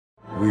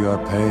We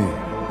are pain,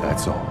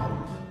 that's all.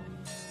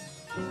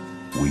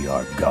 We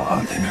are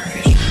God.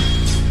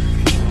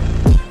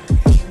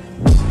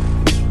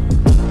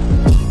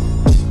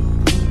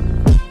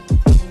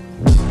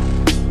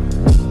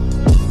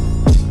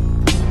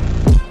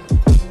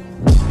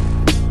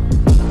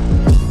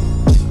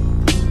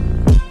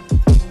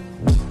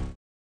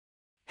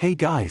 Hey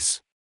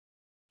guys!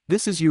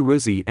 This is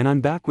Uruzi and I'm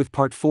back with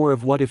part 4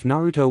 of What If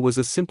Naruto Was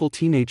a Simple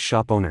Teenage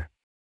Shop Owner.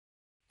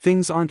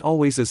 Things aren't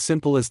always as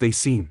simple as they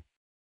seem.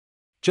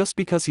 Just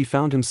because he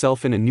found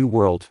himself in a new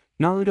world,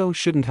 Naruto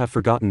shouldn't have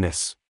forgotten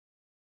this.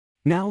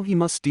 Now he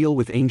must deal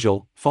with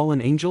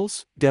fallen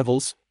angels,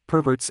 devils,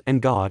 perverts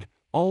and God,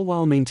 all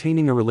while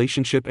maintaining a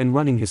relationship and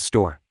running his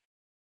store.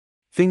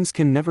 Things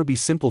can never be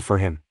simple for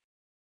him.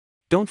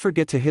 Don't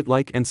forget to hit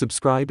like and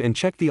subscribe and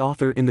check the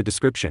author in the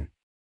description.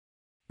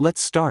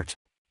 Let's start.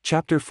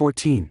 Chapter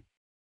 14.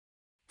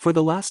 For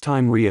the last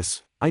time,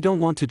 Rias, I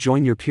don't want to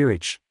join your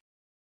peerage.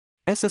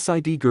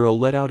 SSID girl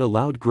let out a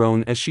loud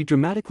groan as she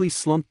dramatically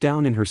slumped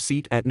down in her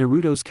seat at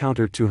Naruto's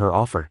counter to her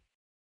offer.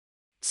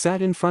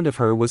 Sat in front of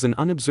her was an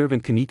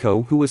unobservant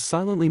Kaneko who was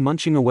silently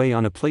munching away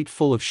on a plate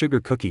full of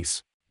sugar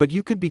cookies. But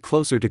you could be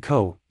closer to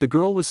Ko. The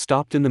girl was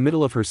stopped in the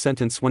middle of her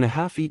sentence when a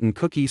half-eaten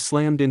cookie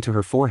slammed into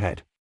her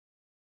forehead.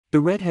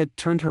 The redhead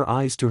turned her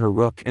eyes to her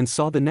rook and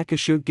saw the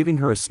Nekashu giving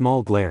her a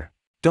small glare.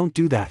 Don't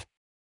do that,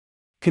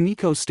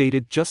 Kaneko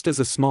stated just as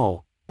a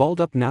small,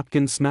 balled-up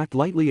napkin smacked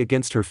lightly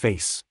against her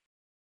face.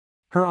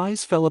 Her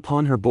eyes fell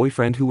upon her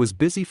boyfriend who was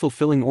busy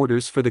fulfilling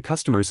orders for the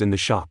customers in the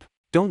shop.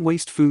 Don't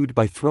waste food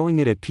by throwing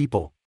it at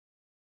people,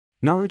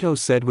 Naruto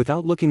said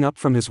without looking up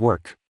from his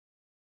work.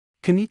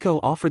 Kaneko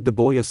offered the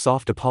boy a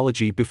soft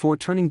apology before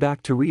turning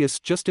back to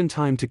Rias just in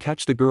time to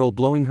catch the girl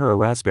blowing her a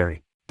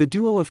raspberry. The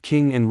duo of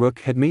King and Rook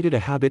had made it a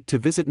habit to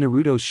visit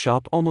Naruto's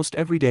shop almost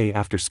every day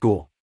after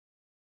school.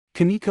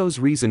 Kaneko's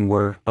reason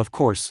were, of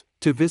course,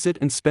 to visit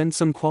and spend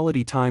some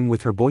quality time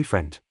with her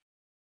boyfriend.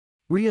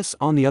 Rias,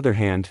 on the other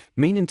hand,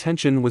 main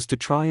intention was to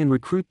try and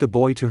recruit the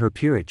boy to her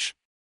peerage.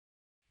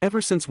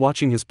 Ever since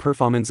watching his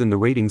performance in the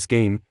ratings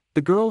game,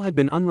 the girl had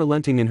been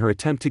unrelenting in her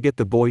attempt to get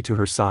the boy to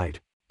her side.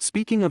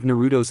 Speaking of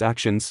Naruto's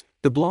actions,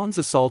 the blonde's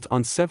assault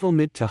on several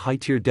mid to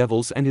high-tier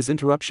devils and his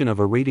interruption of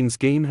a ratings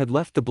game had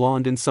left the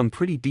blonde in some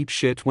pretty deep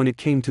shit when it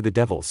came to the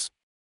devils.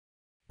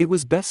 It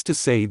was best to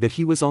say that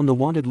he was on the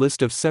wanted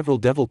list of several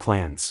devil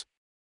clans.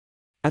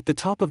 At the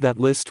top of that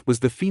list was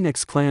the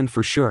Phoenix clan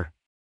for sure.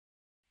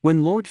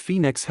 When Lord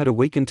Phoenix had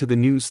awakened to the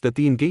news that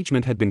the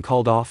engagement had been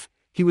called off,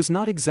 he was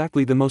not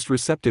exactly the most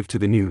receptive to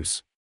the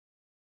news.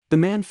 The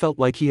man felt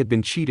like he had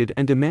been cheated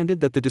and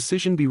demanded that the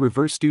decision be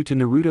reversed due to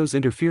Naruto's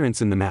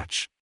interference in the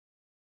match.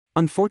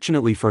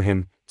 Unfortunately for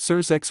him,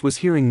 Surzex was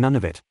hearing none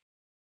of it.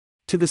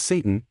 To the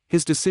Satan,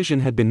 his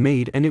decision had been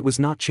made and it was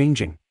not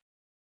changing.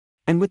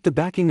 And with the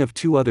backing of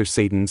two other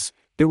Satans,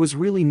 there was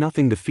really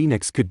nothing the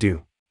Phoenix could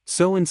do.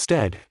 So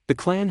instead, the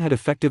clan had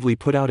effectively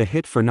put out a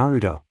hit for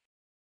Naruto.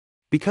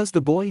 Because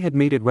the boy had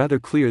made it rather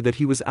clear that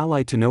he was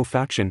allied to no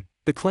faction,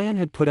 the clan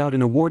had put out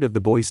an award of the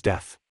boy's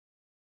death.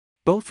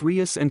 Both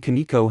Rias and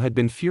Kaneko had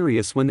been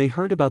furious when they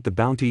heard about the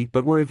bounty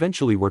but were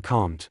eventually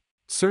calmed.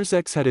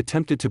 Surzex had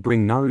attempted to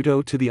bring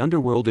Naruto to the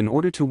underworld in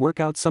order to work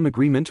out some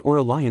agreement or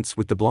alliance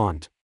with the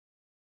blonde.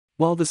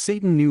 While the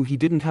Satan knew he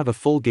didn't have a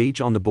full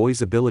gauge on the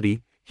boy's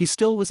ability, he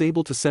still was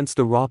able to sense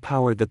the raw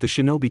power that the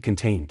shinobi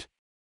contained.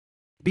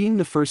 Being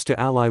the first to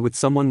ally with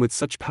someone with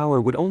such power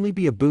would only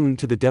be a boon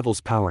to the devil's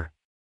power.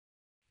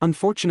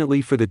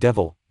 Unfortunately for the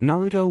devil,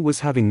 Naruto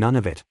was having none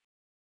of it.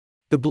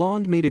 The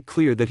blonde made it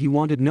clear that he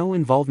wanted no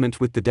involvement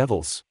with the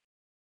devils.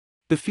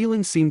 The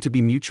feeling seemed to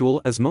be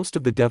mutual as most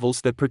of the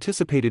devils that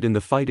participated in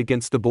the fight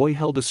against the boy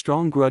held a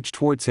strong grudge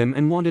towards him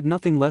and wanted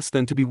nothing less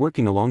than to be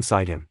working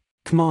alongside him.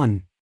 Come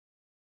on.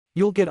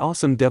 You'll get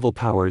awesome devil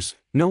powers,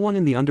 no one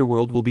in the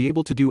underworld will be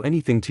able to do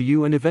anything to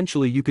you and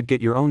eventually you could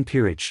get your own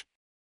peerage.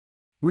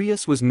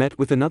 Rias was met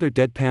with another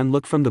deadpan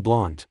look from the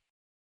blonde.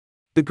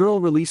 The girl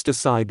released a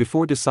sigh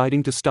before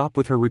deciding to stop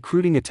with her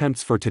recruiting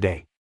attempts for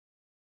today.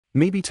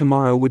 Maybe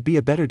tomorrow would be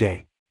a better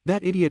day.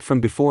 That idiot from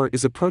before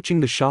is approaching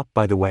the shop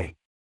by the way.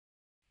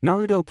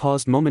 Naruto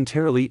paused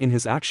momentarily in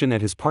his action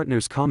at his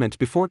partner's comment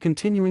before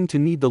continuing to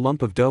knead the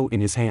lump of dough in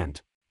his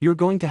hand. You're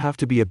going to have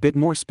to be a bit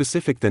more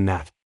specific than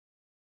that.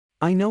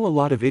 I know a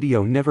lot of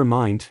idio, never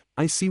mind,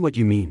 I see what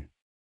you mean.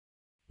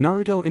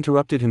 Naruto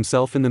interrupted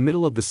himself in the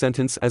middle of the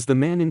sentence as the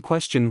man in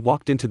question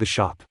walked into the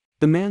shop.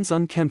 The man's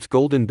unkempt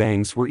golden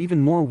bangs were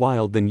even more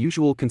wild than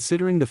usual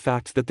considering the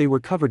fact that they were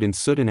covered in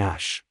soot and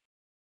ash.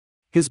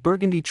 His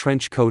burgundy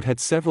trench coat had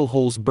several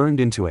holes burned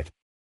into it.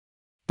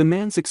 The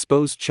man's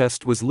exposed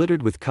chest was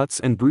littered with cuts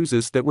and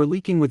bruises that were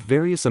leaking with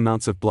various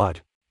amounts of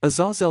blood.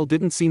 Azazel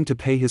didn't seem to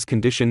pay his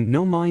condition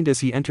no mind as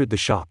he entered the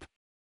shop.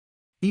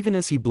 Even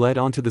as he bled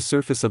onto the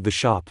surface of the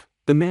shop,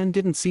 the man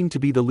didn't seem to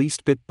be the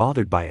least bit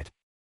bothered by it.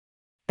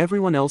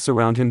 Everyone else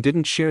around him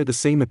didn't share the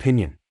same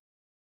opinion.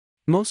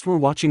 Most were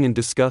watching in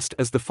disgust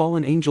as the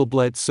fallen angel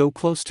bled so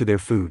close to their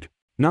food.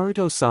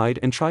 Naruto sighed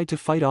and tried to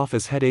fight off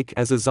his headache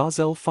as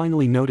Azazel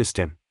finally noticed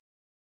him.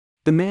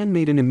 The man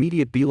made an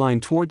immediate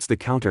beeline towards the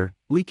counter,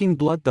 leaking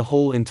blood the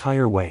whole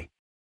entire way.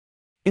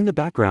 In the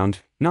background,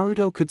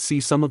 Naruto could see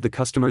some of the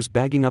customers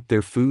bagging up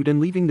their food and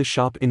leaving the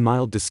shop in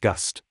mild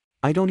disgust.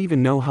 I don't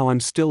even know how I'm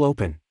still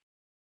open.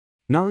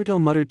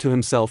 Naruto muttered to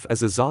himself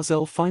as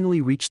Azazel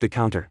finally reached the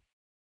counter.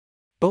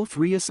 Both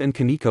Rias and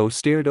Kaneko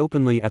stared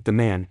openly at the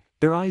man,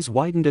 their eyes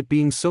widened at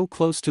being so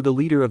close to the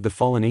leader of the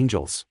fallen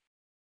angels.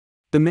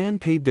 The man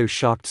paid their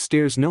shocked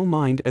stares no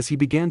mind as he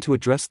began to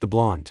address the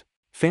blonde.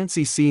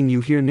 Fancy seeing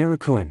you here,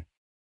 Naruto-kun.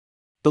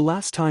 The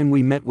last time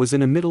we met was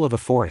in the middle of a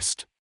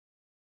forest.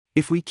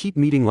 If we keep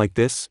meeting like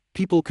this,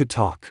 people could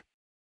talk.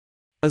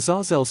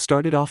 Azazel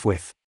started off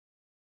with.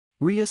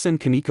 Rias and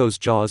Kaneko's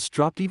jaws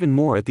dropped even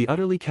more at the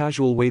utterly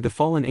casual way the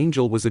fallen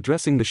angel was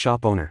addressing the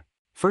shop owner.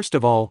 First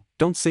of all,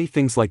 don't say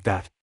things like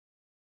that.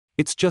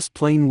 It's just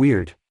plain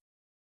weird.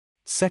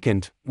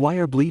 Second, why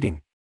are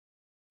bleeding?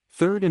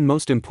 Third and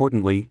most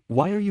importantly,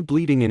 why are you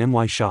bleeding in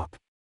my shop?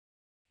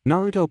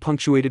 Naruto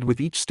punctuated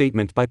with each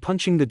statement by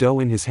punching the dough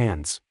in his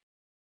hands.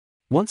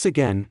 Once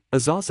again,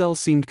 Azazel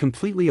seemed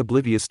completely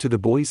oblivious to the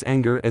boy's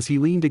anger as he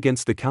leaned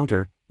against the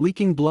counter,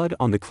 leaking blood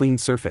on the clean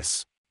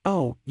surface.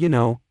 Oh,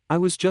 I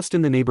was just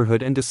in the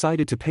neighborhood and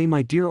decided to pay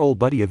my dear old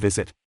buddy a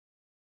visit.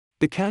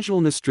 The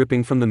casualness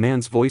dripping from the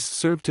man's voice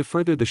served to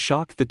further the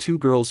shock the two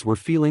girls were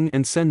feeling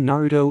and send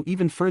Naruto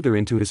even further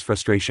into his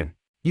frustration.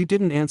 You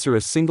didn't answer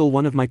a single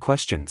one of my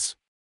questions.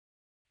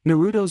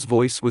 Naruto's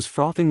voice was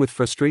frothing with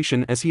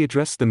frustration as he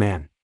addressed the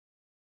man.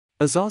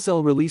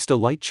 Azazel released a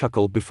light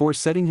chuckle before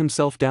setting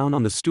himself down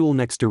on the stool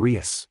next to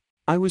Rias.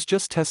 I was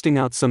just testing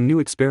out some new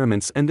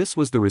experiments and this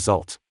was the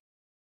result.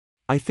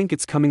 I think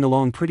it's coming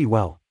along pretty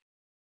well.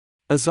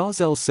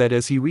 Azazel said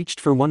as he reached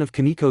for one of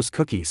Kaneko's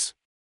cookies.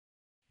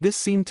 This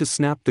seemed to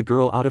snap the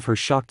girl out of her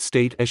shocked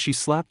state as she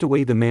slapped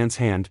away the man's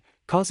hand,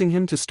 causing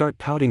him to start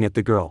pouting at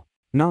the girl.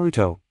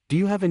 Naruto, do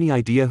you have any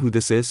idea who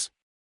this is?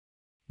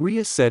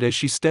 Rias said as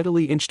she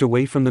steadily inched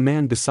away from the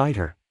man beside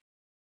her.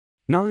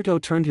 Naruto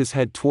turned his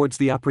head towards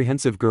the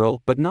apprehensive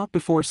girl but not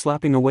before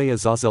slapping away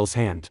Azazel's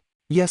hand.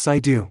 Yes, I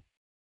do.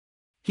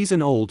 He's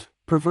an old,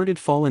 perverted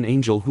fallen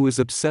angel who is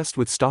obsessed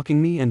with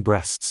stalking me and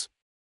breasts.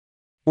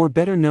 Or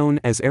better known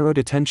as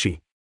Eroda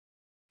Tenshi.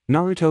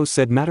 Naruto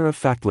said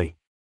matter-of-factly.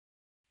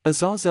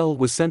 Azazel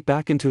was sent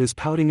back into his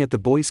pouting at the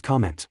boy's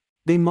comment.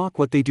 They mock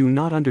what they do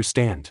not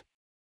understand.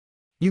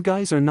 You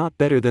guys are not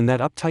better than that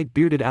uptight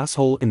bearded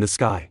asshole in the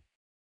sky.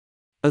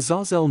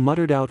 Azazel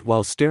muttered out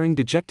while staring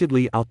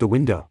dejectedly out the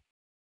window.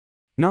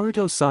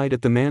 Naruto sighed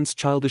at the man's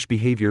childish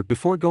behavior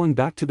before going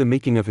back to the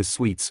making of his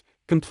sweets,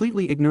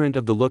 completely ignorant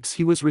of the looks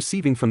he was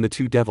receiving from the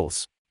two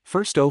devils,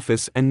 first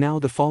Ophis and now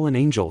the fallen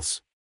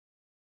angels.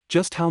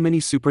 Just how many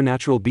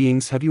supernatural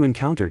beings have you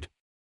encountered?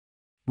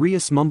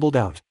 Rias mumbled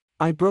out.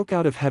 I broke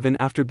out of heaven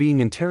after being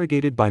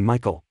interrogated by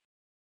Michael.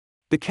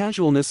 The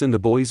casualness in the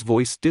boy's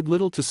voice did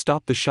little to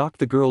stop the shock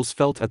the girls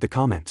felt at the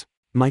comment.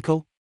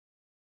 Michael?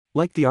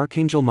 Like the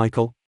Archangel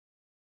Michael?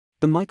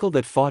 The Michael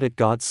that fought at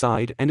God's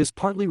side and is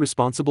partly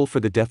responsible for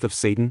the death of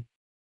Satan?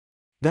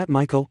 That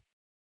Michael?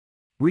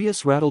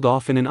 Rias rattled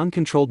off in an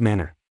uncontrolled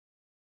manner.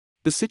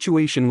 The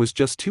situation was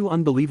just too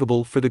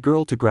unbelievable for the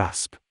girl to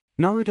grasp.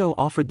 Naruto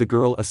offered the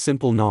girl a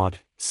simple nod,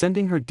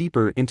 sending her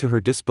deeper into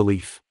her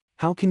disbelief.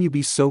 How can you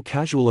be so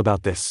casual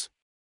about this?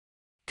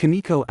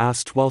 Kaneko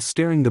asked while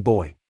staring the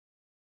boy.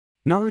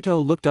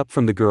 Naruto looked up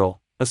from the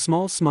girl, a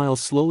small smile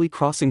slowly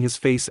crossing his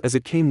face as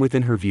it came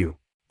within her view.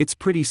 It's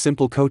pretty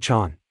simple,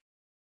 Ko-chan.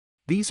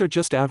 These are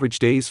just average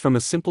days from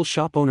a simple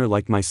shop owner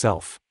like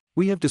myself.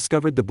 We have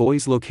discovered the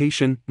boy's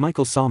location,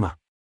 Michael-sama.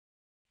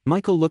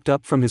 Michael looked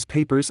up from his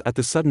papers at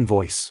the sudden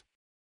voice.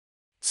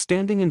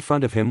 Standing in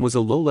front of him was a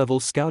low-level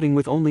scouting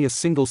with only a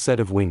single set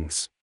of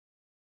wings.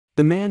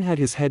 The man had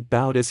his head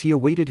bowed as he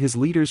awaited his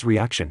leader's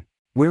reaction.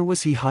 Where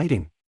was he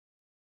hiding?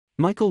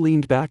 Michael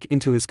leaned back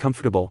into his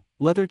comfortable,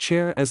 leather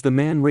chair as the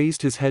man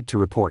raised his head to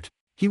report.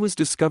 He was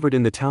discovered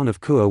in the town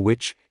of Kua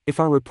which, if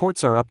our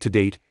reports are up to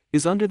date,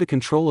 is under the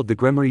control of the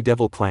Gremory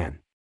Devil clan.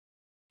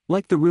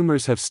 Like the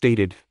rumors have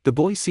stated, the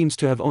boy seems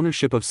to have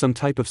ownership of some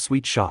type of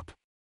sweet shop.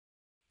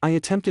 I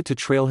attempted to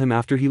trail him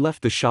after he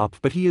left the shop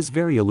but he is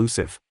very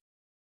elusive.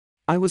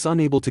 I was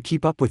unable to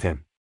keep up with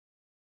him.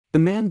 The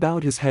man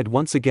bowed his head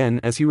once again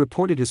as he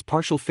reported his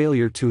partial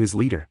failure to his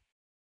leader.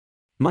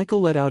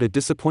 Michael let out a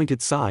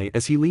disappointed sigh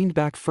as he leaned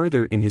back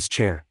further in his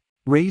chair.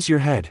 Raise your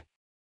head.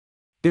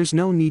 There's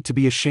no need to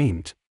be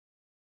ashamed.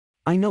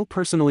 I know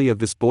personally of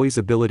this boy's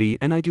ability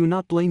and I do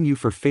not blame you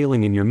for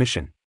failing in your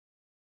mission.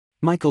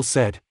 Michael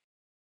said.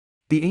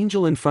 The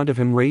angel in front of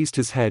him raised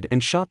his head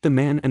and shot the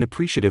man an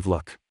appreciative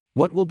look.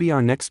 What will be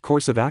our next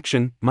course of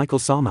action,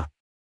 Michael-sama?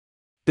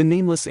 The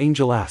nameless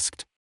angel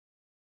asked.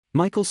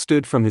 Michael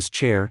stood from his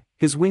chair,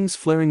 his wings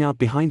flaring out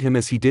behind him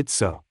as he did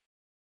so.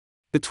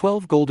 The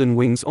 12 golden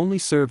wings only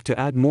served to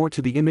add more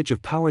to the image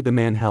of power the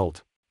man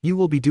held. You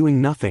will be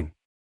doing nothing.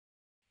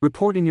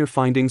 Report in your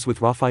findings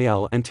with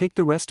Raphael and take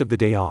the rest of the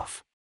day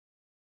off.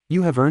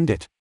 You have earned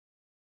it.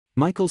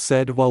 Michael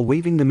said while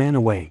waving the man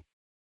away.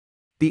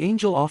 The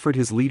angel offered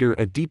his leader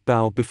a deep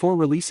bow before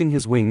releasing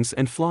his wings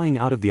and flying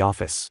out of the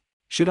office.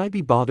 Should I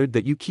be bothered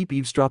that you keep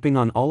eavesdropping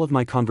on all of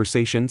my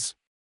conversations?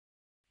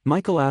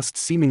 Michael asked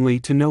seemingly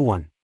to no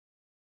one.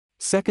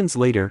 Seconds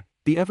later,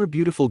 the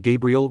ever-beautiful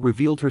Gabriel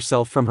revealed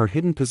herself from her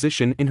hidden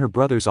position in her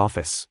brother's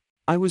office.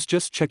 I was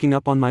just checking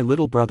up on my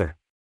little brother.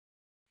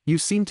 You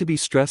seem to be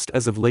stressed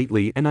as of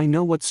lately, and I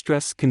know what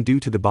stress can do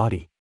to the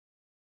body.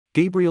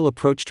 Gabriel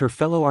approached her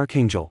fellow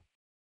archangel.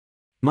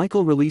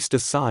 Michael released a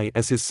sigh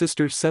as his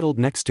sister settled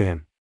next to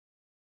him.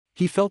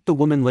 He felt the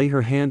woman lay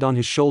her hand on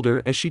his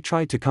shoulder as she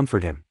tried to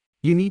comfort him.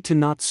 You need to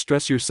not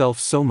stress yourself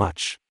so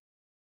much.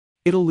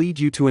 It'll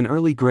lead you to an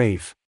early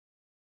grave.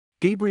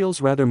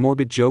 Gabriel's rather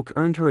morbid joke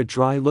earned her a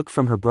dry look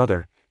from her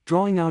brother,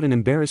 drawing out an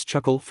embarrassed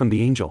chuckle from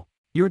the angel.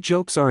 Your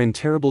jokes are in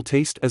terrible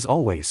taste as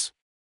always.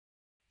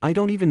 I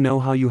don't even know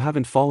how you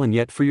haven't fallen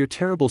yet for your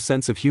terrible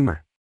sense of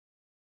humor.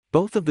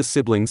 Both of the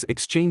siblings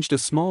exchanged a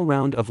small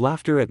round of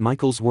laughter at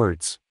Michael's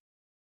words.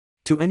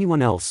 To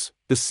anyone else,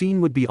 the scene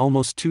would be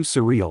almost too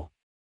surreal.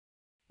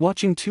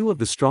 Watching two of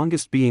the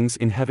strongest beings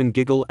in heaven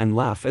giggle and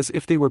laugh as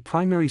if they were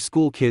primary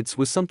school kids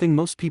was something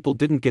most people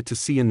didn't get to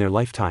see in their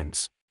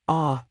lifetimes.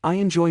 I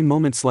enjoy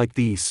moments like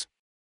these.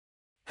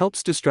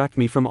 Helps distract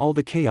me from all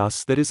the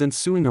chaos that is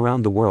ensuing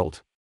around the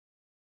world.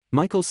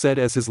 Michael said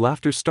as his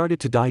laughter started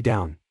to die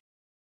down.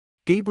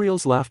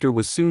 Gabriel's laughter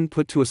was soon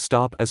put to a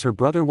stop as her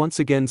brother once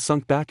again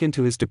sunk back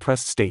into his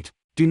depressed state.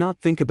 Do not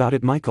think about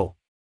it, Michael.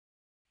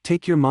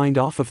 Take your mind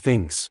off of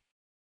things.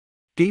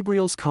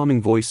 Gabriel's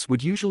calming voice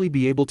would usually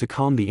be able to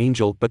calm the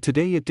angel, but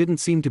today it didn't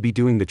seem to be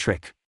doing the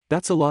trick.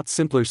 That's a lot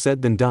simpler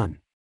said than done.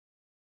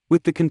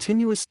 With the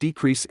continuous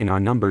decrease in our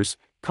numbers,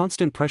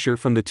 constant pressure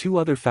from the two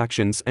other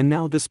factions, and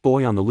now this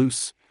boy on the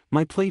loose,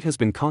 my plate has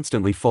been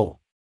constantly full.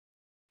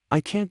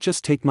 I can't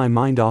just take my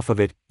mind off of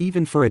it,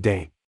 even for a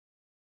day.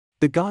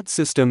 The God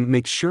system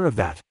makes sure of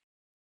that.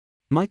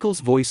 Michael's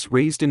voice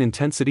raised in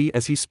intensity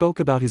as he spoke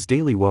about his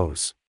daily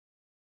woes.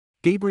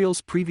 Gabriel's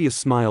previous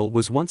smile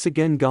was once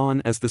again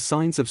gone as the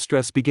signs of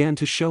stress began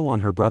to show on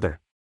her brother.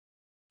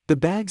 The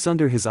bags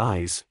under his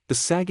eyes, the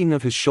sagging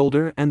of his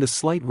shoulder, and the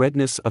slight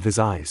redness of his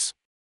eyes.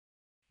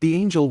 The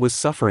angel was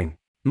suffering.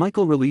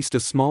 Michael released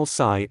a small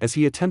sigh as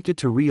he attempted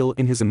to reel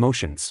in his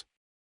emotions.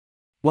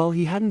 While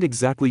he hadn't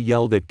exactly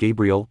yelled at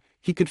Gabriel,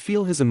 he could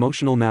feel his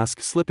emotional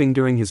mask slipping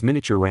during his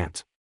miniature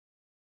rant.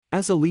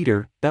 As a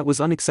leader, that was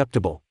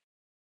unacceptable.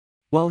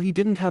 While he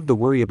didn't have the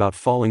worry about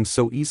falling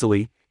so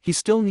easily, he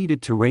still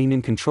needed to rein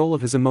in control of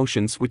his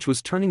emotions, which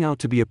was turning out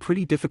to be a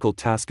pretty difficult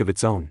task of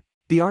its own.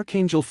 The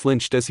archangel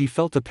flinched as he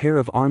felt a pair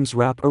of arms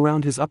wrap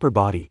around his upper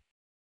body.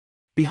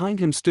 Behind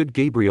him stood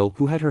Gabriel,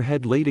 who had her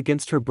head laid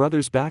against her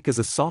brother's back as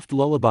a soft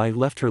lullaby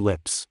left her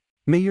lips.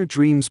 May your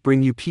dreams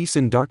bring you peace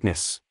in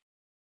darkness.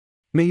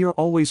 May your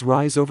always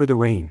rise over the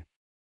rain.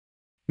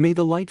 May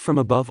the light from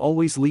above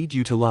always lead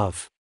you to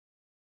love.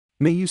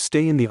 May you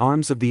stay in the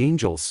arms of the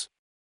angels.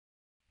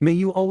 May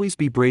you always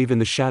be brave in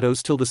the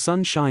shadows till the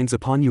sun shines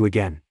upon you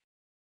again.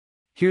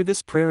 Hear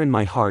this prayer in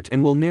my heart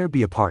and we'll ne'er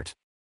be apart.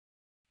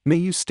 May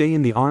you stay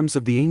in the arms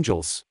of the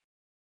angels.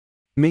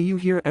 May you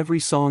hear every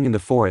song in the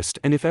forest,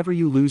 and if ever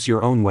you lose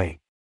your own way,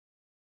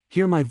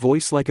 hear my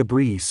voice like a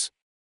breeze.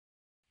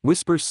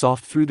 Whisper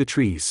soft through the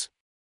trees.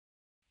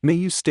 May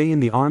you stay in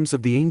the arms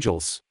of the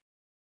angels.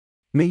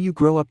 May you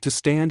grow up to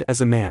stand as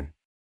a man.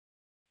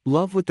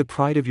 Love with the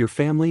pride of your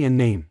family and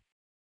name.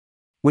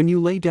 When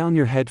you lay down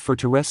your head for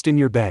to rest in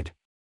your bed,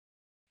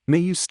 may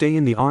you stay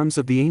in the arms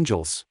of the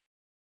angels.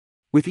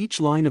 With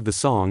each line of the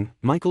song,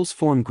 Michael's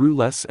form grew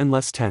less and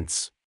less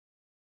tense.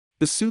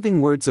 The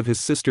soothing words of his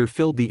sister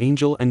filled the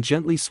angel and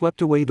gently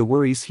swept away the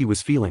worries he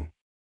was feeling.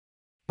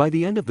 By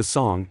the end of the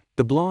song,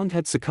 the blonde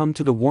had succumbed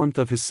to the warmth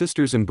of his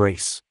sister's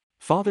embrace.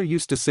 Father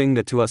used to sing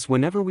that to us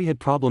whenever we had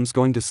problems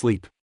going to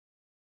sleep.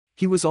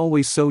 He was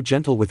always so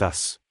gentle with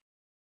us.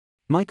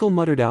 Michael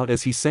muttered out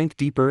as he sank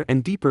deeper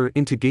and deeper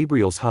into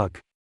Gabriel's hug.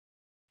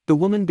 The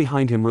woman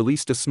behind him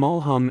released a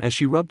small hum as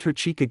she rubbed her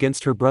cheek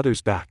against her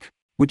brother's back.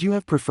 Would you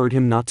have preferred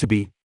him not to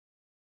be?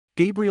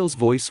 Gabriel's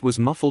voice was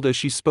muffled as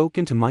she spoke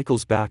into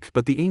Michael's back,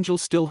 but the angel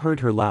still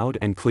heard her loud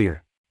and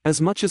clear. As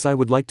much as I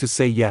would like to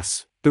say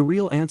yes, the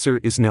real answer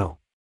is no.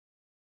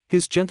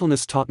 His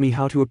gentleness taught me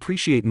how to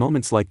appreciate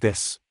moments like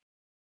this.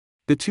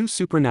 The two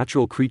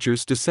supernatural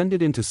creatures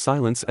descended into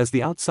silence as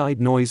the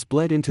outside noise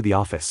bled into the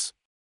office.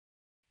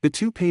 The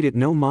two paid it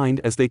no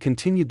mind as they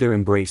continued their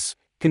embrace,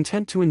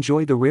 content to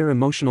enjoy the rare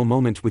emotional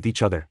moment with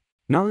each other.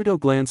 Naruto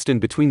glanced in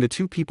between the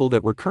two people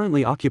that were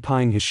currently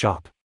occupying his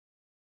shop.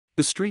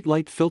 The street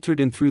light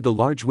filtered in through the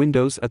large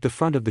windows at the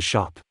front of the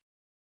shop.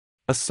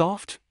 A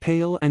soft,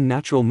 pale and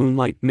natural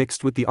moonlight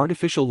mixed with the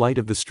artificial light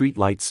of the street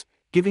lights,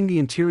 giving the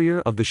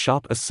interior of the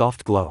shop a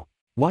soft glow.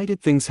 Why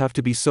did things have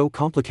to be so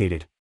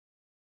complicated?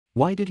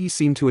 Why did he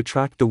seem to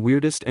attract the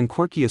weirdest and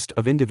quirkiest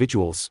of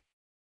individuals?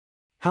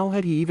 How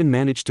had he even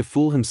managed to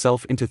fool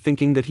himself into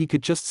thinking that he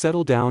could just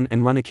settle down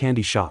and run a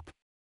candy shop?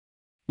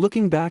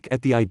 Looking back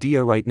at the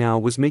idea right now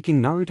was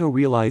making Naruto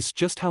realize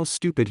just how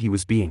stupid he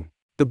was being.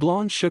 The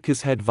blonde shook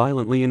his head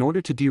violently in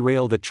order to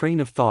derail that train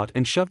of thought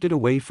and shoved it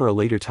away for a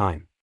later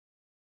time.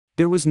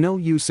 There was no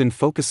use in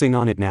focusing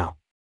on it now.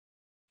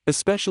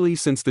 Especially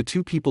since the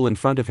two people in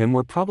front of him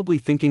were probably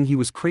thinking he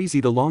was crazy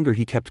the longer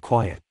he kept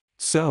quiet.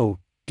 "So,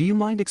 do you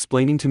mind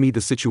explaining to me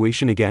the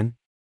situation again?"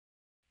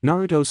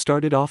 Naruto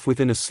started off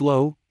within a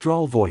slow,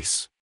 drawl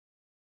voice.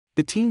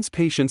 The teen's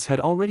patience had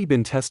already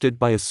been tested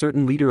by a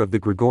certain leader of the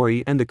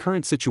Grigori, and the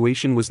current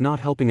situation was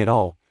not helping at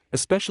all,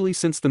 especially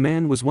since the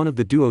man was one of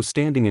the duo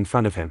standing in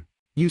front of him.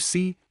 "You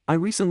see, I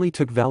recently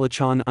took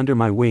Valichan under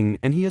my wing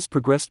and he has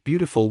progressed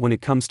beautiful when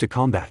it comes to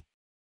combat.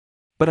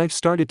 But I've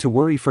started to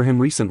worry for him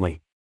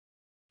recently.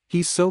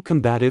 He's so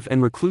combative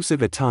and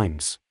reclusive at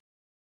times.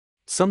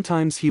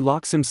 Sometimes he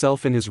locks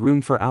himself in his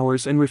room for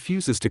hours and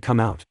refuses to come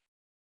out.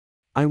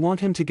 I want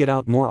him to get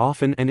out more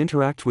often and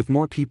interact with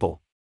more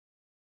people.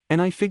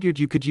 And I figured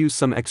you could use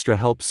some extra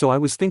help, so I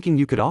was thinking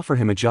you could offer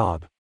him a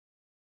job."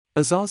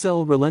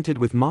 Azazel relented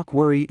with mock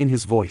worry in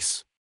his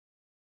voice.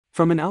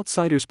 From an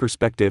outsider's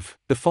perspective,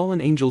 the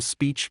fallen angel's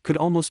speech could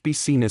almost be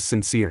seen as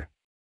sincere.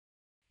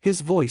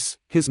 His voice,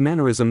 his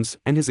mannerisms,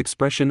 and his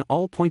expression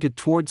all pointed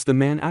towards the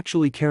man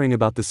actually caring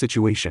about the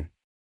situation.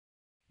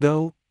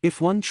 Though,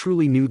 if one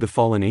truly knew the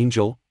fallen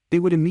angel, they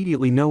would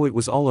immediately know it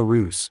was all a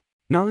ruse.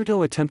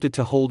 Naruto attempted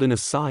to hold in a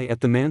sigh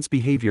at the man's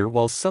behavior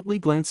while subtly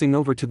glancing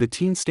over to the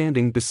teen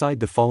standing beside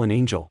the fallen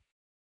angel.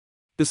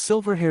 The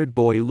silver-haired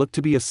boy looked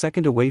to be a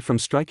second away from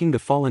striking the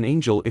fallen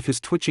angel if his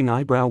twitching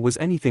eyebrow was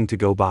anything to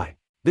go by.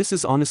 "This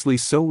is honestly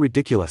so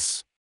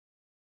ridiculous,"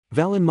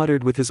 Valen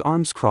muttered with his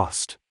arms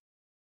crossed.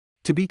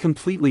 To be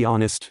completely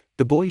honest,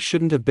 the boy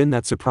shouldn't have been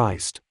that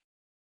surprised.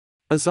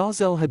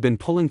 Azazel had been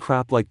pulling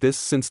crap like this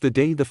since the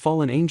day the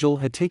fallen angel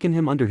had taken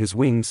him under his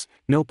wings,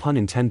 no pun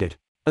intended.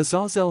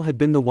 Azazel had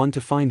been the one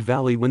to find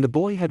Valley when the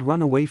boy had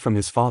run away from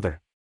his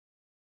father.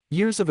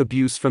 Years of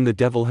abuse from the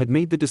devil had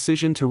made the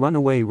decision to run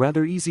away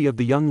rather easy of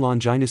the young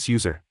Longinus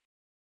user.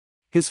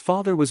 His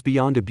father was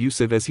beyond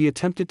abusive as he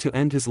attempted to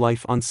end his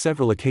life on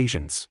several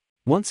occasions.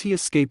 Once he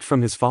escaped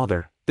from his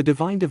father, the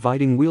divine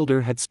dividing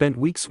wielder had spent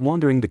weeks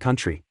wandering the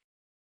country.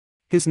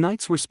 His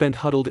nights were spent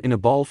huddled in a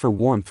ball for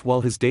warmth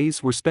while his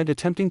days were spent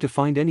attempting to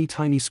find any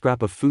tiny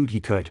scrap of food he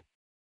could.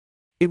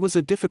 It was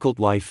a difficult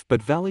life,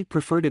 but Valley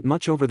preferred it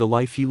much over the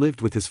life he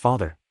lived with his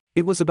father.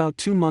 It was about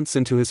 2 months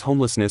into his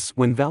homelessness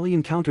when Valley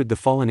encountered the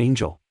fallen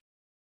angel.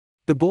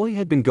 The boy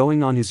had been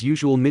going on his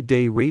usual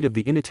midday raid of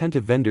the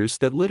inattentive vendors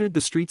that littered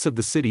the streets of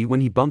the city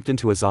when he bumped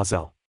into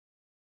Azazel.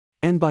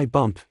 And by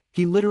bump,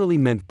 he literally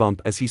meant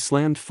bump, as he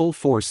slammed full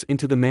force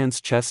into the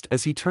man's chest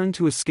as he turned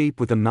to escape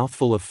with a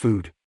mouthful of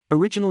food.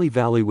 Originally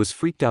Valley was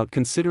freaked out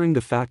considering the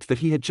fact that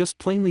he had just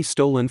plainly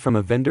stolen from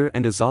a vendor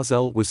and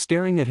Azazel was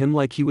staring at him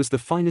like he was the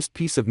finest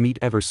piece of meat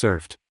ever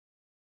served.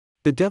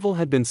 The devil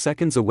had been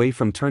seconds away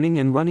from turning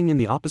and running in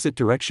the opposite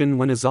direction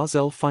when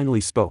Azazel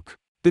finally spoke.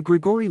 The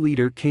Grigori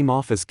leader came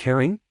off as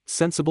caring,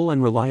 sensible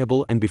and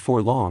reliable, and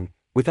before long,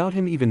 without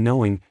him even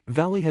knowing,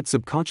 Valley had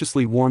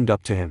subconsciously warmed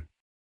up to him.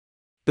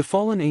 The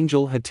fallen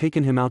angel had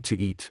taken him out to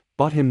eat,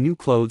 bought him new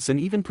clothes and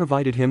even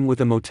provided him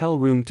with a motel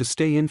room to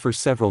stay in for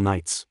several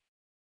nights.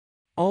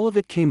 All of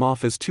it came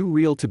off as too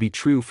real to be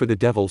true for the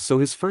devil, so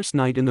his first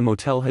night in the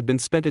motel had been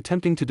spent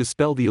attempting to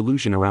dispel the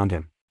illusion around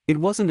him. It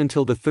wasn't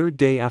until the third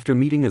day after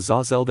meeting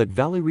Azazel that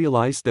Valley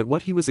realized that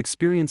what he was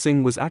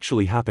experiencing was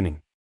actually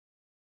happening.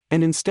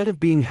 And instead of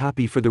being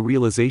happy for the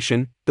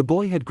realization, the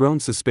boy had grown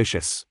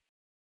suspicious.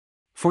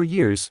 For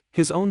years,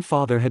 his own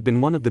father had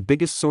been one of the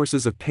biggest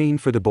sources of pain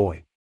for the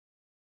boy.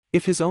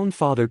 If his own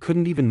father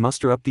couldn't even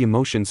muster up the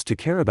emotions to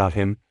care about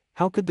him,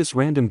 how could this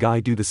random guy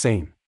do the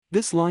same?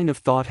 This line of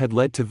thought had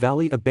led to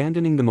Valley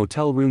abandoning the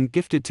motel room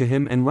gifted to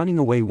him and running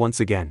away once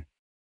again.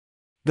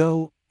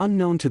 Though,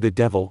 unknown to the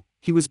devil,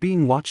 he was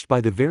being watched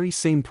by the very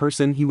same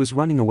person he was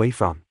running away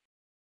from.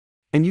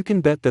 And you can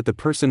bet that the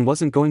person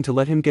wasn't going to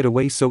let him get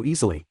away so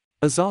easily.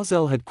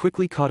 Azazel had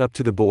quickly caught up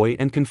to the boy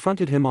and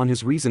confronted him on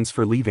his reasons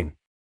for leaving.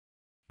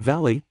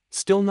 Valley,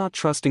 still not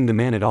trusting the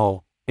man at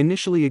all,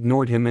 initially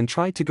ignored him and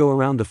tried to go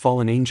around the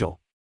fallen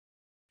angel.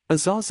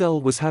 Azazel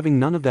was having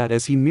none of that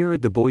as he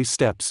mirrored the boy's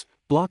steps,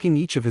 blocking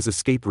each of his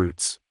escape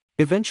routes.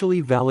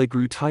 Eventually Valley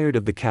grew tired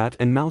of the cat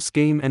and mouse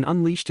game and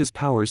unleashed his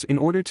powers in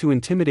order to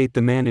intimidate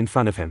the man in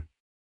front of him.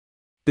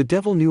 The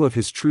devil knew of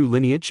his true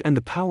lineage and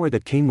the power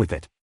that came with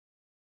it.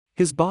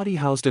 His body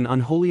housed an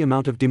unholy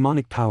amount of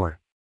demonic power.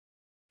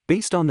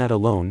 Based on that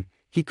alone,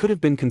 he could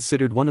have been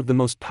considered one of the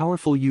most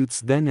powerful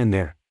youths then and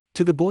there.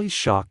 To the boy's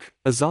shock,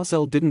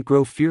 Azazel didn't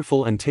grow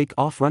fearful and take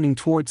off running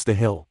towards the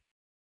hill.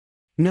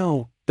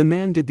 No, the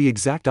man did the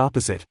exact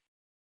opposite.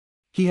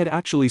 He had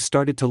actually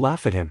started to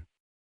laugh at him.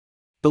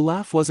 The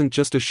laugh wasn't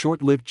just a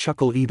short-lived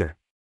chuckle either.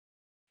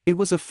 It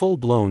was a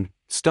full-blown,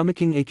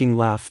 stomaching-aching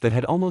laugh that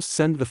had almost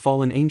sent the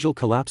fallen angel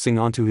collapsing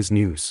onto his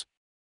knees.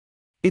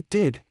 It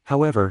did,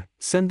 however,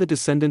 send the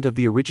descendant of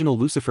the original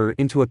Lucifer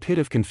into a pit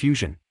of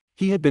confusion.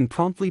 He had been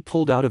promptly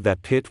pulled out of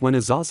that pit when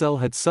Azazel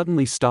had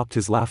suddenly stopped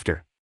his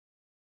laughter.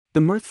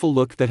 The mirthful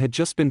look that had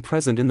just been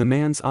present in the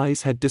man's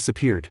eyes had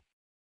disappeared.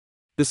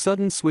 The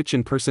sudden switch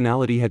in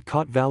personality had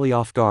caught Valley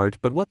off guard,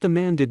 but what the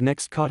man did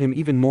next caught him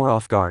even more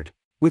off guard.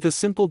 With a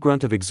simple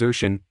grunt of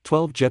exertion,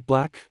 12 jet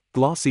black,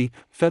 glossy,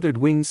 feathered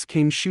wings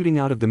came shooting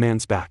out of the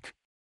man's back.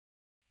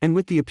 And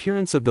with the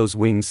appearance of those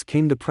wings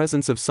came the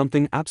presence of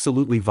something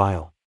absolutely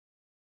vile.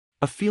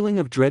 A feeling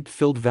of dread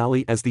filled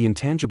Valley as the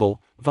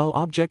intangible, vile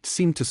object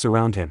seemed to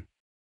surround him.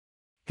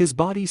 His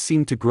body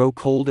seemed to grow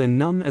cold and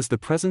numb as the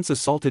presence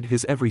assaulted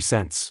his every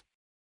sense.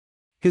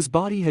 His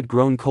body had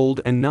grown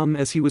cold and numb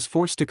as he was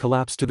forced to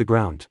collapse to the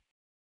ground.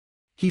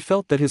 He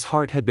felt that his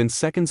heart had been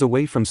seconds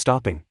away from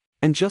stopping,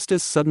 and just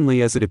as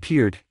suddenly as it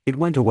appeared, it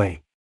went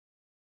away.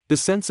 The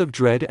sense of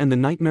dread and the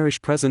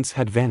nightmarish presence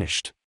had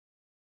vanished.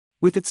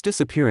 With its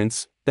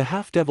disappearance, the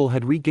half-devil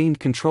had regained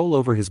control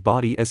over his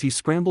body as he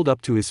scrambled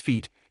up to his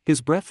feet,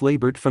 his breath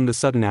labored from the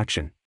sudden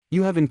action.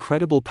 You have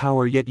incredible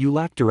power yet you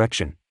lack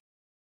direction.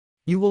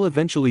 You will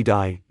eventually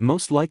die,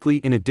 most likely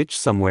in a ditch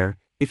somewhere,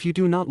 if you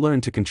do not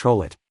learn to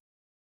control it.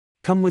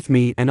 Come with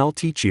me and I'll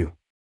teach you.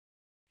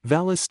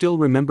 Valley still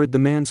remembered the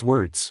man's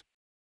words.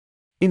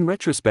 In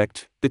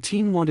retrospect, the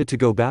teen wanted to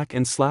go back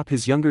and slap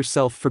his younger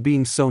self for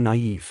being so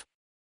naive.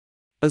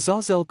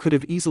 Azazel could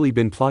have easily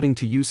been plotting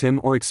to use him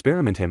or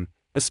experiment him,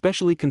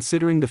 especially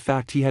considering the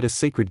fact he had a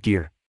sacred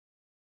gear.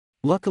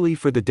 Luckily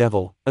for the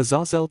devil,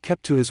 Azazel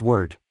kept to his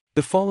word.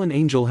 The fallen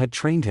angel had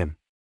trained him.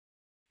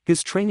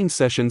 His training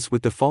sessions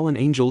with the fallen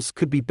angels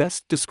could be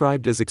best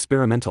described as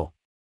experimental.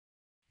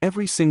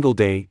 Every single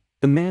day,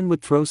 the man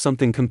would throw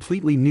something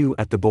completely new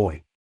at the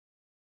boy.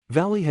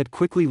 Valley had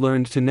quickly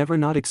learned to never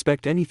not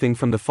expect anything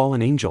from the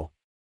fallen angel.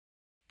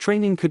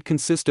 Training could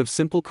consist of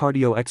simple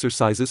cardio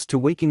exercises to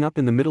waking up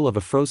in the middle of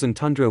a frozen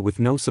tundra with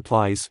no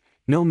supplies,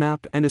 no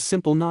map and a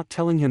simple knot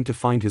telling him to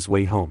find his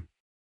way home.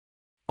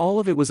 All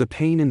of it was a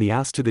pain in the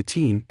ass to the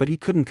teen, but he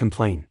couldn't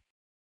complain.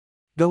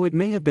 Though it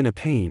may have been a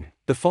pain,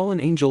 the fallen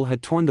angel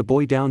had torn the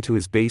boy down to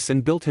his base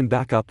and built him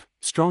back up,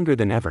 stronger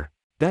than ever.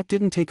 That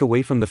didn't take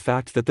away from the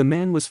fact that the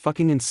man was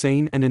fucking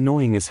insane and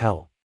annoying as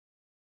hell.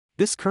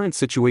 This current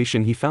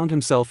situation he found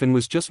himself in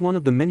was just one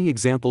of the many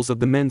examples of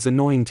the men's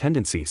annoying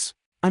tendencies.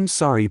 I'm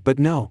sorry but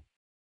no.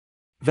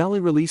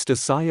 Valley released a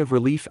sigh of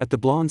relief at the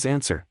blonde's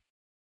answer.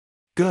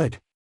 Good.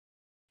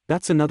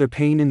 That's another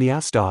pain in the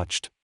ass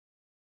dodged.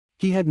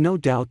 He had no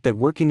doubt that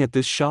working at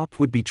this shop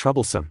would be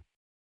troublesome.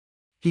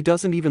 He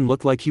doesn't even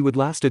look like he would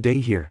last a day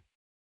here.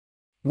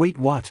 Wait,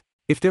 what?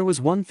 If there was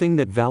one thing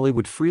that Valley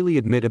would freely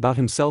admit about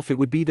himself, it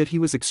would be that he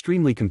was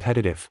extremely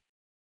competitive.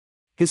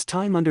 His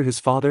time under his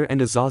father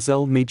and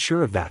Azazel made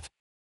sure of that.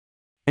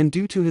 And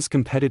due to his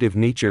competitive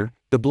nature,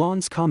 the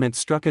blonde's comment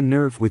struck a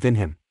nerve within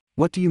him.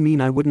 What do you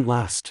mean I wouldn't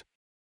last?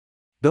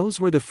 Those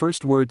were the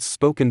first words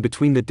spoken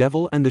between the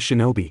devil and the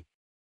shinobi.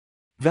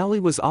 Valley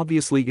was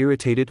obviously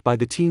irritated by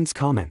the teen's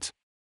comment.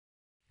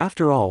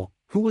 After all,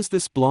 who was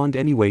this blonde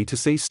anyway to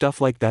say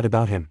stuff like that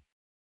about him?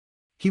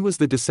 He was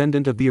the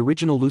descendant of the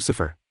original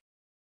Lucifer.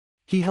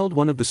 He held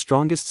one of the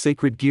strongest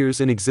sacred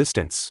gears in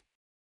existence.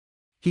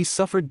 He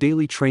suffered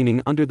daily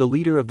training under the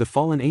leader of the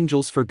fallen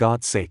angels for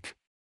God's sake.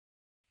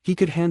 He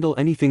could handle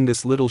anything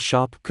this little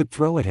shop could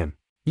throw at him.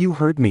 You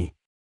heard me.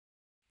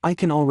 I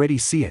can already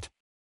see it.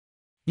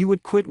 You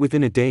would quit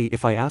within a day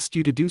if I asked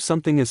you to do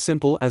something as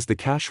simple as the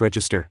cash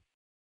register.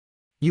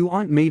 You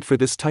aren't made for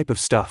this type of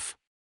stuff.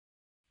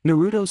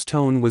 Naruto's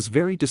tone was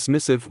very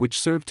dismissive, which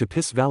served to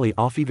piss Valley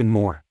off even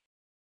more.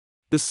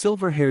 The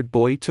silver-haired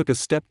boy took a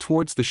step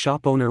towards the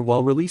shop owner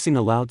while releasing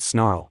a loud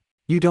snarl.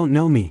 You don't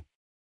know me.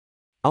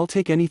 I'll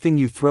take anything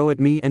you throw at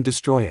me and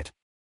destroy it.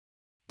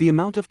 The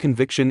amount of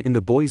conviction in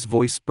the boy's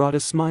voice brought a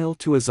smile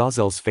to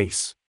Azazel's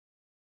face.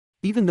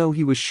 Even though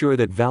he was sure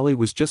that Valley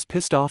was just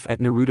pissed off at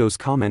Naruto's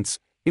comments,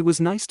 it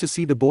was nice to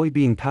see the boy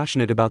being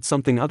passionate about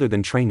something other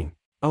than training.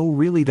 Oh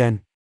really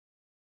then?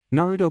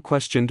 Naruto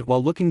questioned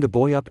while looking the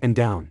boy up and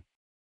down.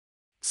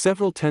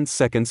 Several tense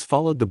seconds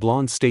followed the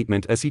blonde's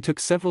statement as he took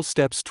several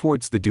steps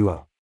towards the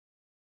duo.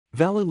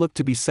 Valley looked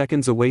to be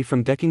seconds away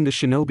from decking the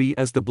shinobi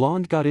as the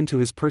blonde got into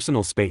his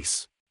personal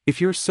space.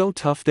 If you're so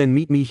tough, then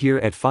meet me here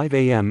at 5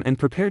 a.m. and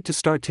prepared to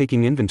start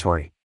taking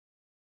inventory.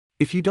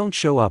 If you don't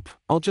show up,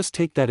 I'll just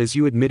take that as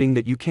you admitting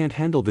that you can't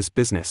handle this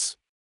business.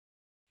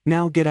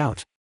 Now get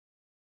out.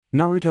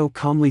 Naruto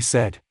calmly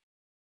said.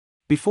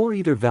 Before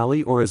either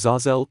Valley or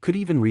Azazel could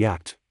even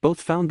react,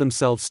 both found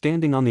themselves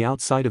standing on the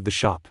outside of the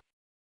shop.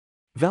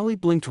 Valley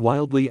blinked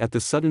wildly at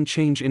the sudden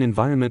change in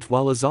environment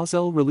while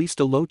Azazel released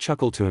a low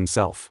chuckle to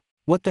himself.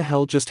 What the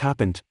hell just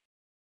happened?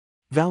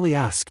 Valley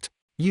asked.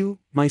 You,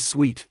 my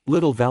sweet,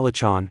 little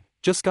Valley-chan,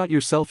 just got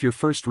yourself your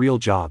first real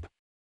job.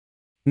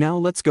 Now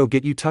let's go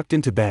get you tucked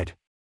into bed.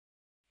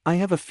 I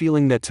have a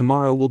feeling that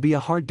tomorrow will be a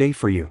hard day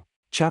for you.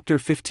 Chapter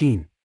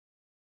 15.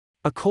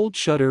 A cold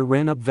shudder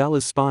ran up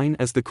Valley's spine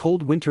as the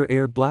cold winter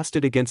air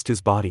blasted against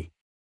his body.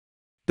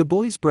 The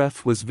boy's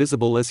breath was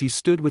visible as he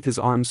stood with his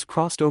arms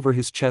crossed over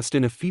his chest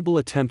in a feeble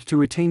attempt to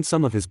retain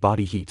some of his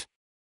body heat.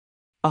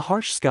 A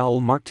harsh scowl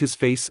marked his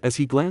face as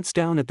he glanced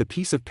down at the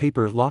piece of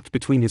paper locked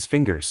between his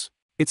fingers.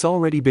 It's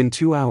already been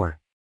 2 hours.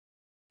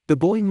 The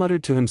boy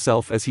muttered to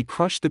himself as he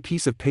crushed the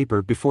piece of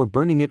paper before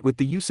burning it with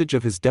the usage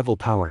of his devil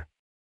power.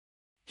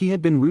 He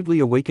had been rudely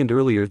awakened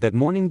earlier that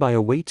morning by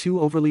a way too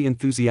overly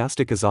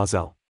enthusiastic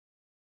Azazel.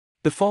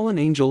 The fallen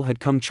angel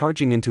had come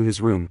charging into his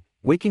room,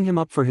 waking him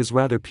up for his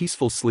rather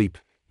peaceful sleep,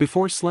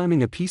 before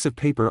slamming a piece of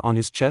paper on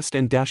his chest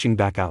and dashing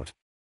back out.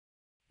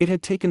 It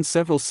had taken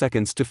several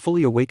seconds to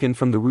fully awaken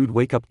from the rude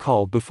wake-up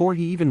call before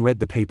he even read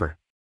the paper.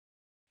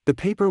 The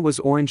paper was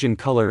orange in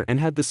color and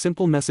had the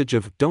simple message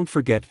of, "Don't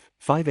forget,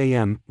 5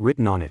 a.m.,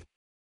 written on it.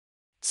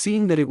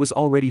 Seeing that it was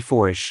already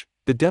 4ish,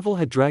 the devil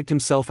had dragged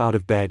himself out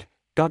of bed,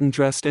 gotten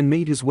dressed and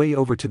made his way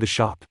over to the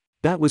shop.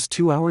 That was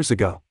 2 hours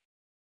ago.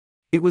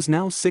 It was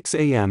now 6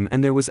 a.m.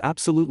 and there was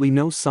absolutely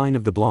no sign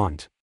of the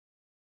blonde.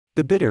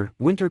 The bitter,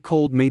 winter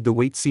cold made the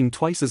wait seem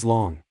twice as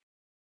long.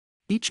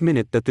 Each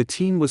minute that the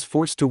teen was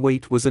forced to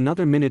wait was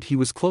another minute he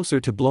was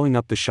closer to blowing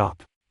up the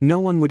shop. No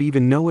one would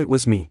even know it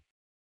was me.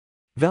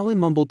 Valley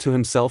mumbled to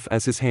himself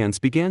as his hands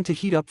began to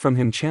heat up from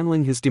him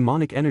channeling his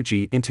demonic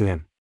energy into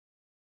him.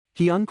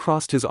 He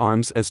uncrossed his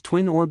arms as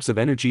twin orbs of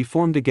energy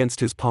formed against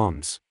his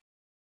palms.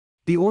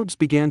 The orbs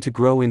began to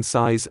grow in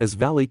size as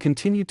Valley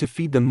continued to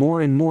feed them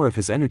more and more of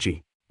his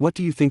energy. What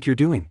do you think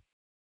you're doing?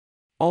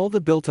 All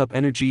the built-up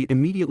energy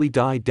immediately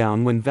died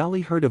down when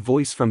Valley heard a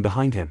voice from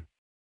behind him.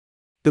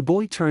 The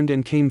boy turned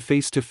and came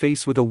face to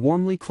face with a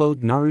warmly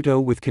clothed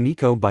Naruto with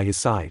Kaneko by his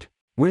side.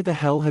 Where the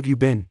hell have you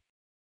been?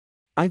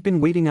 I've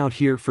been waiting out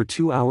here for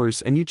 2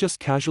 hours and you just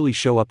casually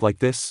show up like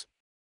this?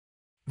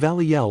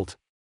 Valley yelled.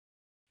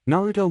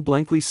 Naruto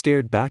blankly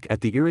stared back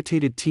at the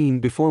irritated teen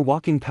before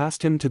walking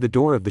past him to the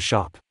door of the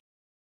shop.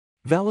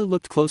 Valley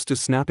looked close to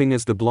snapping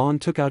as the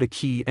blonde took out a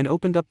key and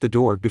opened up the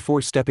door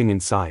before stepping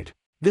inside.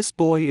 This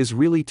boy is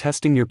really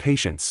testing your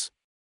patience.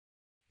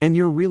 And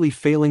you're really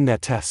failing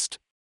that test.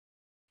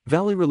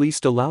 Valley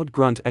released a loud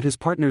grunt at his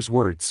partner's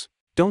words.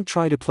 Don't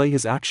try to play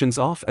his actions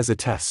off as a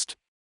test.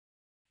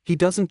 He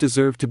doesn't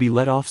deserve to be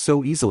let off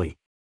so easily.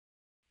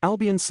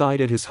 Albion sighed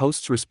at his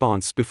host's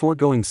response before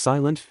going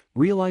silent,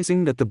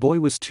 realizing that the boy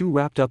was too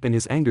wrapped up in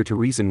his anger to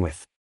reason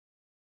with.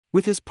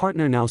 With his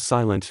partner now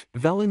silent,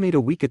 Valley made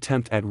a weak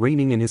attempt at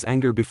reining in his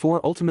anger before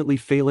ultimately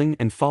failing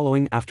and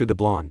following after the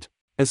blonde.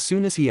 As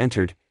soon as he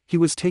entered, he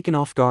was taken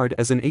off guard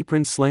as an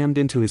apron slammed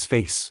into his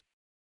face.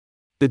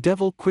 The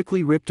devil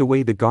quickly ripped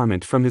away the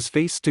garment from his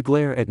face to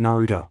glare at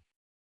Naruto.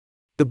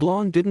 The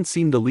blonde didn't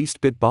seem the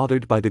least bit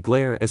bothered by the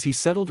glare as he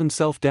settled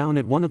himself down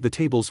at one of the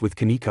tables with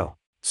Kaneko.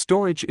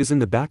 Storage is in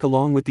the back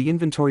along with the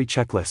inventory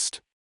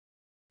checklist.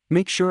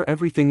 Make sure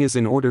everything is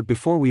in order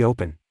before we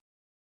open.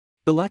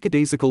 The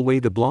lackadaisical way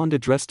the blonde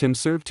addressed him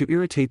served to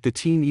irritate the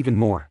teen even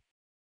more.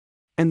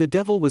 And the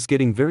devil was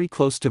getting very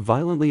close to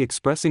violently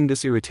expressing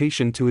this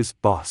irritation to his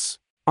boss.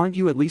 Aren't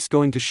you at least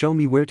going to show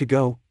me where to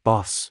go,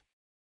 boss?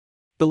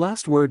 The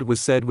last word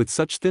was said with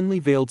such thinly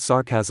veiled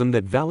sarcasm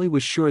that Valley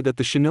was sure that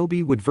the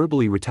shinobi would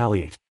verbally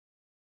retaliate.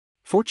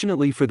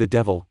 Fortunately for the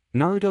devil,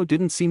 Naruto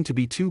didn't seem to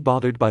be too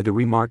bothered by the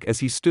remark as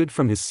he stood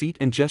from his seat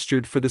and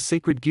gestured for the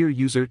sacred gear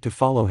user to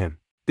follow him.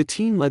 The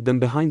teen led them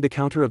behind the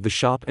counter of the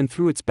shop and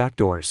through its back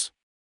doors.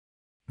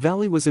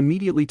 Valley was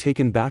immediately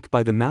taken back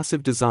by the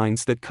massive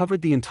designs that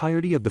covered the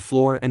entirety of the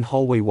floor and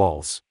hallway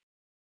walls.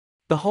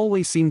 The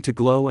hallway seemed to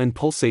glow and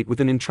pulsate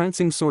with an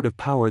entrancing sort of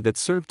power that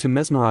served to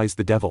mesmerize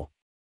the devil.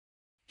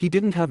 He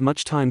didn't have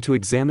much time to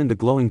examine the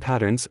glowing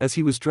patterns as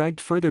he was dragged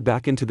further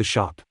back into the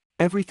shop.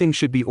 Everything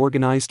should be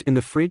organized in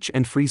the fridge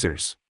and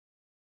freezers.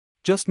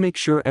 Just make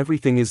sure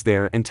everything is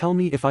there and tell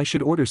me if I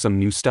should order some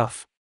new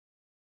stuff.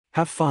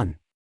 Have fun.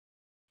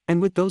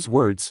 And with those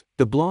words,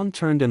 the blonde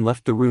turned and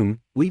left the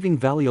room, leaving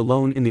Valley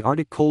alone in the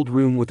Arctic cold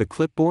room with a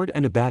clipboard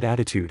and a bad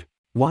attitude.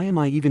 Why am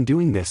I even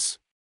doing this?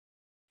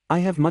 I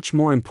have much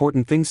more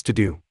important things to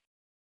do.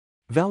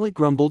 Valley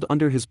grumbled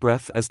under his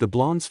breath as the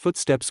blonde's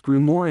footsteps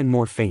grew more and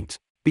more faint.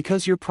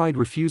 Because your pride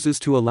refuses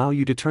to allow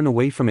you to turn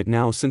away from it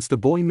now since the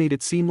boy made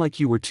it seem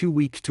like you were too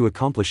weak to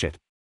accomplish it.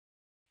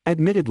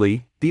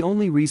 Admittedly, the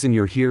only reason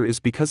you're here is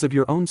because of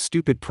your own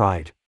stupid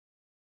pride.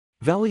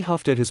 Valley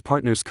huffed at his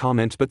partner's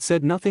comment but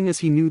said nothing as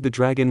he knew the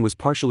dragon was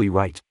partially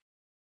right.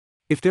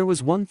 If there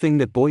was one thing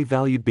that boy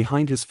valued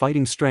behind his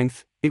fighting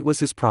strength, it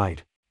was his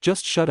pride.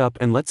 Just shut up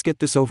and let's get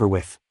this over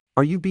with.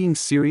 Are you being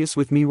serious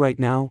with me right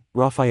now,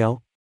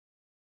 Raphael?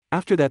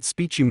 After that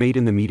speech you made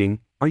in the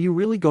meeting, are you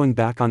really going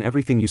back on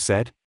everything you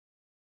said?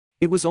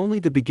 It was only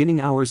the beginning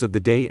hours of the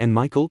day and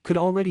Michael could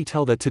already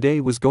tell that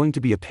today was going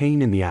to be a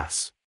pain in the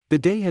ass. The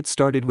day had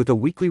started with a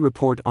weekly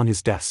report on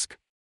his desk.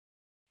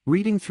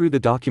 Reading through the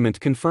document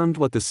confirmed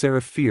what the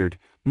seraph feared: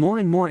 more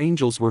and more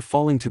angels were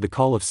falling to the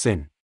call of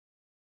sin.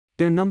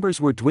 Their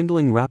numbers were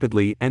dwindling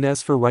rapidly and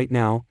as for right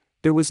now,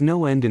 there was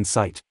no end in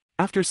sight.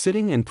 After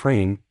sitting and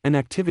praying, an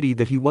activity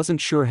that he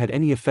wasn't sure had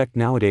any effect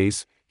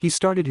nowadays, he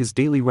started his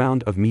daily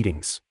round of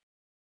meetings.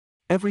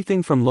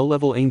 Everything from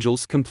low-level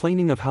angels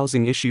complaining of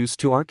housing issues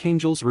to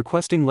archangels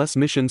requesting less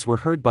missions were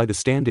heard by the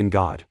stand-in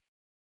god.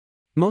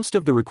 Most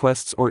of the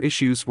requests or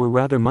issues were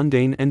rather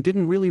mundane and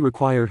didn't really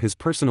require his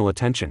personal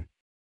attention.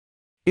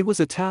 It was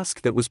a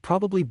task that was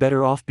probably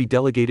better off be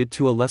delegated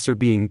to a lesser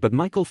being, but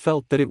Michael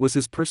felt that it was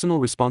his personal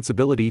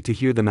responsibility to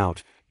hear them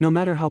out, no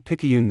matter how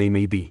picayune they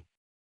may be.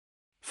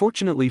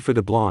 Fortunately for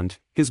the blonde,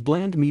 his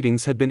bland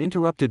meetings had been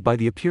interrupted by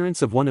the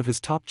appearance of one of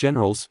his top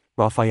generals,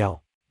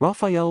 Raphael.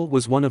 Raphael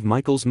was one of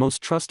Michael's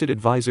most trusted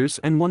advisors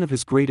and one of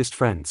his greatest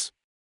friends.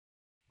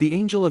 The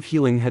angel of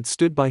healing had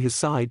stood by his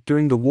side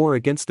during the war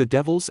against the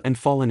devils and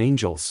fallen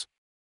angels.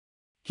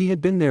 He had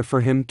been there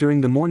for him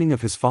during the mourning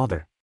of his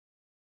father.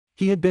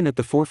 He had been at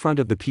the forefront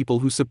of the people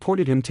who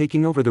supported him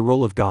taking over the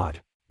role of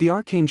God. The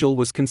archangel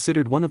was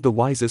considered one of the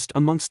wisest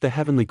amongst the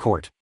heavenly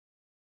court.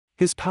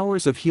 His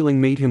powers of healing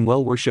made him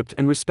well worshipped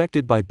and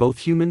respected by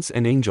both humans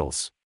and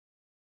angels.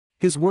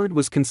 His word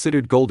was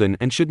considered golden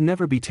and should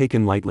never be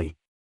taken lightly.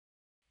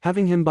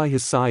 Having him by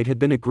his side had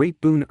been a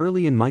great boon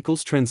early in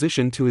Michael's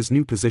transition to his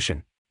new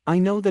position. I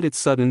know that it's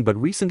sudden, but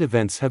recent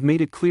events have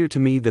made it clear to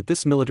me that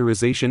this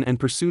militarization and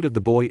pursuit of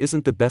the boy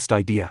isn't the best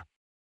idea.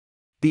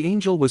 The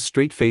angel was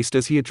straight-faced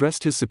as he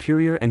addressed his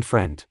superior and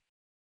friend.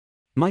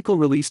 Michael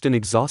released an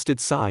exhausted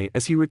sigh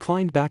as he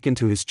reclined back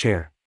into his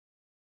chair.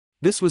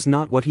 This was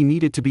not what he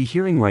needed to be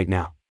hearing right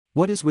now.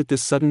 What is with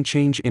this sudden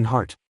change in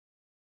heart?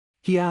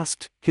 He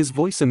asked, his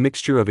voice a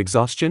mixture of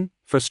exhaustion,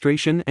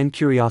 frustration and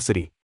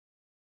curiosity.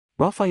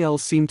 Raphael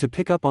seemed to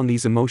pick up on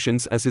these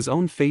emotions as his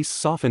own face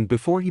softened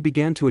before he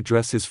began to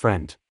address his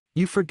friend.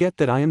 You forget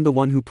that I am the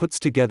one who puts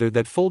together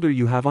that folder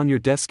you have on your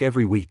desk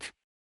every week.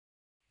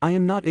 I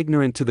am not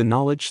ignorant to the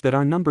knowledge that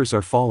our numbers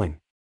are falling.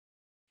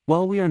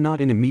 While we are not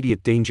in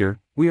immediate danger,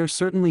 we are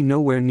certainly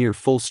nowhere near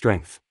full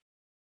strength.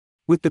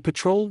 With the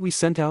patrol we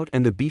sent out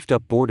and the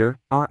beefed-up border,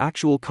 our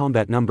actual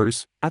combat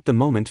numbers, at the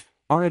moment,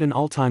 are at an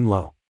all-time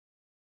low.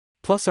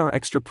 Plus our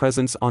extra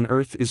presence on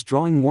Earth is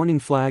drawing warning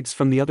flags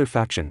from the other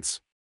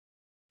factions.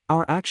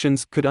 Our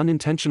actions could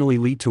unintentionally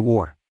lead to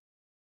war.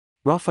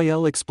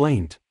 Raphael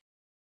explained.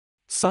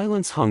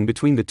 Silence hung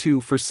between the two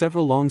for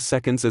several long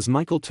seconds as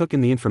Michael took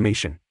in the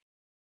information.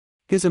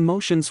 His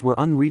emotions were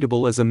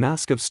unreadable as a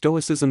mask of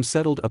stoicism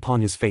settled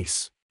upon his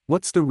face.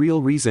 What's the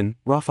real reason,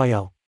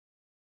 Raphael?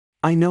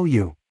 I know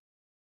you.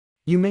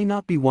 You may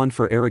not be one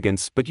for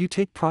arrogance, but you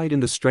take pride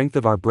in the strength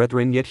of our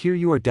brethren, yet here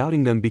you are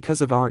doubting them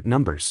because of our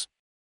numbers.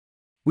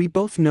 We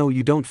both know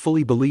you don't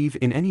fully believe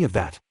in any of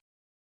that.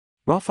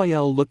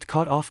 Raphael looked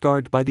caught off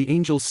guard by the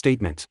angel's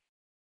statement.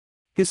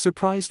 His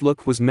surprised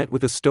look was met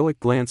with a stoic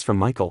glance from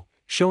Michael,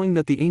 showing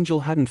that the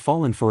angel hadn't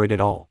fallen for it at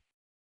all.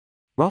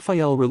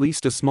 Raphael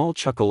released a small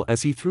chuckle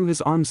as he threw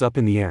his arms up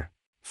in the air.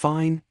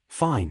 Fine,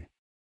 fine.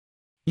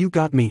 You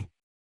got me.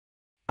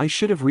 I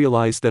should have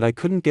realized that I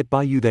couldn't get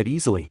by you that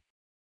easily.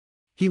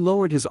 He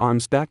lowered his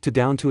arms back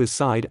down to his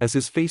side as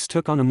his face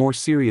took on a more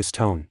serious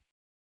tone.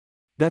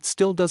 That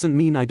still doesn't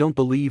mean I don't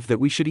believe that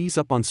we should ease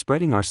up on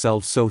spreading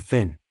ourselves so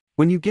thin.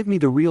 When you give me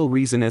the real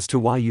reason as to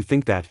why you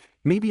think that,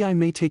 maybe I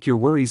may take your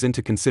worries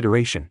into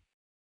consideration.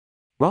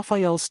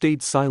 Raphael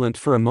stayed silent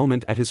for a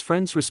moment at his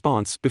friend's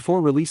response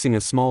before releasing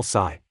a small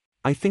sigh.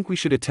 I think we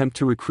should attempt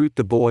to recruit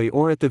the boy,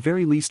 or at the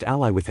very least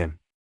ally with him.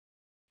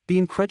 The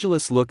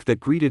incredulous look that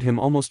greeted him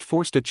almost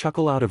forced a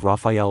chuckle out of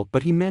Raphael,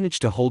 but he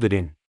managed to hold it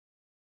in.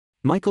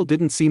 Michael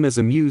didn't seem as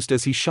amused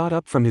as he shot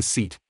up from his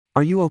seat.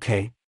 Are you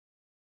okay?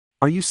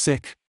 Are you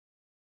sick?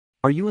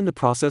 Are you in the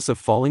process of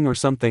falling or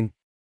something?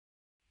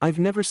 I've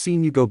never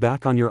seen you go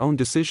back on your own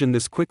decision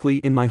this quickly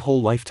in my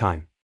whole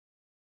lifetime.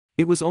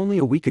 It was only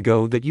a week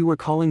ago that you were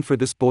calling for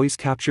this boy's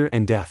capture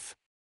and death.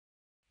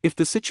 If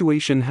the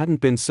situation hadn't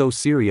been so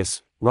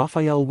serious,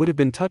 Raphael would have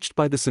been touched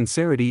by the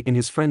sincerity in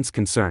his friend's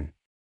concern.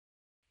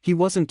 He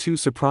wasn't too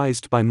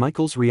surprised by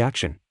Michael's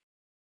reaction.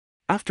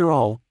 After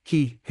all,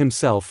 he,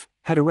 himself,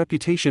 had a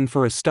reputation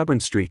for a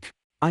stubborn streak.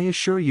 I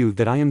assure you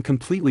that I am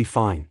completely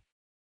fine.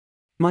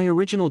 My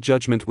original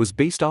judgment was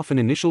based off an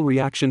initial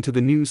reaction to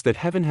the news that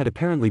heaven had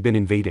apparently been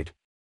invaded.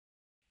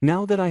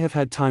 Now that I have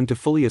had time to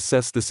fully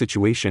assess the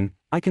situation,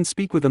 I can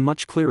speak with a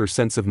much clearer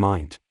sense of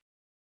mind.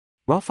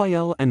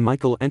 Raphael and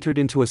Michael entered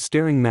into a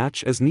staring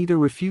match as neither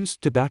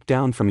refused to back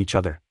down from each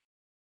other.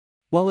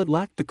 While it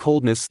lacked the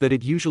coldness that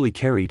it usually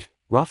carried,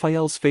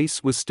 Raphael's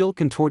face was still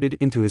contorted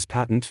into his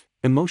patent,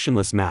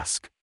 emotionless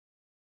mask.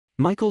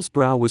 Michael's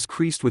brow was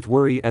creased with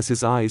worry as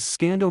his eyes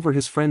scanned over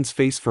his friend's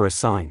face for a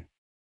sign.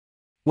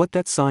 What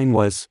that sign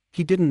was,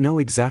 he didn't know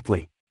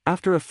exactly.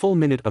 After a full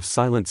minute of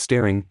silent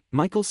staring,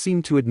 Michael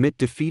seemed to admit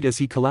defeat as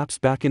he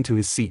collapsed back into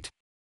his seat.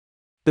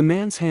 The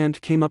man's hand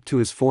came up to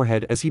his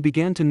forehead as he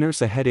began to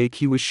nurse a headache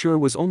he was sure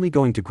was only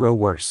going to grow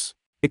worse.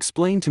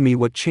 Explain to me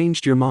what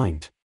changed your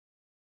mind.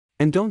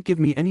 And don't give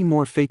me any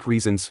more fake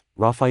reasons.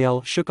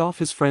 Raphael shook off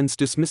his friend's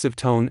dismissive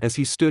tone as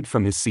he stood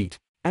from his seat.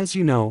 As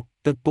you know,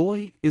 that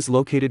boy is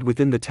located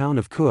within the town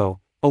of Kuo,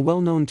 a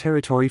well-known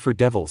territory for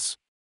devils.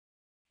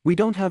 We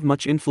don't have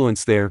much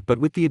influence there, but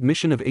with the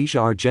admission of Asia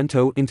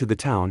Argento into the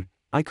town,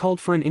 I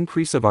called for an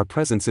increase of our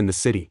presence in the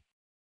city.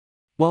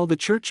 While the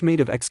church may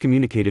have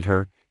excommunicated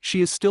her, she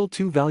is still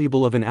too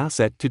valuable of an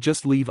asset to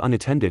just leave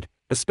unattended,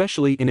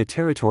 especially in a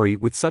territory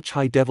with such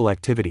high devil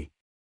activity.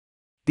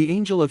 The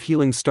angel of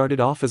healing started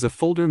off as a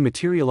folder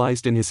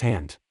materialized in his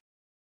hand.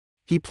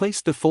 He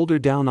placed the folder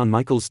down on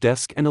Michael's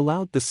desk and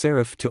allowed the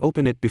seraph to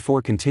open it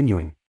before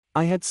continuing.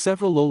 I had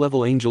several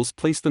low-level angels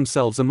place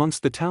themselves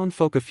amongst the town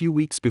folk a few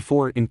weeks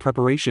before in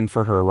preparation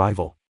for her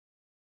arrival.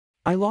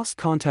 I lost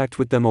contact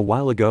with them a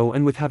while ago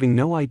and with having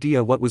no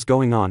idea what was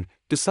going on,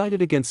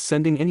 decided against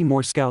sending any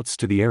more scouts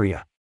to the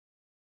area.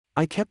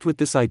 I kept with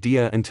this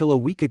idea until a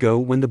week ago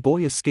when the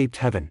boy escaped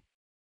heaven.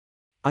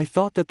 I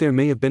thought that there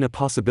may have been a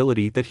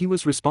possibility that he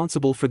was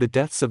responsible for the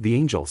deaths of the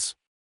angels.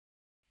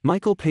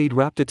 Michael paid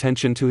rapt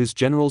attention to his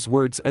general's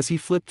words as he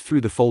flipped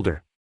through the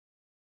folder.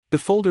 The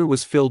folder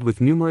was filled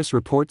with numerous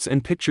reports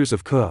and pictures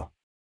of Kuo.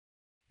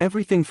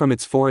 Everything from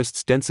its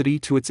forest's density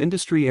to its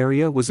industry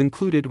area was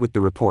included with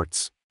the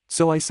reports,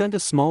 so I sent a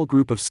small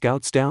group of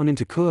scouts down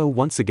into Kuo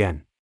once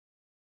again.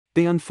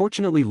 They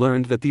unfortunately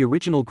learned that the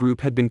original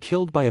group had been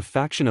killed by a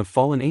faction of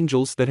fallen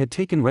angels that had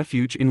taken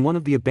refuge in one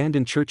of the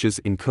abandoned churches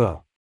in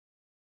Kuo.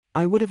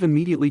 I would have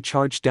immediately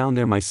charged down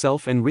there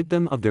myself and rid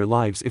them of their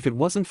lives if it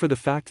wasn't for the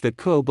fact that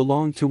Kuo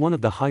belonged to one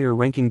of the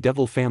higher-ranking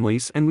devil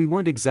families and we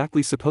weren't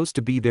exactly supposed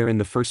to be there in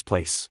the first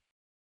place.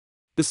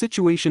 The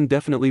situation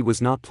definitely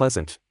was not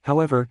pleasant.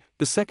 However,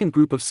 the second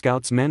group of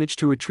scouts managed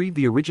to retrieve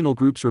the original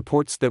group's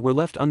reports that were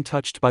left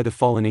untouched by the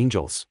fallen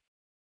angels.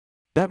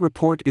 That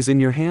report is in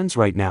your hands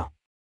right now.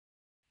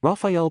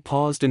 Raphael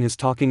paused in his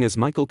talking as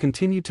Michael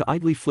continued to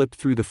idly flip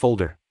through the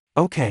folder.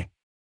 Okay.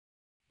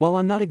 While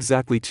I'm not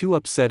exactly too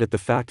upset at the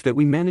fact that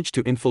we managed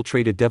to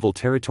infiltrate a devil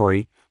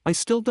territory, I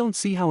still don't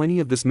see how any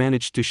of this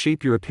managed to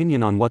shape your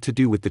opinion on what to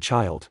do with the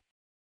child.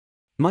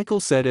 Michael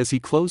said as he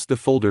closed the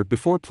folder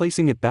before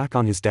placing it back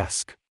on his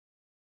desk.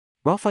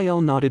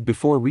 Raphael nodded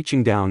before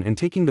reaching down and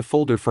taking the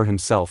folder for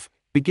himself,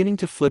 beginning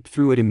to flip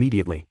through it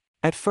immediately.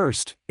 At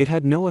first, it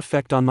had no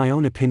effect on my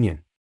own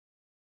opinion.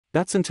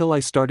 That's until I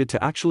started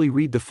to actually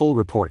read the full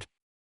report.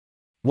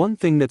 One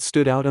thing that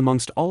stood out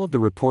amongst all of the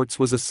reports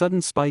was a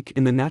sudden spike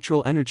in the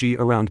natural energy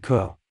around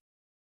Kuo.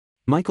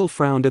 Michael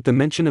frowned at the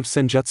mention of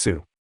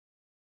senjutsu.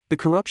 The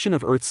corruption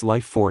of Earth's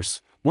life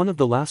force, one of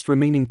the last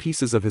remaining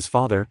pieces of his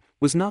father,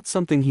 was not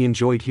something he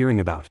enjoyed hearing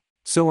about.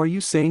 So are you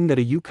saying that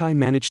a yokai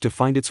managed to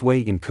find its way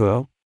in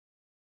Kuo?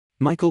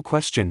 Michael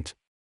questioned.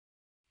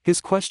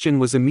 His question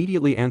was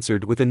immediately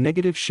answered with a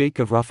negative shake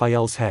of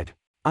Raphael's head.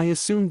 I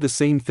assumed the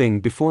same thing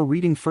before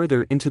reading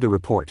further into the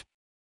report.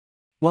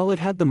 While it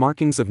had the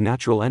markings of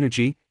natural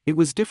energy, it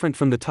was different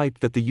from the type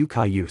that the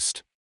yokai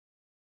used.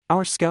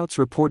 Our scouts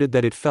reported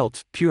that it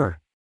felt pure.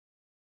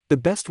 The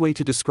best way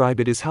to describe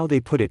it is how they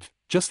put it,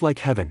 just like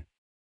heaven.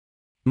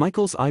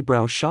 Michael's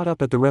eyebrow shot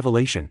up at the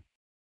revelation.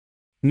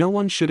 No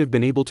one should have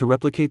been able to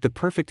replicate the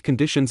perfect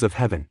conditions of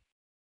heaven.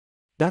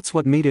 That's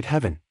what made it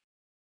heaven.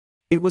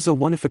 It was a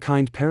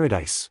one-of-a-kind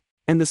paradise,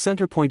 and the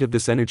center point of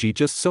this energy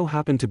just so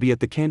happened to be at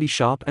the candy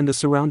shop and the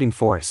surrounding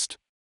forest.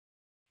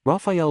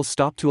 Raphael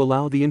stopped to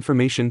allow the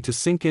information to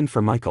sink in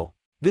for Michael.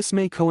 This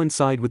may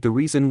coincide with the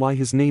reason why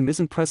his name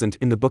isn't present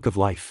in the Book of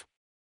Life.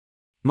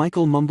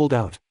 Michael mumbled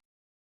out.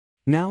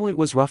 Now it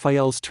was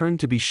Raphael's turn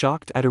to be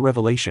shocked at a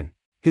revelation.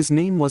 His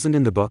name wasn't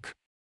in the book.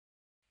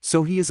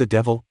 So he is a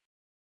devil?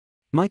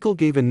 Michael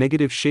gave a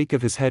negative shake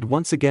of his head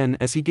once again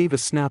as he gave a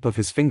snap of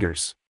his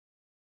fingers.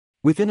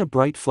 Within a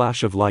bright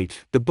flash of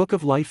light, the Book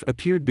of Life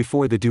appeared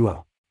before the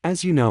duo.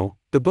 As you know,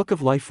 the Book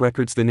of Life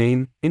records the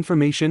name,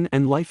 information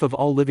and life of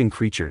all living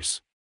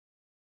creatures.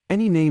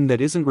 Any name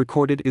that isn't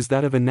recorded is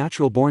that of a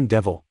natural-born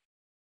devil.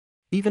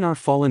 Even our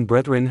fallen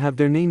brethren have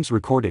their names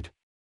recorded.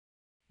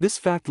 This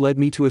fact led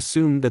me to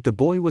assume that the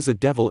boy was a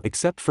devil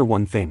except for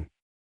one thing.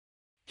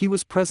 He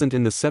was present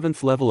in the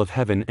 7th level of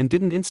heaven and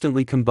didn't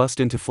instantly combust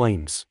into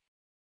flames.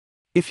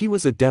 If he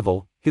was a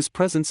devil, his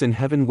presence in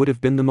heaven would have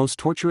been the most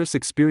torturous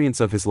experience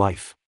of his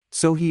life.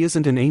 So he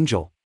isn't an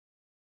angel.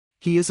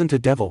 He isn't a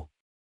devil.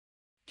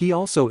 He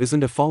also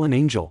isn't a fallen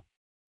angel.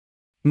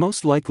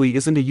 Most likely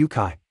isn't a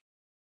yokai.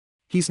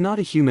 He's not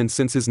a human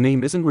since his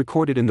name isn't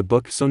recorded in the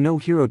book, so no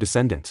hero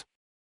descendant.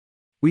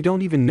 We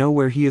don't even know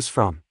where he is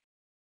from.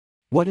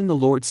 What in the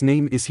Lord's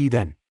name is he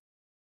then?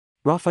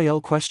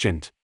 Raphael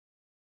questioned.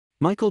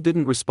 Michael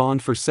didn't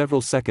respond for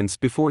several seconds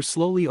before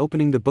slowly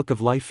opening the Book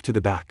of Life to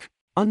the back.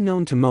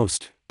 Unknown to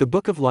most, the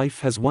Book of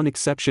Life has one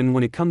exception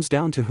when it comes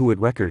down to who it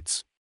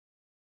records.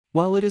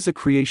 While it is a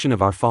creation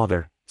of our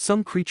Father,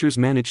 some creatures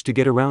manage to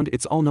get around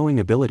its all-knowing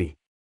ability.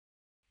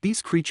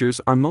 These creatures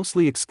are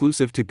mostly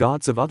exclusive to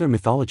gods of other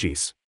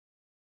mythologies.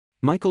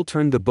 Michael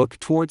turned the book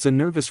towards a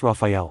nervous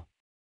Raphael.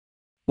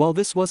 While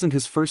this wasn't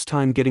his first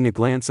time getting a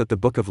glance at the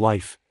Book of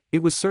Life,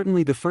 it was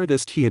certainly the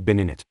furthest he had been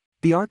in it.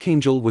 The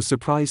Archangel was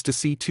surprised to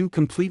see 2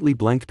 completely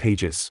blank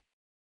pages.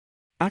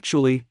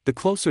 Actually, the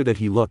closer that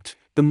he looked,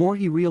 the more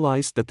he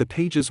realized that the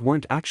pages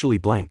weren't actually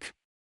blank.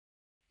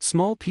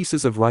 Small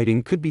pieces of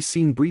writing could be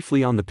seen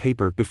briefly on the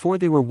paper before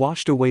they were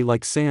washed away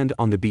like sand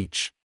on the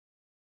beach.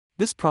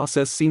 This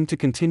process seemed to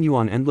continue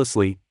on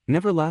endlessly,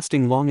 never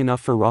lasting long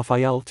enough for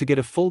Raphael to get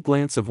a full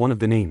glance of one of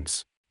the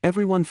names.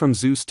 Everyone from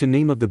Zeus to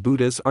name of the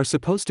Buddhas are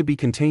supposed to be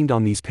contained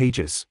on these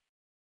pages.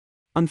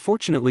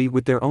 Unfortunately,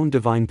 with their own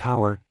divine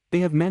power, they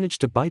have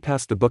managed to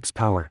bypass the book's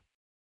power.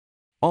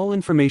 All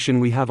information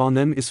we have on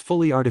them is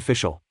fully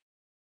artificial.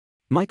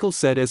 Michael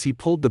said as he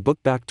pulled the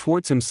book back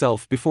towards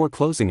himself before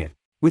closing it.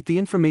 With the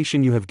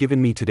information you have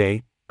given me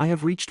today, I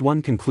have reached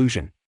one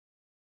conclusion.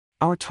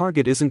 Our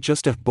target isn't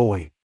just a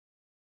boy.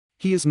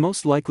 He is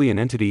most likely an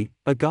entity,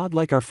 a god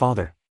like our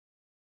father.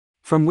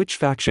 From which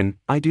faction,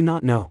 I do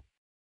not know.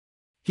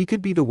 He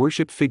could be the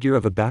worshipped figure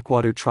of a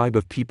backwater tribe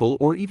of people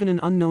or even an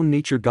unknown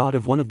nature god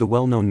of one of the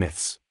well-known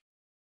myths.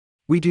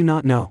 We do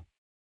not know.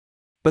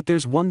 But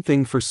there's one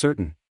thing for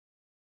certain.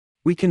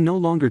 We can no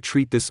longer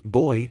treat this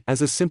boy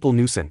as a simple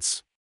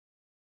nuisance.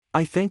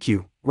 I thank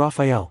you,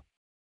 Raphael.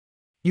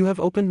 You have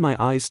opened my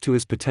eyes to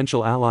his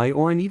potential ally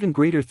or an even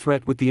greater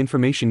threat with the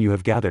information you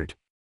have gathered.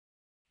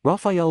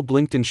 Raphael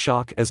blinked in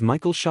shock as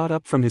Michael shot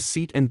up from his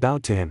seat and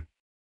bowed to him.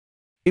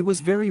 It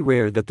was very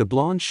rare that the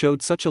blonde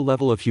showed such a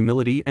level of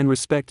humility and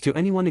respect to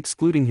anyone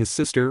excluding his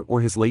sister or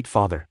his late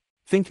father.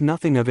 Think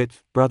nothing of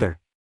it, brother.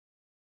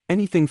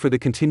 Anything for the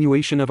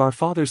continuation of our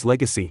father's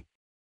legacy.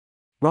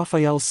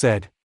 Raphael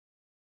said.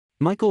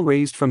 Michael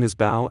raised from his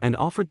bow and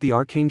offered the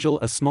archangel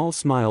a small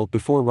smile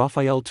before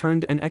Raphael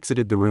turned and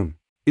exited the room.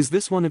 Is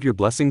this one of your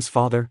blessings,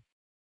 father?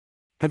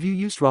 Have you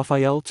used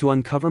Raphael to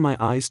uncover my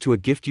eyes to a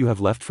gift you have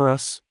left for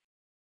us?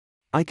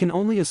 I can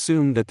only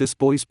assume that this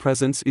boy's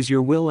presence is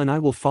your will and I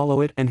will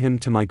follow it and him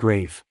to my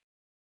grave.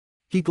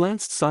 He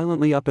glanced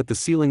silently up at the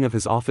ceiling of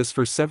his office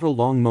for several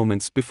long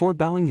moments before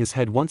bowing his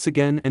head once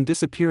again and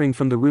disappearing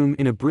from the room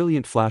in a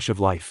brilliant flash of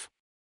life.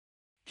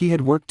 He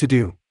had work to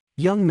do.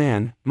 Young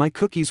man, my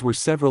cookies were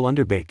several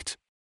underbaked.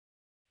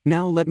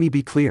 Now let me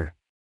be clear.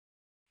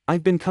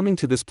 I've been coming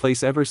to this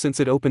place ever since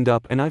it opened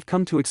up and I've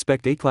come to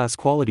expect A-class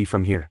quality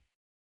from here.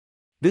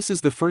 This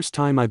is the first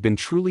time I've been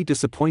truly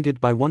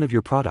disappointed by one of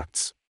your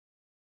products.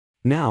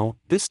 Now,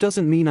 this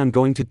doesn't mean I'm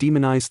going to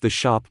demonize the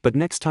shop, but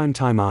next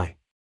time I.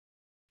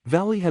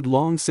 Valley had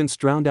long since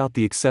drowned out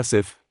the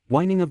excessive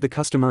whining of the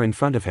customer in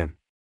front of him.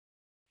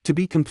 To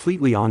be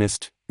completely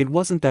honest, it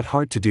wasn't that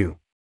hard to do.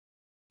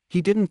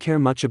 He didn't care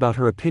much about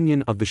her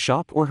opinion of the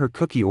shop or her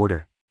cookie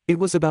order. It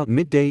was about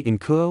midday in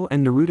Kuo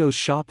and Naruto's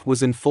shop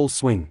was in full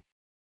swing.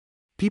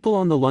 People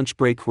on the lunch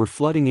break were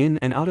flooding in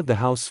and out of the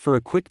house for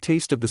a quick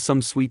taste of the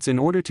some sweets in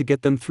order to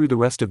get them through the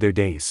rest of their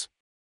days.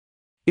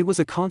 It was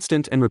a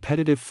constant and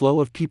repetitive flow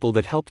of people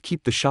that helped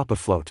keep the shop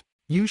afloat.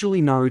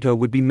 Usually Naruto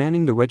would be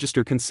manning the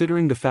register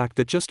considering the fact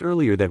that just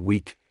earlier that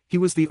week, he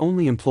was the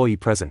only employee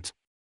present.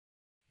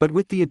 But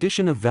with the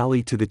addition of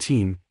Valley to the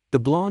team, the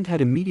blonde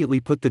had immediately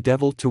put the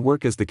devil to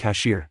work as the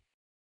cashier.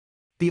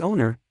 The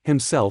owner,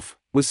 himself,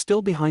 was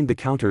still behind the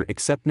counter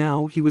except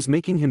now he was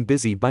making him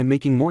busy by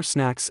making more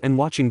snacks and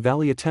watching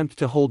Valley attempt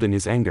to hold in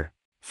his anger.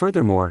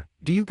 Furthermore,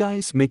 do you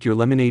guys make your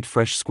lemonade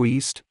fresh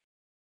squeezed?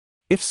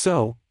 If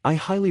so, I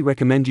highly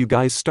recommend you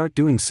guys start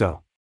doing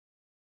so.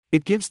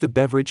 It gives the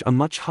beverage a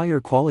much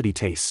higher quality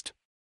taste.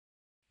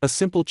 A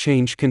simple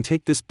change can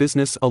take this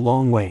business a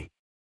long way.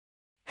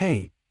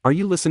 Hey, are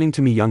you listening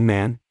to me, young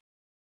man?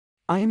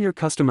 I am your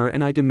customer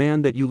and I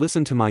demand that you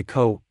listen to my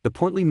The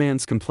portly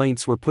man's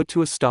complaints were put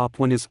to a stop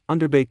when his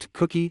underbaked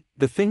cookie,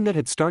 the thing that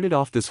had started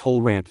off this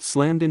whole rant,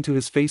 slammed into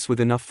his face with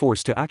enough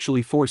force to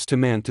actually force the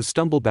man to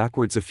stumble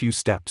backwards a few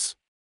steps.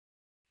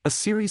 A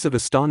series of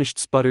astonished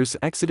sputters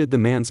exited the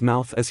man's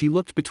mouth as he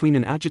looked between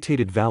an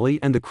agitated Valley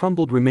and the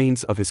crumbled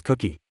remains of his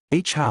cookie.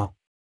 How?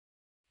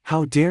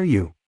 How dare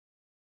you?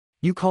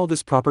 You call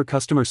this proper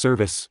customer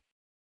service?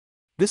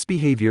 This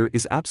behavior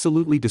is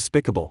absolutely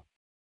despicable.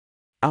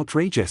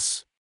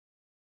 Outrageous.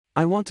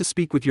 I want to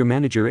speak with your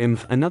manager.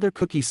 Another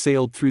cookie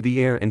sailed through the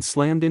air and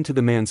slammed into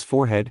the man's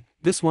forehead,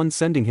 this one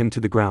sending him to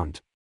the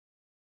ground.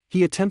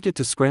 He attempted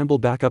to scramble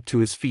back up to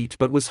his feet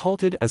but was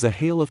halted as a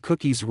hail of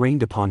cookies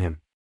rained upon him.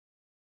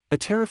 A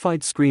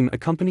terrified scream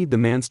accompanied the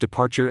man's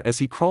departure as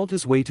he crawled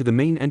his way to the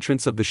main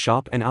entrance of the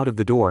shop and out of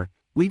the door,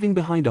 leaving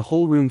behind a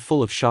whole room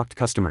full of shocked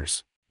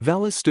customers.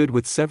 Valis stood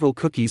with several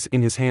cookies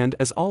in his hand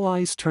as all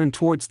eyes turned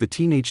towards the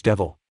teenage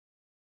devil.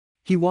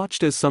 He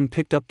watched as some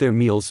picked up their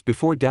meals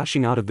before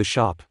dashing out of the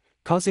shop,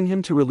 causing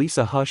him to release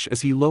a hush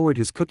as he lowered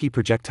his cookie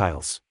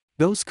projectiles.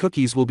 Those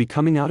cookies will be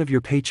coming out of your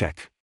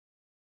paycheck.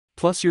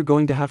 Plus you're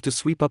going to have to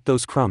sweep up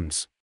those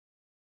crumbs.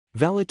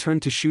 Valid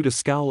turned to shoot a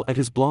scowl at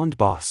his blonde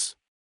boss.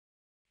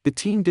 The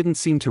teen didn't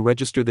seem to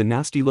register the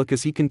nasty look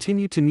as he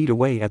continued to knead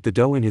away at the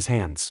dough in his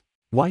hands.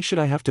 Why should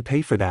I have to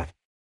pay for that?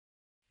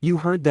 You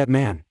heard that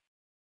man.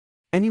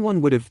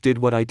 Anyone would have did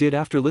what I did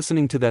after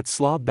listening to that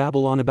slob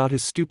babble on about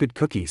his stupid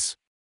cookies.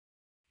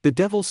 The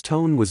devil's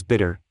tone was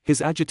bitter,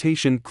 his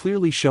agitation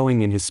clearly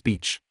showing in his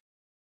speech.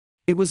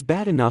 It was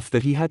bad enough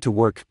that he had to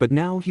work, but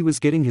now he was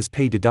getting his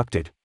pay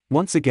deducted.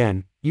 Once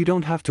again, you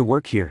don't have to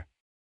work here.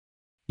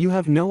 You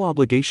have no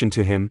obligation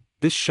to him,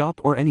 this shop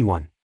or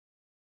anyone.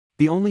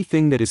 The only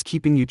thing that is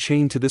keeping you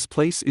chained to this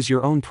place is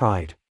your own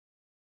pride.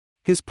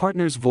 His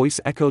partner's voice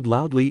echoed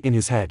loudly in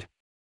his head.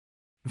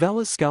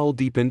 Vala's scowl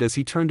deepened as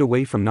he turned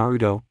away from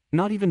Naruto,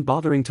 not even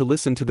bothering to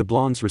listen to the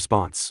blonde's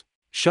response.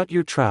 Shut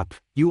your trap,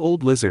 you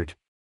old lizard.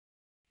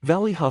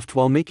 Valley huffed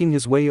while making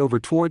his way over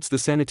towards the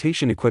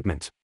sanitation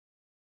equipment.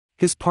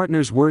 His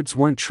partner's words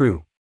weren't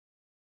true.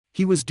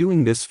 He was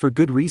doing this for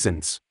good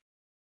reasons.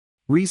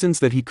 Reasons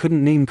that he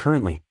couldn't name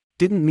currently.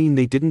 Didn't mean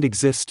they didn't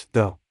exist,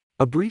 though.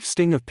 A brief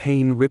sting of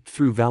pain ripped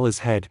through Vala's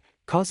head,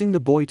 causing the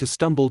boy to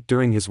stumble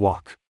during his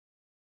walk.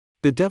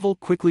 The devil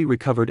quickly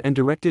recovered and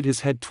directed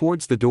his head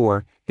towards the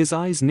door, his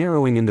eyes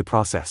narrowing in the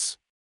process.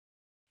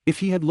 If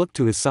he had looked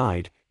to his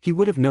side, he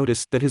would have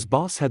noticed that his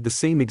boss had the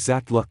same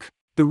exact look.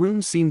 The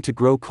room seemed to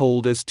grow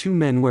cold as two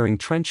men wearing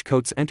trench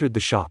coats entered the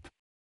shop.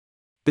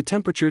 The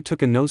temperature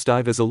took a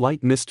nosedive as a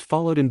light mist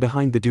followed in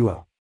behind the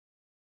duo.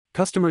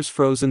 Customers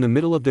froze in the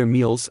middle of their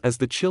meals as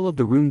the chill of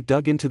the room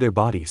dug into their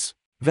bodies.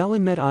 Valley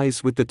met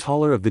eyes with the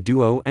taller of the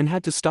duo and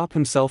had to stop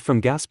himself from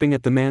gasping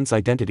at the man's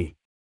identity.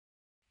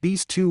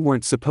 These two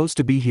weren't supposed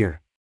to be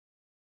here.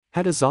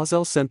 Had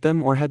Azazel sent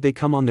them, or had they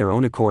come on their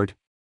own accord?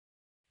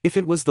 If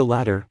it was the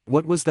latter,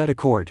 what was that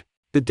accord?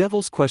 The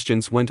devil's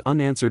questions went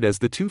unanswered as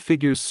the two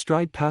figures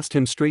stride past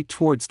him straight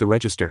towards the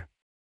register.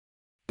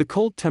 The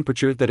cold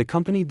temperature that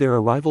accompanied their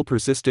arrival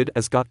persisted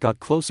as got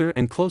closer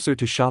and closer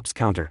to shop's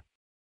counter.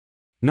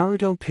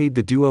 Naruto paid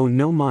the duo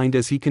no mind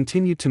as he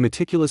continued to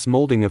meticulous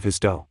molding of his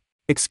dough.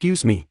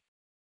 "Excuse me."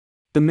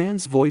 The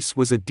man's voice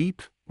was a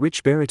deep,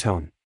 rich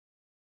baritone.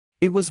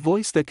 It was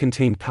voice that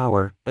contained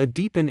power, a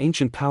deep and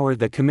ancient power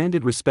that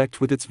commanded respect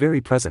with its very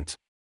presence.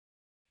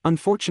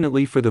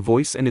 Unfortunately for the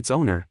voice and its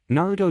owner,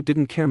 Naruto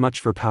didn't care much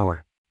for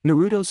power.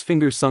 Naruto's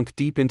fingers sunk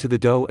deep into the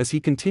dough as he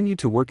continued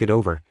to work it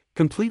over,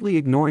 completely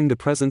ignoring the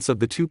presence of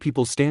the two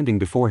people standing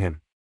before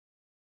him.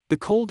 The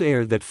cold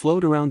air that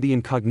flowed around the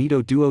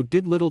incognito duo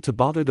did little to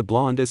bother the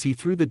blonde as he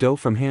threw the dough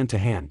from hand to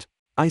hand.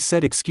 "I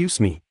said excuse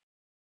me."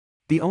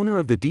 The owner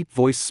of the deep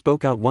voice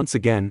spoke out once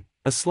again,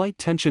 a slight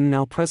tension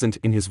now present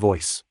in his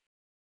voice.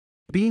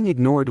 Being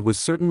ignored was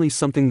certainly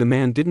something the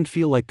man didn't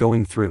feel like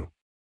going through.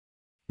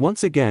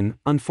 Once again,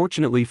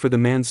 unfortunately for the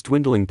man's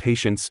dwindling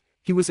patience,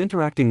 he was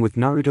interacting with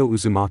Naruto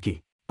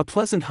Uzumaki. A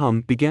pleasant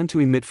hum began to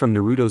emit from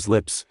Naruto's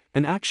lips,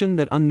 an action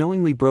that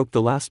unknowingly broke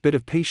the last bit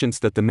of patience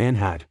that the man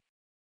had.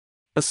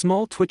 A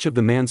small twitch of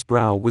the man's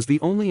brow was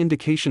the only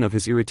indication of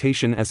his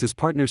irritation as his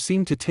partner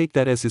seemed to take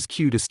that as his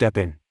cue to step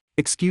in.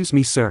 "Excuse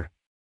me, sir.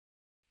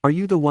 Are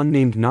you the one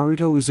named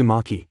Naruto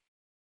Uzumaki?"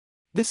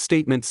 This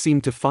statement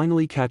seemed to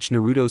finally catch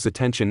Naruto's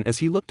attention as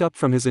he looked up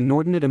from his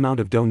inordinate amount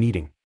of dough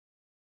kneading.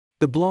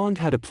 The blonde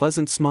had a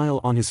pleasant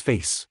smile on his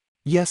face.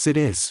 "Yes, it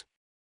is.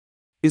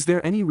 Is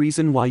there any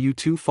reason why you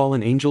two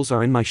fallen angels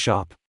are in my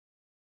shop?"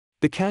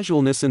 The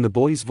casualness in the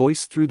boy's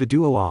voice threw the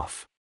duo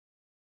off.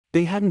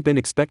 They hadn't been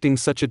expecting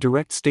such a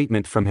direct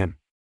statement from him.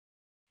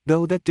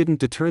 Though that didn't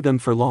deter them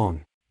for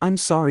long. "I'm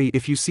sorry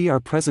if you see our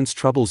presence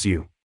troubles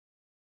you.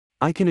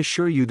 I can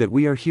assure you that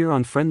we are here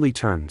on friendly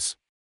terms.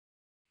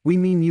 We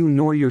mean you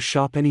nor your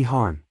shop any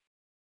harm."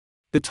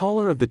 The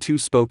taller of the two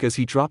spoke as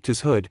he dropped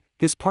his hood,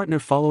 his partner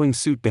following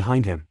suit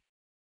behind him.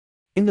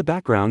 In the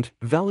background,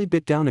 Valley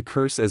bit down a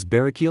curse as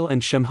Barakiel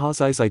and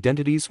Shemhazai's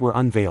identities were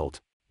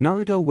unveiled.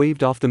 Naruto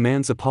waved off the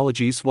man's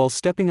apologies while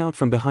stepping out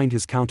from behind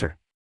his counter.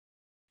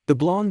 The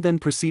blonde then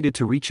proceeded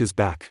to reach his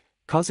back,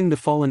 causing the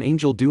fallen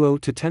angel duo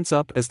to tense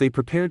up as they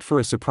prepared for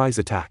a surprise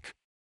attack.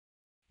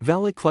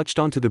 Valley clutched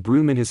onto the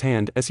broom in his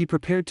hand as he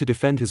prepared to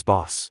defend his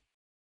boss.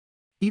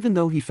 Even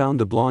though he found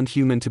the blonde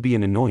human to be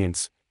an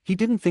annoyance, he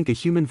didn't think a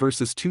human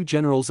versus two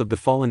generals of the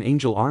fallen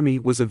angel army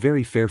was a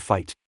very fair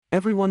fight.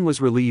 Everyone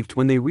was relieved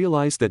when they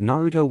realized that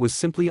Naruto was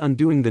simply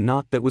undoing the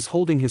knot that was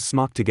holding his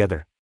smock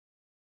together.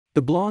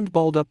 The blonde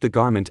balled up the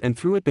garment and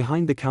threw it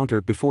behind the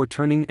counter before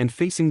turning and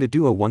facing the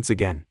duo once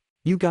again.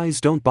 "You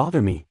guys don't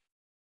bother me.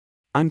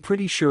 I'm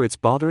pretty sure it's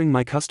bothering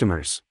my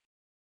customers.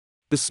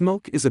 The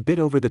smoke is a bit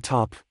over the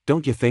top,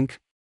 don't you think?"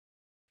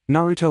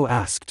 Naruto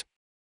asked.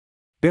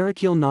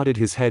 Barakiel nodded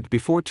his head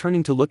before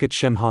turning to look at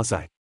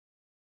Shemhazai.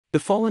 The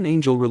fallen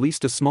angel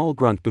released a small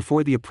grunt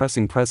before the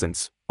oppressing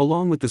presence,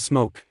 along with the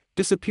smoke,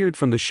 disappeared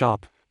from the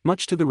shop,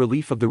 much to the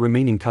relief of the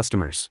remaining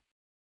customers.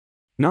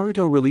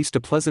 Naruto released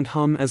a pleasant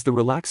hum as the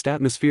relaxed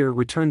atmosphere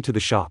returned to the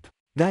shop.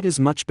 "That is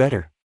much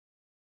better.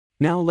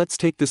 Now let's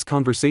take this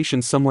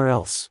conversation somewhere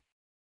else."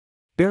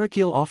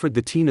 Barakiel offered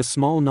the teen a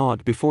small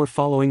nod before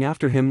following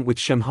after him with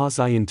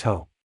Shemhazai in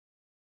tow.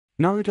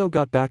 Naruto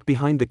got back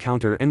behind the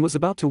counter and was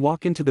about to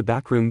walk into the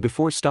back room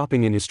before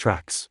stopping in his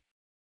tracks.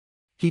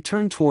 He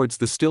turned towards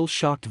the still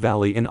shocked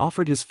Valley and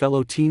offered his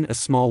fellow teen a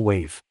small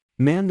wave.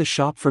 "Man the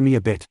shop for me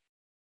a bit.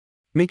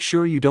 Make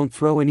sure you don't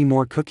throw any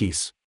more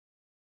cookies."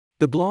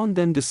 The blonde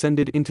then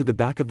descended into the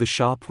back of the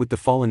shop with the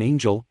fallen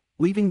angel,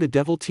 leaving the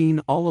devil teen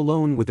all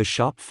alone with a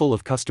shop full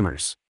of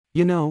customers.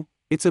 "You know,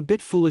 it's a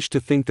bit foolish to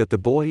think that the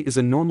boy is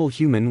a normal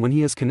human when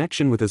he has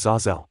connection with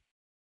Azazel.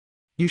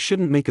 You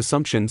shouldn't make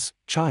assumptions,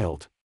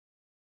 child.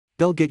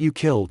 They'll get you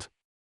killed."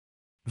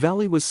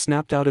 Valley was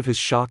snapped out of his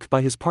shock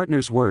by his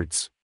partner's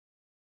words.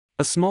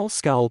 A small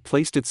scowl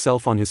placed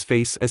itself on his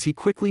face as he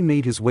quickly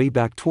made his way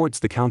back towards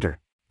the counter.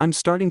 "I'm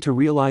starting to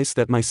realize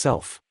that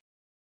myself.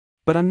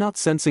 But I'm not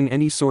sensing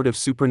any sort of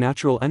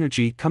supernatural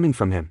energy coming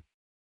from him.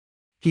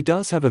 He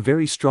does have a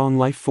very strong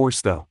life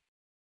force though.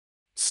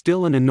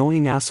 Still an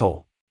annoying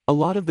asshole. A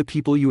lot of the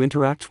people you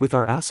interact with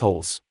are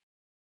assholes.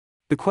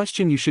 The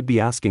question you should be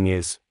asking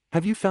is,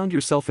 have you found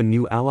yourself a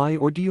new ally,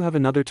 or do you have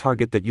another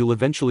target that you'll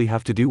eventually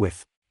have to do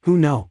with? Who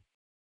knows?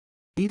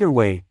 Either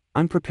way,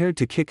 I'm prepared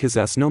to kick his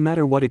ass no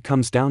matter what it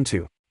comes down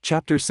to."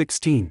 Chapter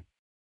 16.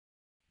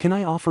 "Can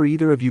I offer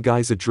either of you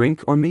guys a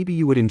drink, or maybe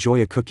you would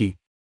enjoy a cookie?"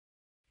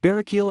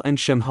 Barakiel and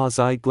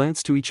Shemhazai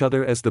glanced to each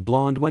other as the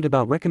blonde went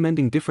about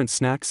recommending different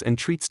snacks and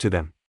treats to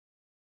them.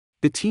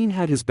 The teen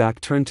had his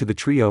back turned to the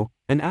trio,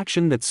 an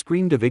action that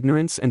screamed of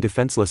ignorance and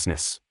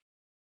defenselessness.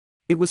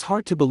 It was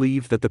hard to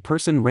believe that the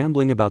person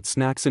rambling about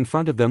snacks in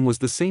front of them was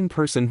the same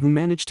person who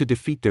managed to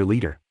defeat their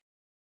leader.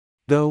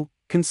 Though,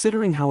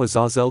 considering how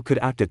Azazel could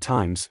act at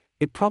times,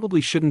 it probably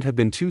shouldn't have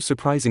been too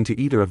surprising to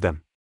either of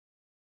them.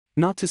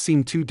 Not to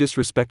seem too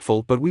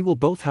disrespectful, but we will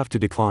both have to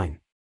decline.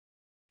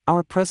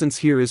 Our presence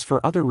here is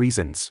for other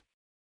reasons.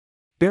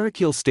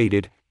 Barakiel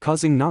stated,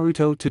 causing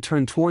Naruto to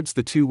turn towards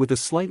the two with a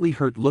slightly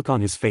hurt look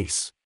on his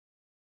face.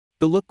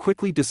 The look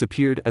quickly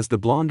disappeared as the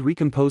blonde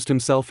recomposed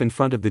himself in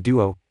front of the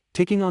duo,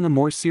 taking on a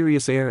more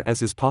serious air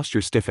as his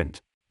posture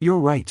stiffened. You're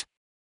right.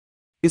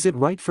 Is it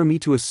right for me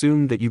to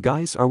assume that you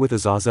guys are with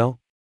Azazel?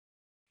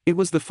 It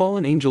was the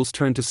fallen angel's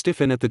turn to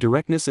stiffen at the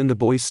directness in the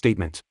boy's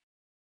statement.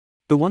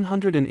 The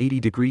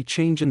 180-degree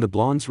change in the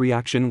blonde's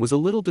reaction was a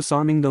little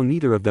disarming, though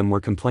neither of them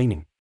were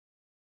complaining.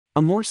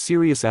 A more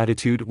serious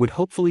attitude would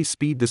hopefully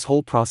speed this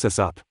whole process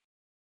up.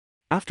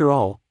 After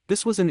all,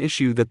 this was an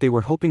issue that they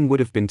were hoping would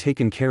have been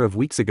taken care of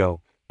weeks ago,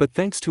 but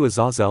thanks to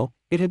Azazel,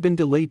 it had been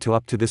delayed to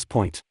up to this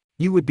point.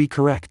 You would be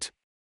correct.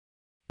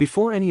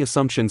 Before any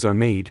assumptions are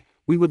made,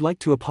 we would like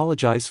to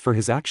apologize for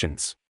his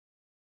actions.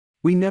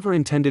 We never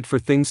intended for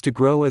things to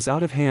grow as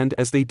out of hand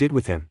as they did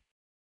with him.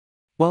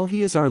 While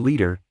he is our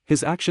leader,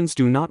 his actions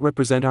do not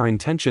represent our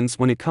intentions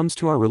when it comes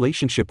to our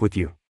relationship with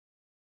you.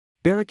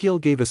 Barakiel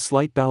gave a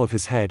slight bow of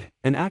his head,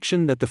 an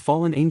action that the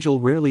fallen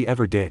angel rarely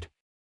ever did.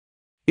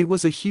 It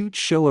was a huge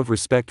show of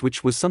respect,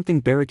 which was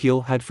something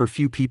Barakiel had for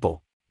few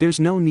people. There's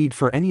no need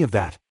for any of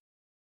that.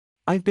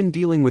 I've been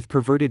dealing with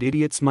perverted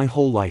idiots my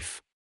whole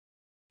life.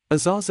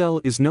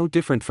 Azazel is no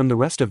different from the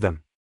rest of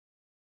them.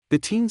 The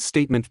teen's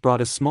statement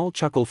brought a small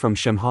chuckle from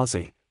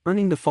Shemhazai,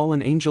 earning the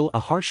fallen angel a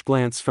harsh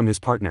glance from his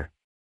partner.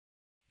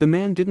 The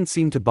man didn't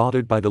seem too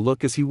bothered by the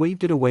look as he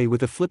waved it away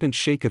with a flippant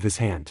shake of his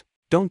hand.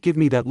 Don't give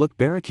me that look,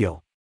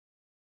 Barakiel.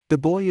 The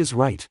boy is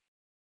right.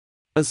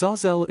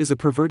 Azazel is a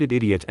perverted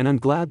idiot, and I'm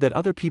glad that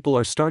other people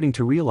are starting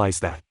to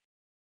realize that.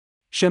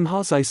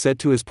 Shemhazai said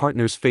to his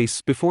partner's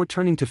face before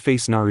turning to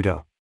face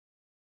Naruto.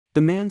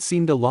 The man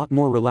seemed a lot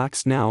more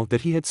relaxed now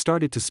that he had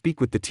started to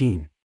speak with the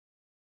teen.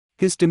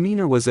 His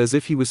demeanor was as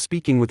if he was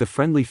speaking with a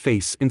friendly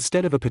face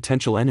instead of a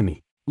potential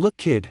enemy. Look,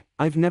 kid,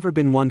 I've never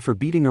been one for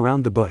beating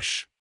around the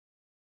bush.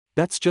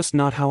 That's just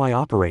not how I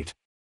operate.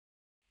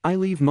 I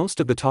leave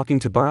most of the talking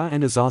to Bara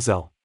and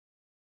Azazel.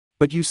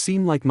 But you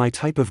seem like my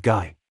type of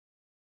guy.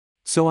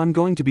 So I'm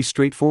going to be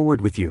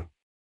straightforward with you.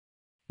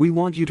 We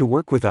want you to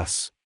work with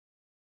us.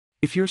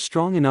 If you're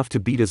strong enough to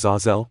beat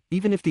Azazel,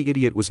 even if the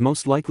idiot was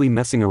most likely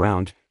messing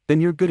around,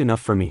 then you're good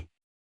enough for me.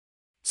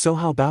 So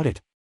how about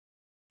it?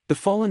 The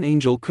fallen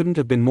angel couldn't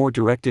have been more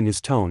direct in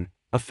his tone,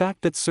 a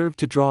fact that served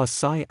to draw a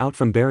sigh out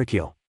from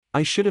Barakiel.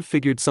 I should have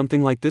figured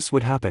something like this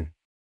would happen.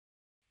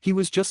 He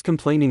was just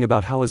complaining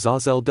about how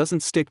Azazel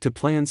doesn't stick to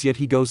plans, yet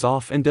he goes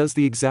off and does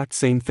the exact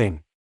same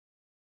thing.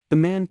 The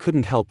man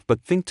couldn't help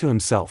but think to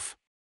himself.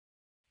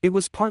 It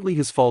was partly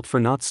his fault for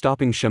not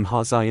stopping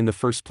Shemhazai in the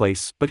first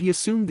place, but he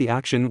assumed the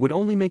action would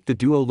only make the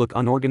duo look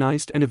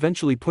unorganized and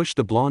eventually push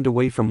the blonde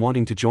away from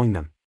wanting to join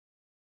them.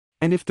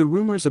 And if the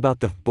rumors about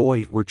the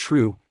boy were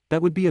true,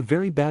 that would be a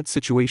very bad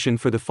situation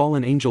for the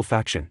fallen angel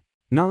faction.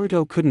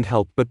 Naruto couldn't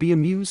help but be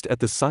amused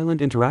at the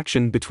silent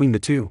interaction between the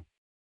two.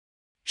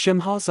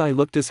 Shemhazai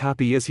looked as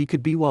happy as he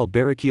could be, while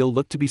Barakiel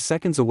looked to be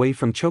seconds away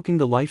from choking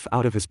the life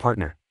out of his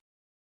partner.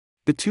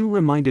 The two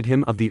reminded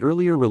him of the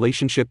earlier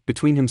relationship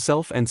between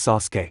himself and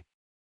Sasuke.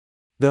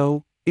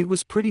 Though, it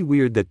was pretty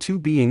weird that two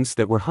beings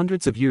that were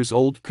hundreds of years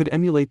old could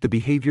emulate the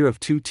behavior of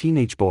two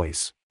teenage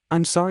boys.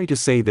 I'm sorry to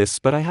say this,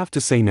 but I have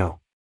to say no.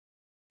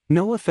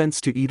 No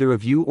offense to either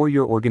of you or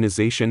your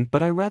organization,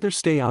 but I'd rather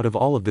stay out of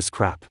all of this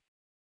crap.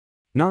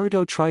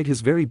 Naruto tried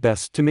his very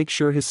best to make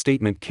sure his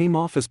statement came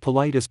off as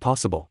polite as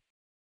possible.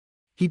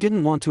 He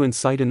didn't want to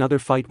incite another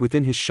fight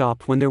within his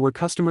shop when there were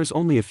customers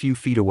only a few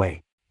feet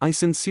away. I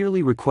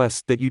sincerely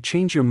request that you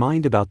change your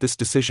mind about this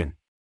decision.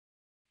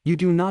 You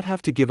do not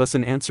have to give us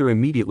an answer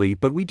immediately,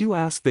 but we do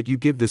ask that you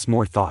give this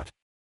more thought.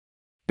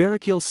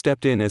 Barakiel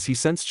stepped in as he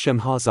sensed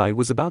Shemhazai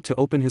was about to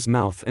open his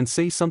mouth and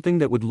say something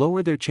that would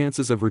lower their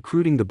chances of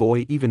recruiting the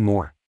boy even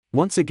more.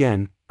 Once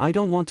again, I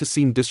don't want to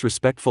seem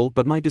disrespectful,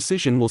 but my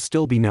decision will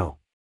still be no.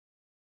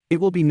 It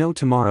will be no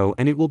tomorrow,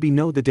 and it will be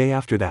no the day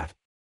after that.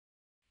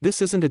 This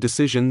isn't a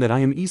decision that I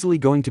am easily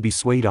going to be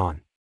swayed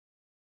on.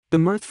 The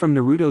mirth from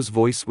Naruto's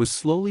voice was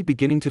slowly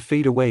beginning to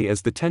fade away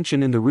as the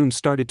tension in the room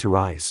started to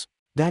rise.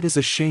 That is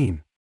a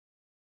shame.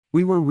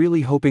 We were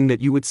really hoping that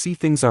you would see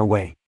things our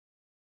way.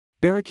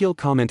 Barakiel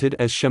commented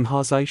as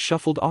Shemhazai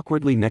shuffled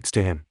awkwardly next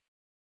to him.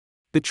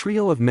 The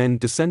trio of men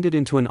descended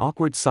into an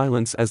awkward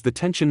silence as the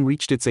tension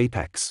reached its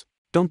apex.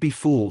 Don't be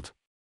fooled.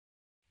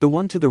 The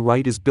one to the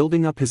right is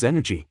building up his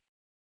energy.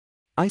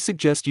 I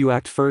suggest you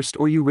act first,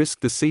 or you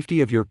risk the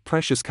safety of your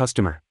precious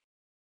customer.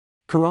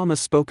 Kurama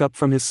spoke up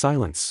from his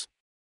silence.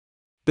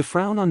 The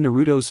frown on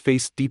Naruto's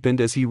face deepened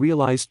as he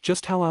realized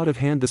just how out of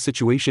hand the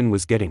situation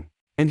was getting.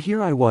 And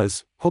here I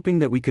was, hoping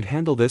that we could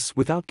handle this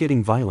without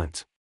getting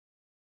violent.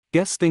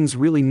 Guess things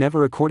really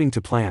never according to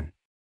plan.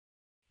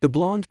 The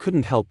blonde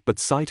couldn't help but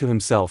sigh to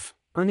himself,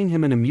 earning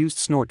him an amused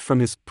snort from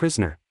his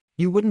prisoner.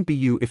 You wouldn't be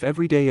you if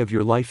every day of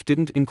your life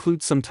didn't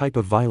include some type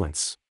of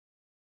violence.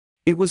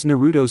 It was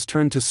Naruto's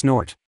turn to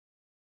snort.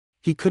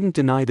 He couldn't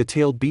deny the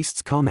tailed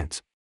beast's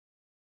comment.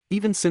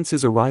 Even since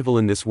his arrival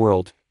in this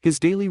world, his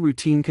daily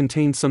routine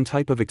contained some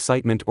type of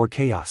excitement or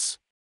chaos.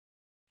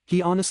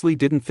 He honestly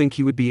didn't think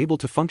he would be able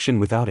to function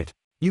without it.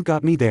 You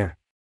got me there.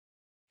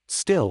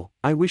 Still,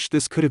 I wish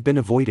this could have been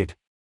avoided.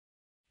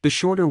 The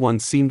shorter one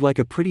seemed like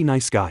a pretty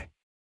nice guy.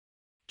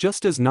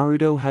 Just as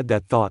Naruto had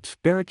that thought,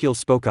 Barracuda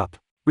spoke up.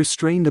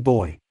 Restrain the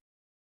boy.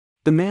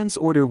 The man's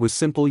order was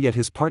simple, yet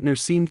his partner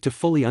seemed to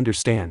fully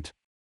understand.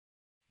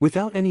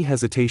 Without any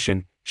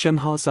hesitation,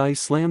 Shemhazai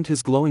slammed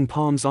his glowing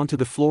palms onto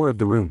the floor of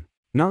the room.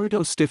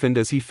 Naruto stiffened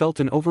as he felt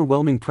an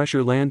overwhelming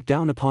pressure land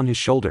down upon his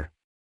shoulder.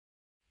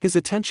 His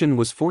attention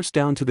was forced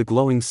down to the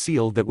glowing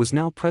seal that was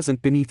now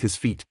present beneath his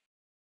feet.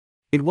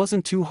 It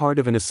wasn't too hard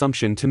of an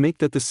assumption to make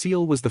that the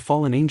seal was the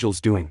fallen angel's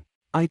doing.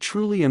 I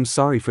truly am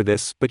sorry for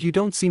this, but you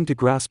don't seem to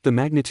grasp the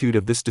magnitude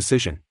of this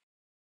decision.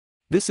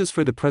 This is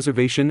for the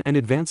preservation and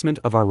advancement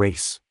of our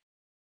race.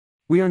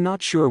 We are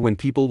not sure when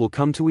people will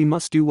come to. We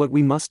must do what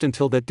we must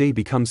until that day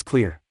becomes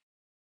clear.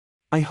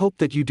 I hope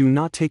that you do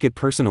not take it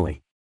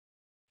personally.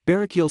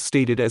 Barracuda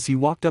stated as he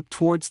walked up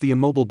towards the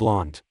immobile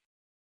blonde.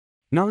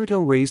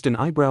 Naruto raised an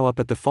eyebrow up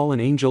at the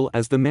fallen angel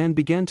as the man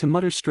began to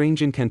mutter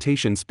strange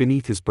incantations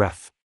beneath his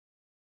breath.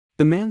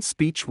 The man's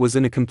speech was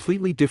in a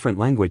completely different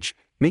language,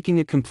 making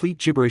it complete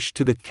gibberish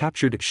to the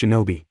captured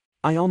shinobi.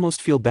 I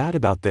almost feel bad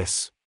about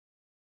this.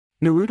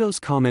 Naruto's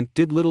comment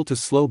did little to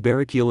slow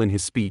Barracuda in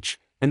his speech,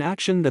 an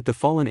action that the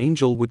fallen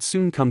angel would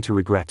soon come to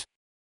regret.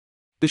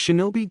 The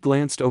shinobi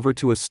glanced over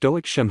to a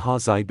stoic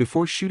Shemhazai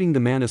before shooting the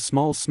man a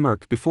small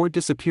smirk before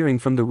disappearing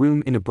from the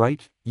room in a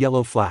bright,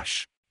 yellow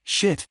flash.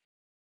 Shit!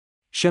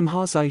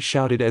 Shemhazai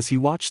shouted as he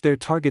watched their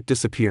target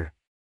disappear.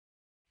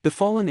 The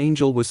fallen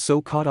angel was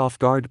so caught off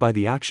guard by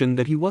the action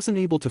that he wasn't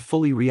able to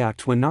fully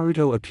react when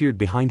Naruto appeared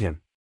behind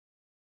him.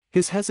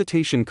 His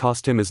hesitation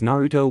cost him as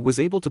Naruto was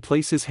able to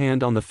place his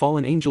hand on the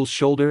fallen angel's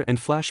shoulder and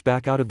flash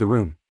back out of the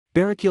room.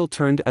 Barracuda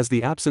turned as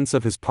the absence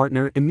of his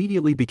partner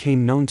immediately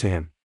became known to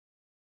him.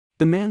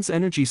 The man's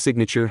energy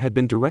signature had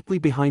been directly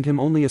behind him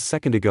only a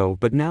second ago,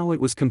 but now it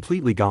was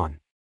completely gone.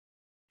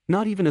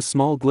 Not even a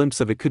small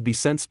glimpse of it could be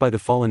sensed by the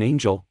fallen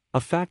angel, a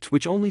fact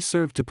which only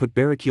served to put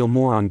Barracuda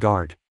more on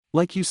guard.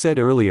 Like you said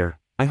earlier,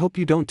 I hope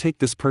you don't take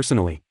this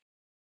personally.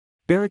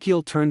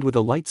 Barracuda turned with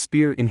a light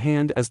spear in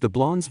hand as the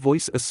blonde's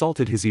voice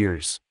assaulted his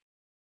ears.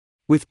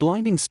 With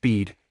blinding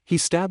speed, he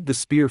stabbed the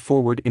spear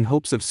forward in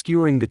hopes of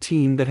skewering the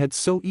team that had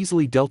so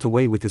easily dealt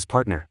away with his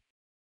partner.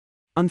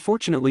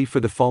 Unfortunately for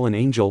the fallen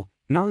angel,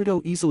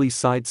 Naruto easily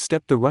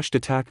sidestepped the rushed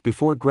attack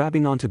before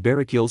grabbing onto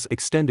Barracuda's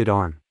extended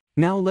arm.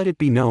 Now let it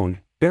be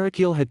known,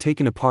 Barracuda had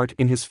taken a part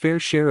in his fair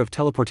share of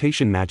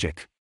teleportation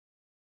magic.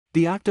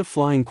 The act of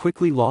flying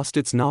quickly lost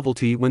its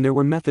novelty when there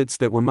were methods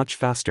that were much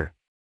faster.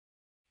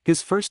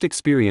 His first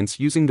experience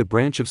using the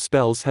branch of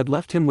spells had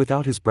left him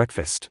without his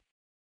breakfast.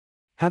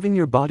 Having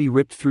your body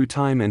ripped through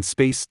time and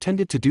space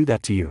tended to do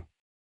that to you.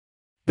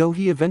 Though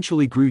he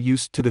eventually grew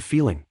used to the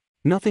feeling,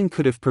 nothing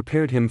could have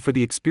prepared him for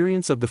the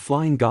experience of the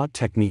flying god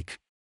technique.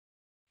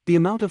 The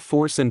amount of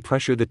force and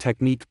pressure the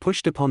technique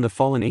pushed upon the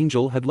fallen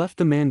angel had left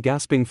the man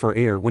gasping for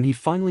air when he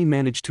finally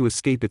managed to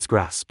escape its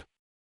grasp.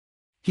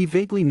 He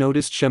vaguely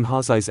noticed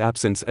Shemhazai's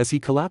absence as he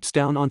collapsed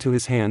down onto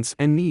his hands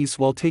and knees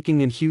while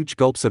taking in huge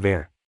gulps of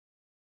air.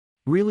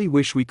 Really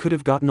wish we could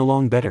have gotten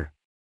along better.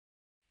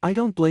 I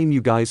don't blame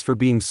you guys for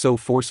being so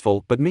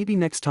forceful, but maybe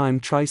next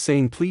time try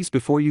saying please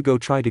before you go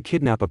try to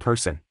kidnap a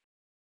person.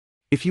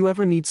 If you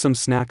ever need some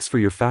snacks for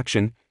your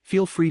faction,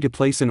 feel free to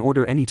place an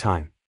order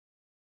anytime.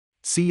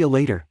 See ya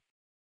later.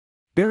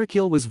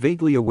 Barracuda was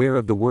vaguely aware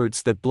of the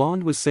words that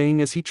Blonde was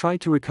saying as he tried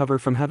to recover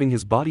from having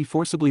his body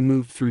forcibly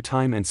moved through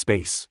time and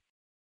space.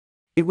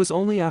 It was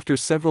only after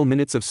several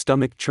minutes of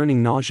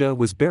stomach-churning nausea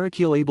was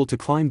Barracuda able to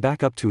climb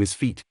back up to his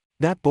feet.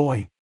 That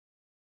boy!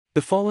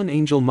 The fallen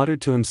angel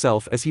muttered to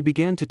himself as he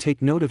began to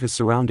take note of his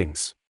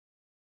surroundings.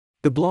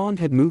 The blonde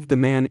had moved the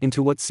man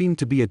into what seemed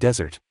to be a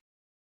desert.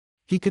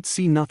 He could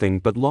see nothing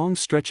but long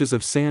stretches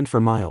of sand for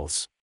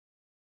miles.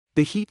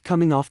 The heat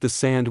coming off the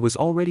sand was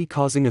already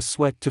causing a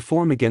sweat to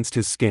form against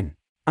his skin.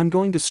 I'm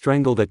going to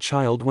strangle that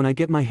child when I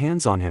get my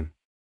hands on him.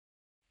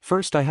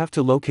 First I have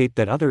to locate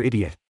that other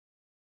idiot.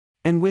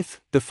 And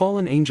the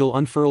fallen angel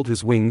unfurled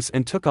his wings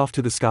and took off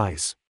to the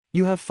skies.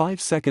 You have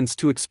 5 seconds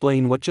to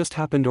explain what just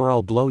happened or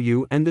I'll blow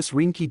you and this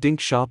rinky-dink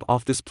shop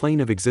off this plane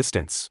of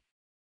existence.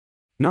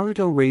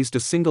 Naruto raised a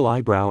single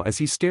eyebrow as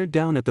he stared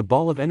down at the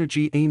ball of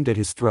energy aimed at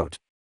his throat.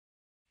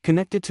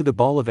 Connected to the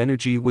ball of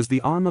energy was the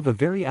arm of a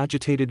very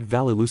agitated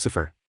Valley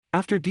Lucifer.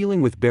 After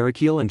dealing with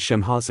Barracuda and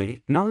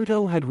Shemhazai,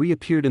 Naruto had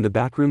reappeared in the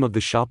back room of the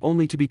shop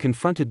only to be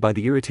confronted by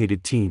the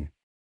irritated teen.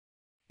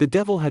 The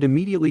devil had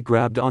immediately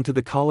grabbed onto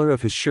the collar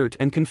of his shirt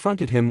and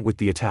confronted him with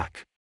the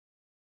attack.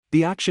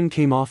 The action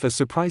came off as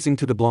surprising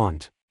to the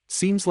blonde.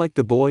 Seems like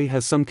the boy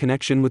has some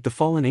connection with the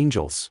fallen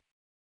angels.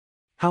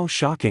 How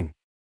shocking.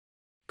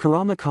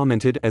 Kurama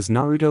commented as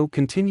Naruto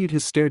continued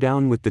his stare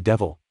down with the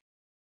devil.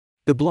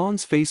 The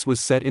blonde's face was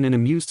set in an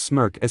amused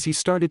smirk as he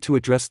started to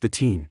address the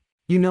teen.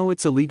 You know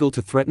it's illegal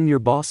to threaten your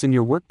boss in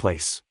your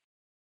workplace.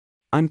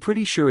 I'm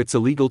pretty sure it's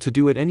illegal to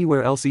do it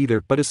anywhere else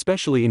either, but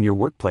especially in your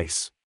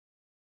workplace.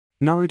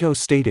 Naruto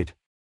stated.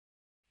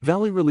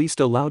 Valley released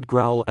a loud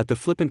growl at the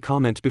flippant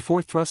comment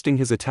before thrusting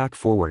his attack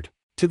forward.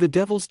 To the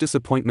devil's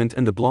disappointment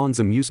and the blonde's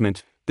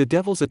amusement, the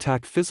devil's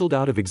attack fizzled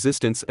out of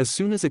existence as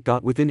soon as it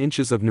got within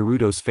inches of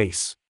Naruto's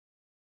face.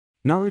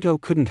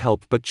 Naruto couldn't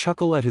help but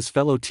chuckle at his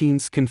fellow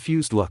teen's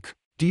confused look.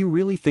 Do you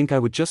really think I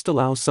would just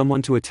allow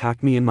someone to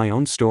attack me in my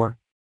own store?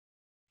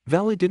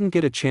 Valley didn't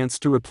get a chance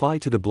to reply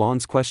to the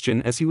blonde's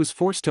question as he was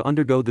forced to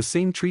undergo the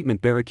same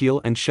treatment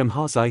Barakiel and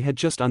Shemhazai had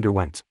just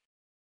underwent.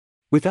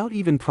 Without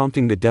even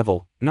prompting the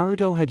devil,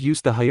 Naruto had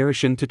used the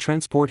Hieroshun to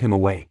transport him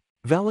away.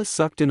 Valley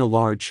sucked in a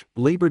large,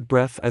 labored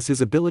breath as his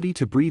ability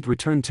to breathe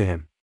returned to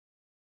him.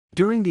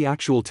 During the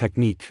actual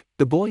technique,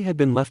 the boy had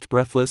been left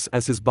breathless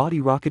as his body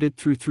rocketed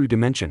through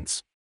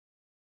dimensions.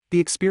 The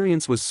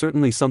experience was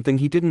certainly something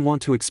he didn't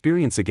want to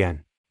experience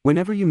again.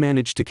 Whenever you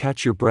manage to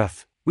catch your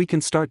breath, we can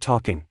start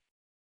talking.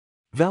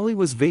 Valley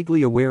was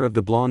vaguely aware of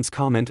the blonde's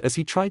comment as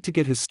he tried to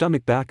get his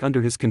stomach back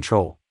under his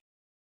control.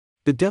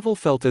 The devil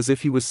felt as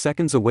if he was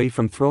seconds away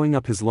from throwing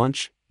up his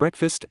lunch,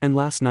 breakfast, and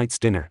last night's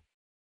dinner.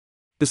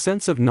 The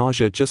sense of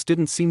nausea just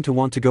didn't seem to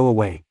want to go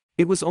away.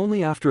 It was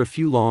only after a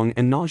few long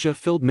and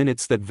nausea-filled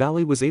minutes that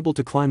Valley was able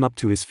to climb up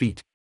to his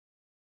feet.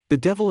 The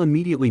devil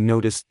immediately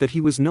noticed that he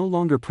was no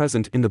longer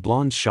present in the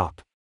blonde's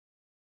shop.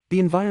 The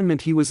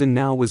environment he was in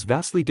now was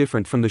vastly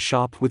different from the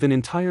shop with an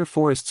entire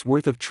forest's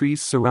worth of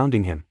trees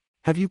surrounding him.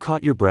 Have you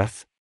caught your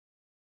breath?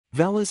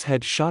 Valley's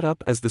head shot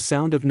up as the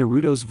sound of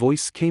Naruto's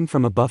voice came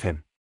from above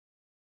him.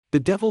 The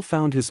devil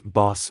found his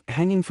boss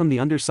hanging from the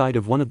underside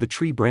of one of the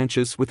tree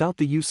branches without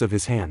the use of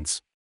his hands.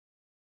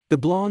 The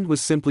blonde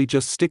was simply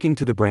just sticking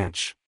to the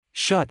branch.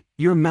 Shut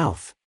your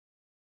mouth!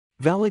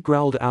 Valley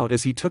growled out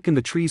as he took in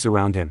the trees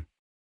around him.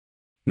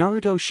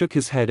 Naruto shook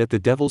his head at the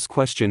devil's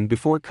question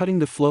before cutting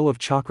the flow of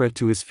chakra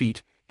to his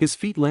feet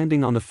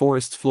landing on the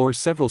forest's floor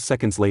several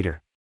seconds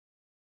later.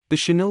 The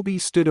shinobi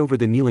stood over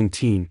the kneeling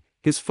teen,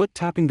 his foot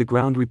tapping the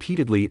ground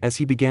repeatedly as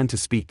he began to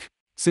speak.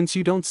 Since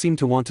you don't seem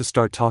to want to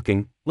start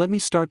talking, let me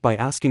start by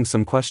asking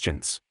some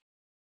questions.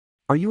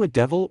 Are you a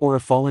devil or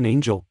a fallen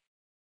angel?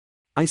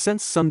 I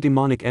sense some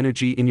demonic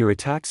energy in your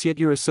attacks, yet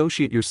you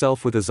associate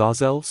yourself with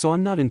Azazel, so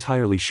I'm not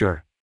entirely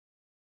sure.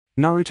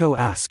 Naruto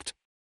asked.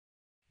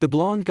 The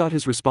blonde got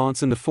his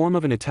response in the form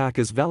of an attack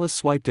as Valley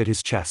swiped at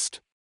his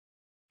chest.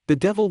 The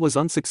devil was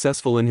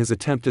unsuccessful in his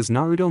attempt as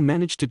Naruto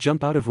managed to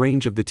jump out of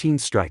range of the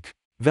teen's strike.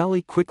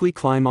 Valley quickly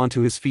climbed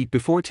onto his feet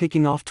before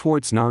taking off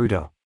towards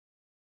Naruto.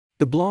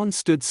 The blonde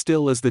stood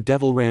still as the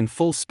devil ran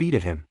full speed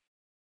at him.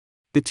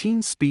 The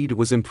teen's speed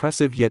was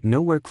impressive yet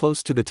nowhere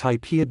close to the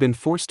type he had been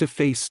forced to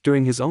face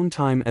during his own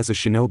time as a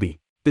shinobi.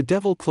 The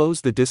devil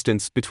closed the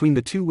distance between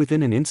the two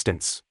within an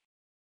instant.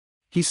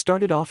 He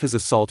started off his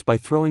assault by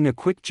throwing a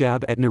quick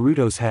jab at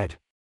Naruto's head.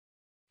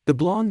 The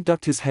blonde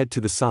ducked his head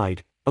to the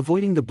side,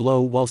 avoiding the blow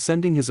while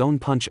sending his own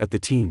punch at the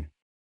teen.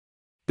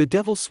 The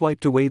devil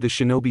swiped away the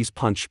shinobi's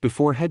punch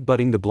before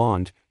headbutting the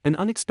blonde, an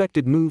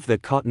unexpected move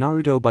that caught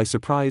Naruto by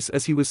surprise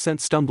as he was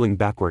sent stumbling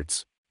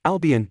backwards.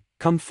 Albion,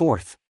 come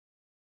forth!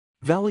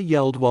 Valley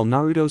yelled while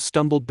Naruto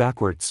stumbled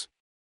backwards.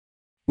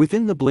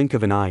 Within the blink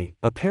of an eye,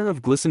 a pair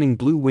of glistening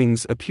blue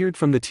wings appeared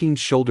from the teen's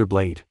shoulder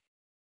blade.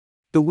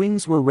 The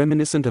wings were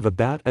reminiscent of a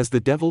bat as the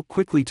devil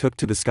quickly took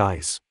to the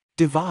skies.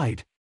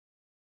 Divide!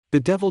 The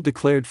devil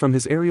declared from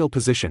his aerial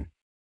position.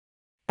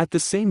 At the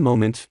same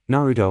moment,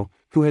 Naruto,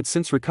 who had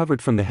since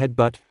recovered from the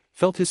headbutt,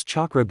 felt his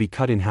chakra be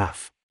cut in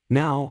half.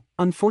 Now,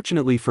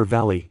 unfortunately for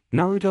Valley,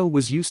 Naruto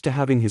was used to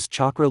having his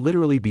chakra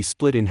literally be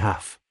split in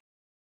half.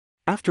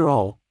 After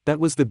all, that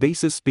was the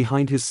basis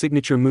behind his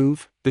signature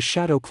move, the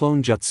Shadow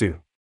Clone Jutsu.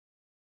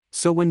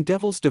 So when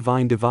Devil's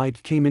Divine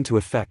Divide came into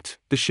effect,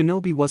 the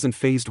shinobi wasn't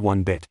fazed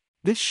one bit.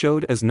 This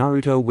showed as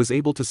Naruto was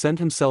able to send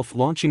himself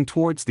launching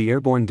towards the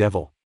airborne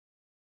devil.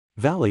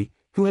 Valley,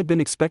 who had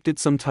been expected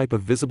some type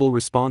of visible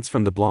response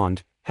from the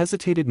blonde,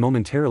 hesitated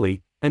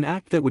momentarily, an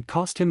act that would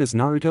cost him as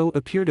Naruto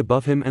appeared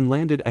above him and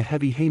landed a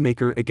heavy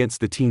haymaker against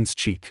the teen's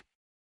cheek.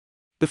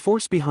 The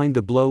force behind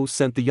the blow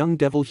sent the young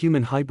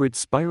devil-human hybrid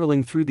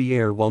spiraling through the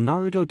air while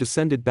Naruto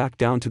descended back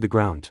down to the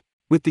ground.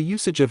 With the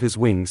usage of his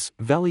wings,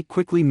 Valley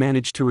quickly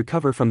managed to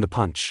recover from the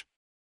punch.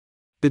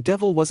 The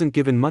devil wasn't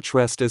given much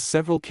rest as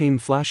several came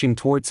flashing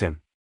towards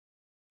him.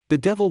 The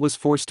devil was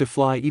forced to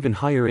fly even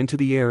higher into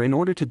the air in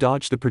order to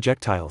dodge the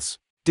projectiles.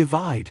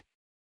 Divide!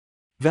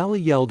 Valley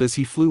yelled as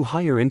he flew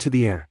higher into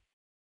the air.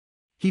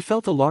 He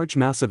felt a large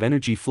mass of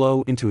energy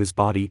flow into his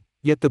body,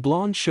 yet the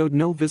blonde showed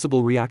no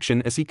visible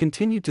reaction as he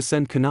continued to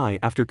send kunai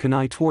after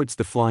kunai towards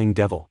the flying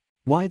devil.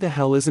 Why the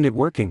hell isn't it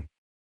working?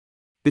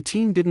 The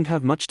teen didn't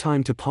have much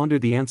time to ponder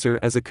the answer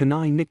as a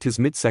kunai nicked his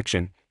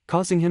midsection,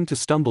 causing him to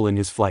stumble in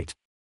his flight.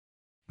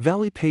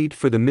 Valley paid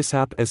for the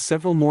mishap as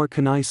several more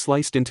kunai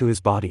sliced into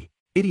his body.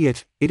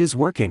 Idiot, it is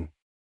working.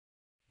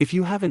 If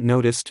you haven't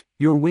noticed,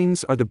 your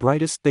wings are the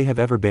brightest they have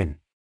ever been.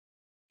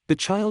 The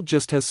child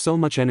just has so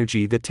much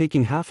energy that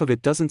taking half of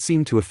it doesn't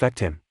seem to affect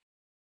him.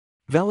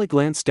 Valley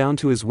glanced down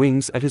to his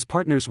wings at his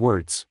partner's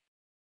words.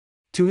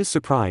 To his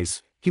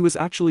surprise, he was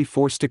actually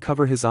forced to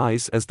cover his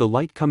eyes as the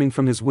light coming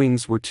from his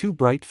wings were too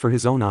bright for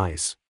his own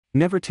eyes.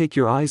 Never take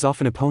your eyes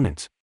off an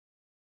opponent.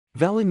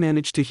 Valley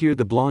managed to hear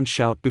the blonde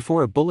shout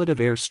before a bullet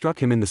of air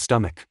struck him in the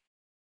stomach.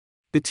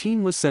 The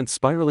teen was sent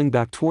spiraling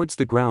back towards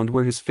the ground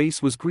where his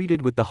face was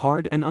greeted with the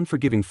hard and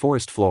unforgiving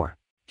forest floor.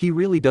 He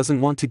really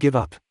doesn't want to give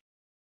up.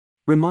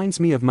 Reminds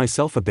me of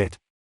myself a bit.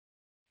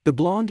 The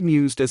blonde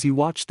mused as he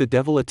watched the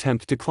devil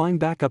attempt to climb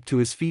back up to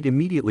his feet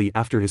immediately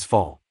after his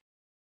fall.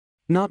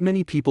 Not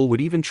many people would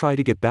even try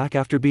to get back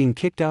after being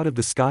kicked out of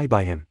the sky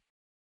by him.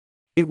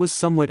 It was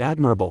somewhat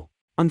admirable.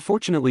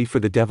 Unfortunately for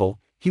the devil,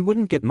 he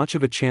wouldn't get much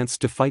of a chance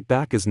to fight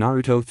back as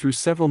Naruto threw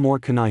several more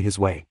kunai his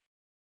way.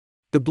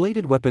 The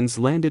bladed weapons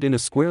landed in a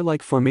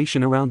square-like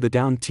formation around the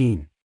downed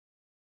teen.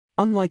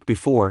 Unlike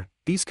before,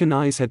 these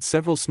kunais had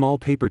several small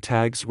paper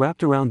tags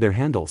wrapped around their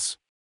handles.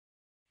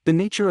 The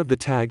nature of the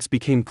tags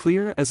became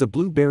clear as a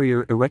blue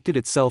barrier erected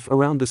itself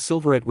around the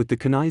silverette with the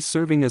kunais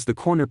serving as the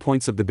corner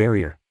points of the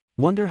barrier.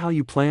 Wonder how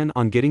you plan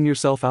on getting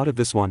yourself out of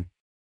this one?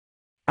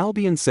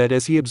 Albion said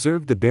as he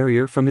observed the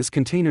barrier from his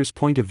container's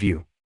point of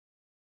view.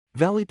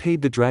 Valley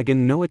paid the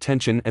dragon no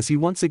attention as he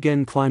once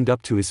again climbed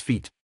up to his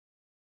feet.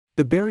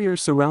 The barrier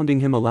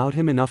surrounding him allowed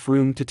him enough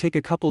room to take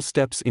a couple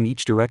steps in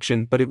each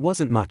direction, but it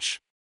wasn't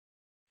much.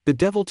 The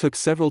devil took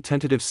several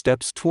tentative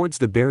steps towards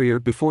the barrier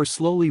before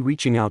slowly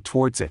reaching out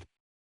towards it.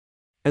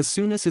 As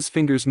soon as his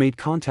fingers made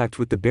contact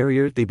with the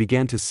barrier, they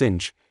began to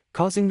singe,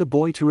 causing the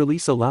boy to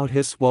release a loud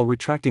hiss while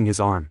retracting his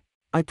arm.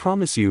 I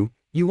promise you,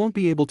 you won't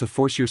be able to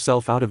force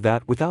yourself out of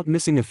that without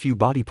missing a few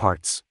body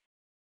parts.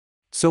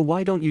 So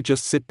why don't you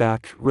just sit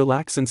back,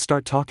 relax and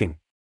start talking?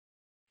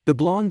 The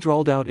blonde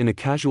drawled out in a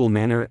casual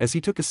manner as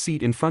he took a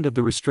seat in front of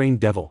the restrained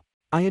devil.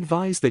 I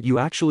advise that you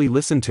actually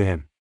listen to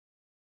him.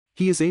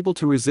 He is able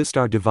to resist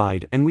our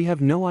divide and we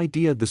have no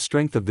idea the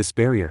strength of this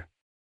barrier.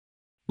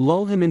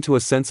 Lull him into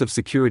a sense of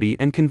security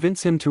and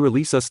convince him to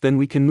release us, then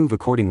we can move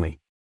accordingly.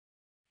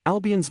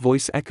 Albion's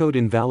voice echoed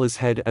in Vala's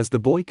head as the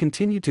boy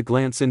continued to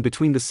glance in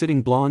between the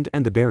sitting blonde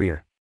and the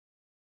barrier.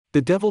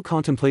 The devil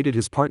contemplated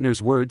his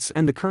partner's words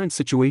and the current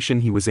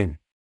situation he was in.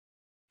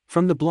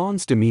 From the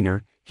blonde's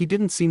demeanor, he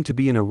didn't seem to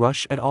be in a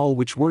rush at all,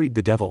 which worried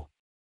the devil.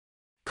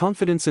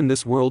 Confidence in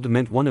this world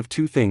meant one of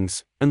two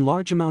things: a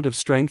large amount of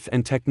strength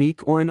and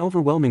technique or an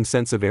overwhelming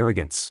sense of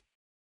arrogance.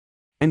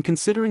 And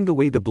considering the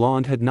way the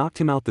blonde had knocked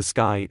him out the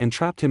sky and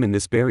trapped him in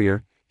this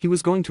barrier, he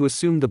was going to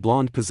assume the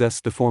blonde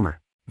possessed the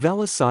former.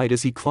 Vala sighed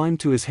as he climbed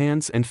to his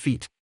hands and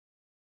feet.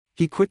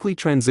 He quickly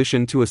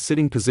transitioned to a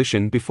sitting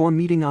position before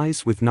meeting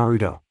eyes with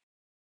Naruto.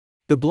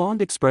 The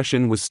blonde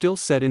expression was still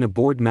set in a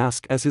bored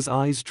mask as his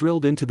eyes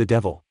drilled into the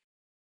devil.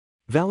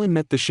 Vala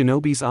met the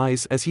shinobi's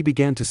eyes as he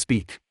began to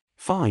speak.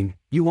 Fine,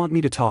 you want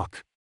me to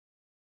talk?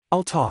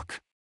 I'll talk.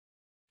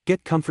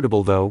 Get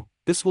comfortable though,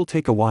 this will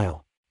take a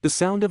while. The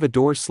sound of a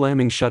door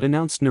slamming shut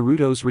announced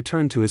Naruto's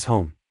return to his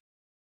home.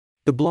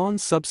 The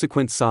blonde's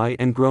subsequent sigh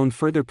and groan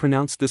further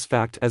pronounced this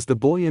fact as the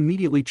boy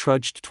immediately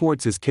trudged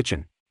towards his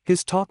kitchen.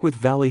 His talk with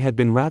Valley had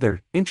been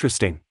rather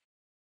interesting.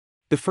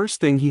 The first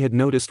thing he had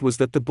noticed was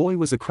that the boy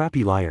was a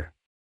crappy liar.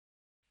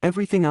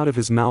 Everything out of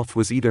his mouth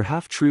was either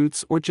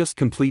half-truths or just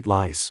complete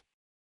lies.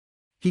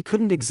 He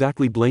couldn't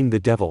exactly blame the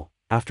devil.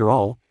 After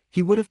all,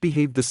 he would have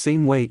behaved the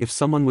same way if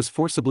someone was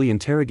forcibly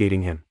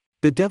interrogating him.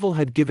 The devil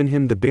had given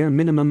him the bare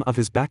minimum of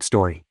his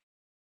backstory.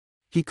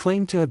 He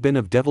claimed to have been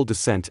of devil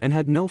descent and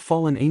had no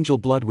fallen angel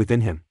blood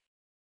within him.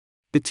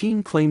 The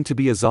teen claimed to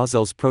be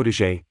Azazel's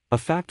protege, a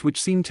fact which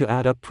seemed to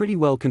add up pretty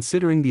well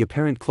considering the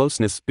apparent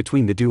closeness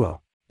between the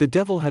duo. The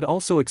devil had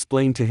also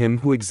explained to him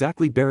who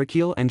exactly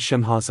Barakiel and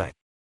Shemhazai.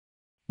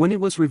 When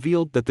it was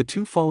revealed that the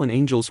two fallen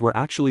angels were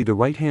actually the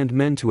right-hand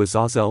men to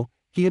Azazel,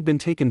 he had been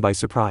taken by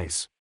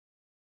surprise.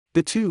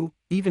 The two,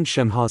 even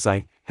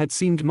Shemhazai, had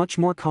seemed much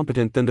more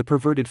competent than the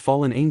perverted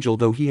fallen angel,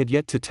 though he had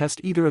yet to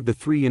test either of the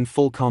three in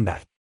full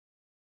combat.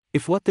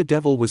 If what the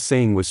devil was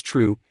saying was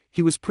true,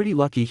 he was pretty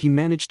lucky he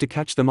managed to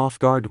catch them off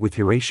guard with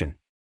Hiration.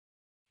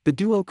 The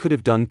duo could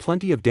have done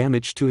plenty of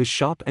damage to his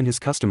shop and his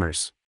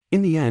customers.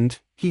 In the end,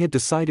 he had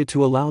decided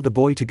to allow the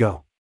boy to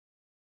go.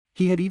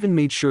 He had even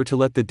made sure to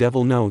let the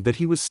devil know that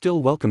he was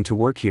still welcome to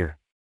work here.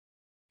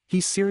 He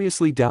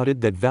seriously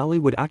doubted that Valley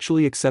would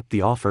actually accept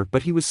the offer,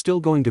 but he was still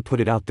going to put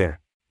it out there.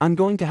 I'm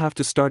going to have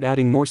to start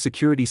adding more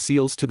security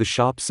seals to the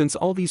shop since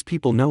all these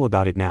people know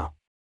about it now.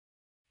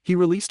 He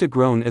released a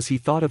groan as he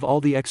thought of all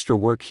the extra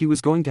work he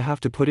was going to have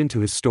to put into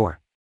his store.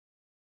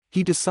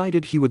 He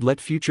decided he would let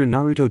future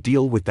Naruto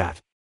deal with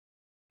that.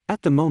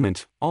 At the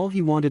moment, all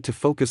he wanted to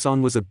focus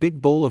on was a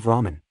big bowl of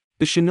ramen.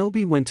 The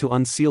shinobi went to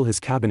unseal his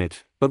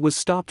cabinet, but was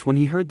stopped when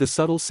he heard the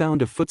subtle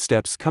sound of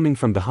footsteps coming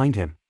from behind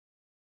him.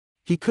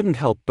 He couldn't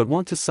help but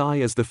want to sigh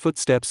as the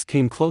footsteps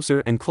came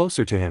closer and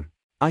closer to him.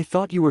 I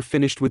thought you were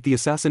finished with the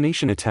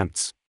assassination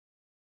attempts,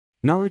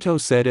 Naruto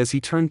said as he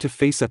turned to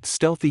face a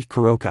stealthy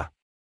Kuroka.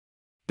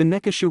 The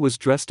Nekasha was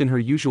dressed in her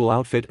usual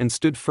outfit and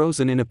stood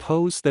frozen in a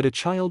pose that a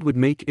child would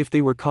make if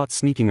they were caught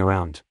sneaking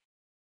around.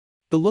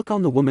 The look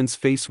on the woman's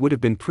face would have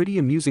been pretty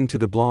amusing to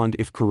the blonde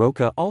if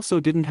Kuroka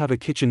also didn't have a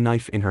kitchen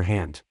knife in her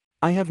hand.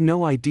 I have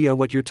no idea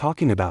what you're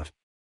talking about.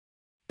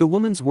 The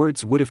woman's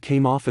words would have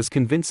came off as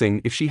convincing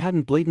if she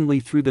hadn't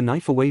blatantly threw the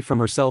knife away from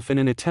herself in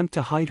an attempt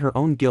to hide her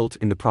own guilt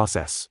in the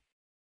process.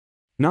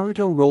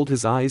 Naruto rolled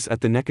his eyes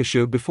at the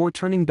Nekasha before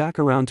turning back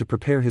around to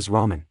prepare his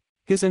ramen.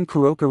 His and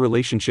Kuroka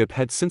relationship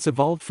had since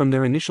evolved from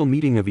their initial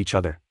meeting of each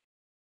other.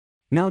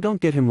 Now don't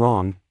get him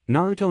wrong,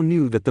 Naruto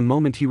knew that the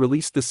moment he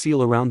released the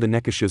seal around the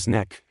Nekasha's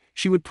neck,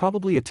 she would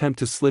probably attempt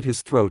to slit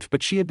his throat,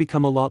 but she had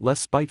become a lot less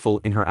spiteful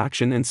in her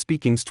action and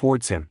speakings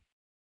towards him.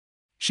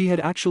 She had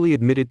actually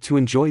admitted to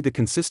enjoy the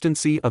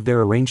consistency of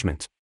their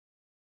arrangement.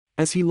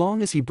 As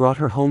long as he brought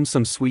her home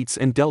some sweets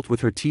and dealt with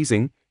her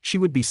teasing, she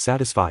would be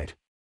satisfied.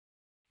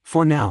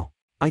 For now,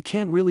 I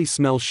can't really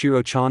smell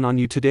Shiro-chan on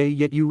you today,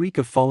 yet you reek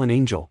of fallen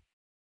angel.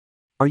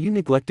 Are you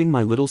neglecting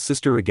my little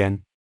sister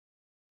again?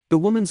 The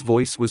woman's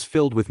voice was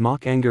filled with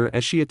mock anger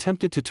as she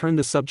attempted to turn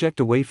the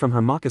subject away from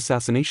her mock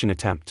assassination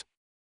attempt.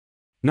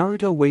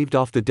 Naruto waved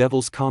off the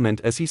devil's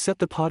comment as he set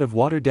the pot of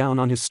water down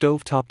on his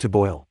stove top to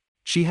boil.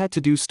 She had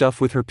to do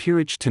stuff with her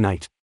peerage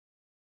tonight.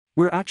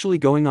 We're actually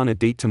going on a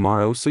date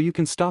tomorrow, so you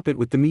can stop it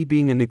with the me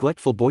being a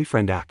neglectful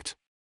boyfriend act.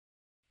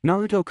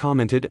 Naruto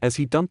commented as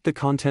he dumped the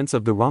contents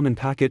of the ramen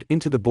packet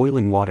into the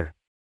boiling water.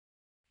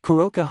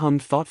 Kuroka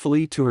hummed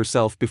thoughtfully to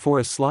herself before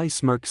a sly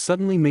smirk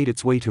suddenly made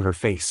its way to her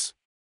face.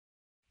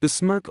 The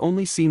smirk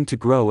only seemed to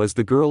grow as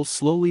the girl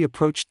slowly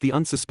approached the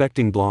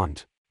unsuspecting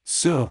blonde.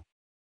 So,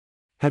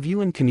 have you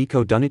and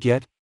Kaneko done it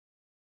yet?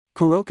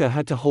 Kuroka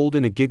had to hold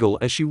in a giggle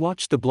as she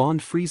watched the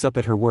blonde freeze up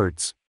at her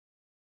words.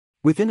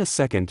 Within a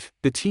second,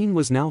 the teen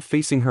was now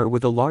facing her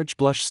with a large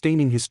blush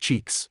staining his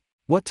cheeks.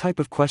 What type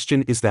of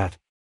question is that?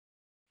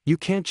 You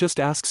can't just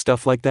ask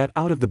stuff like that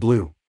out of the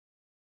blue.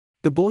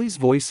 The boy's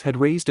voice had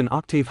raised an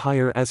octave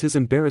higher as his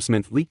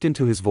embarrassment leaked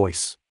into his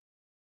voice.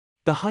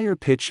 The higher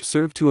pitch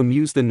served to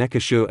amuse the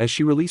Nekasha as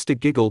she released a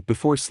giggle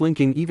before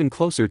slinking even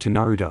closer to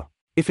Naruto.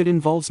 If it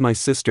involves my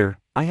sister,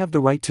 I have the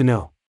right to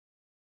know.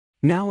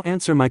 Now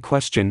answer my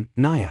question,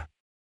 Naya.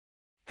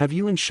 Have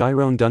you and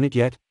Chiron done it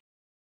yet?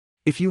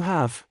 If you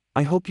have,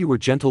 I hope you were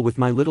gentle with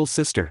my little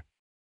sister.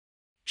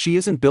 She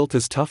isn't built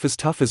as tough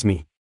as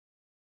me.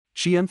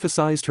 She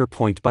emphasized her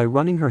point by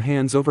running her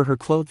hands over her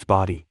clothed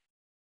body.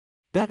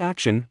 That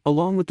action,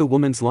 along with the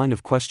woman's line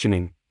of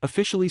questioning,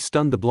 officially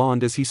stunned the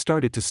blonde as he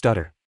started to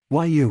stutter.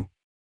 Why you?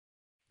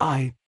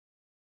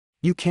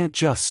 You can't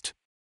just.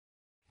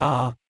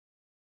 The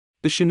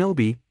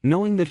shinobi,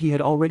 knowing that he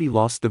had already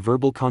lost the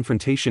verbal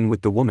confrontation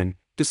with the woman,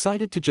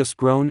 decided to just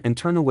groan and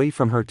turn away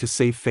from her to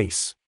save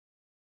face.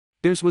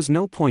 There was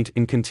no point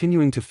in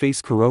continuing to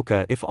face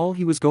Kuroka if all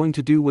he was going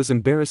to do was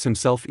embarrass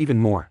himself even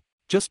more.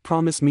 Just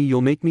promise me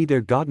you'll make me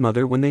their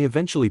godmother when they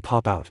eventually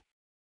pop out.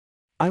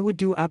 I would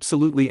do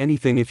absolutely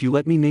anything if you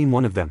let me name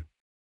one of them.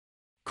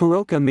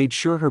 Kuroka made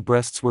sure her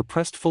breasts were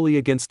pressed fully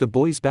against the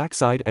boy's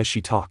backside as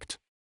she talked.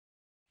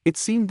 It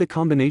seemed the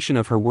combination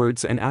of her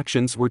words and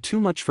actions were too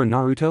much for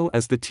Naruto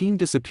as the teen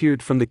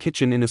disappeared from the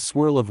kitchen in a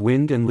swirl of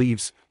wind and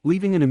leaves,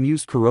 leaving an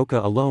amused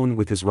Kuroka alone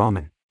with his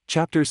ramen.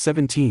 Chapter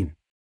 17.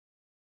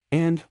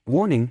 And,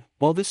 warning,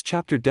 while this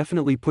chapter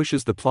definitely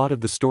pushes the plot of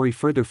the story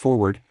further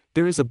forward,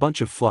 there is a bunch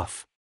of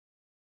fluff.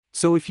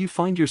 So if you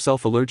find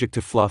yourself allergic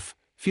to fluff,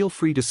 feel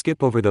free to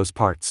skip over those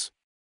parts.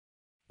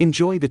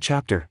 Enjoy the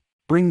chapter.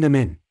 Bring them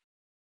in.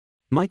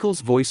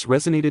 Michael's voice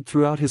resonated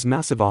throughout his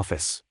massive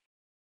office.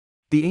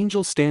 The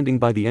angel standing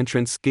by the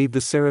entrance gave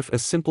the seraph a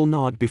simple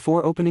nod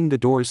before opening the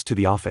doors to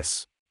the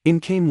office.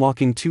 In came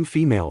walking two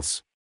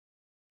females.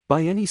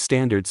 By any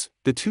standards,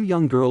 the two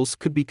young girls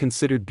could be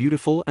considered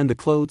beautiful, and the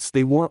clothes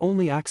they wore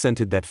only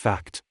accented that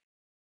fact.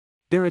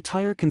 Their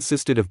attire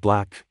consisted of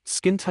black,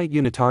 skin-tight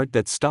unitard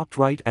that stopped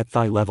right at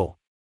thigh level.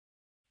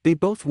 They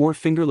both wore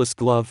fingerless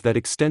glove that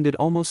extended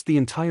almost the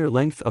entire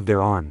length of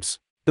their arms.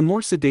 The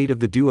more sedate of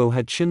the duo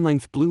had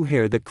chin-length blue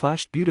hair that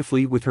clashed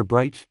beautifully with her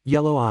bright,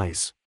 yellow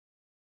eyes.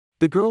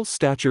 The girl's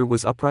stature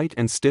was upright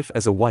and stiff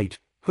as a white,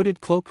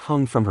 hooded cloak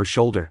hung from her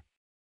shoulder.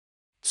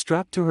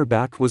 Strapped to her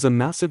back was a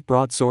massive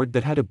broadsword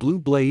that had a blue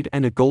blade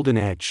and a golden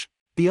edge.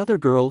 The other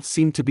girl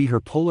seemed to be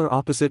her polar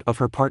opposite of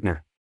her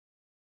partner.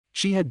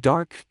 She had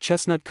dark,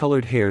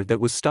 chestnut-colored hair that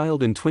was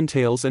styled in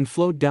twintails and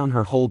flowed down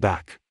her whole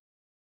back.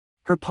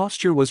 Her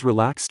posture was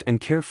relaxed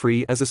and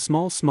carefree as a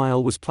small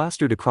smile was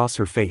plastered across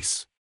her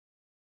face.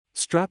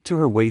 Strapped to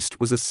her waist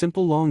was a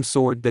simple long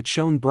sword that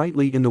shone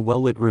brightly in the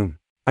well-lit room.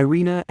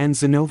 Irina and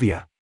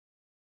Zenobia.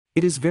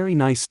 It is very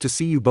nice to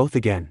see you both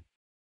again.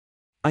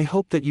 I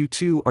hope that you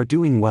two are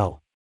doing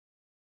well.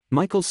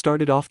 Michael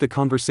started off the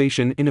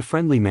conversation in a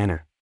friendly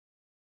manner.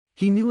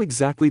 He knew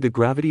exactly the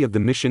gravity of the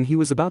mission he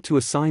was about to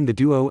assign the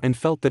duo and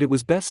felt that it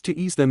was best to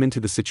ease them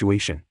into the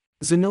situation.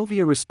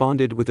 Zenobia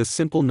responded with a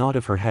simple nod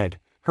of her head,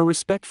 her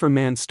respect for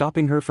man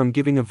stopping her from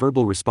giving a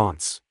verbal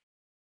response.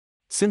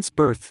 Since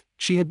birth,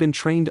 she had been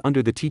trained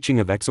under the teaching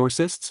of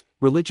exorcists,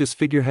 religious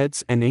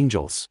figureheads and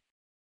angels.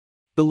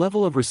 The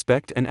level of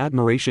respect and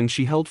admiration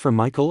she held for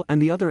Michael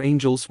and the other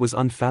angels was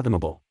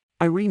unfathomable.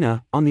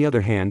 Irina, on the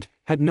other hand,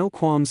 had no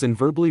qualms in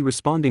verbally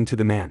responding to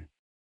the man.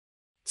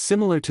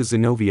 Similar to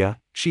Zenobia,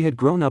 she had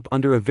grown up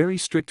under a very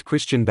strict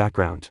Christian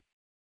background.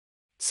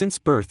 Since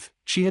birth,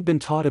 she had been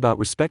taught about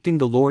respecting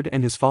the Lord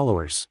and his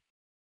followers.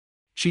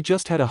 She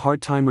just had a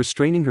hard time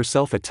restraining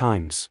herself at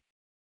times.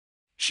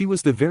 She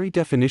was the very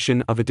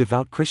definition of a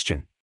devout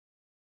Christian.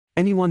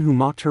 Anyone who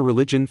mocked her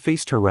religion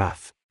faced her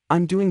wrath.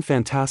 "I'm doing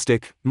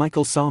fantastic,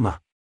 Michael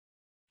Sama.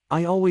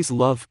 I always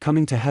love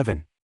coming to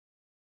heaven.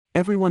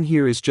 Everyone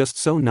here is just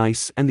so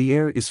nice and the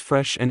air is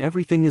fresh and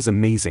everything is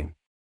amazing."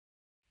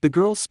 The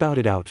girl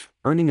spouted out,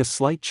 earning a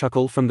slight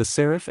chuckle from the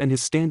seraph and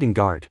his standing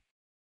guard.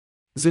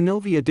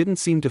 Zenobia didn't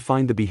seem to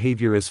find the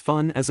behavior as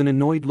fun as an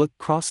annoyed look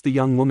crossed the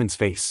young woman's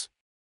face.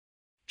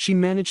 She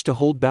managed to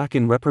hold back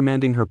in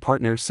reprimanding her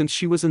partner since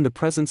she was in the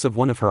presence of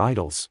one of her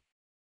idols.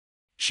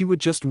 She would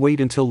just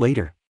wait until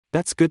later.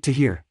 "That's good to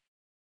hear.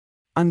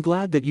 I'm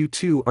glad that you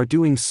two are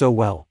doing so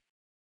well.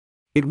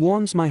 It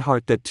warms my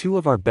heart that two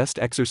of our best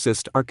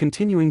exorcists are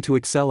continuing to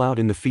excel out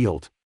in the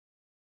field."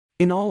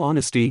 In all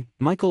honesty,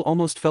 Michael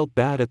almost felt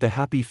bad at the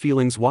happy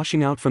feelings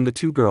washing out from the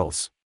two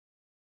girls.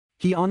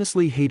 He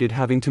honestly hated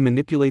having to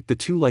manipulate the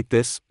two like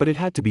this, but it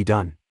had to be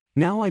done.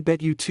 "Now I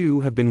bet you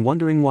two have been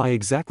wondering why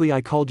exactly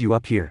I called you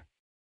up here.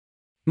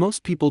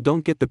 Most people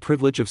don't get the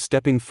privilege of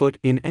stepping foot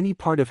in any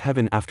part of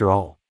heaven after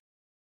all."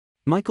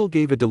 Michael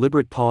gave a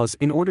deliberate pause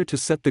in order to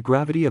set the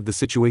gravity of the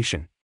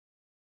situation.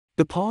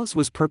 The pause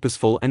was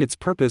purposeful and its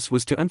purpose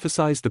was to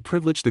emphasize the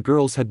privilege the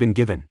girls had been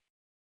given.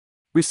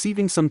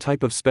 Receiving some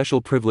type of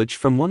special privilege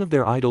from one of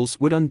their idols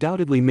would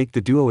undoubtedly make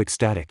the duo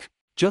ecstatic.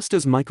 Just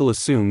as Michael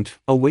assumed,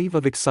 a wave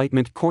of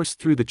excitement coursed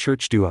through the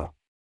church duo.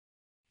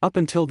 Up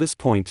until this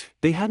point,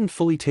 they hadn't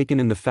fully taken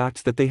in the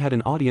fact that they had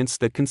an audience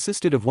that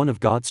consisted of one of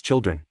God's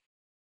children.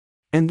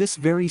 And this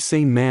very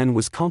same man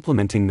was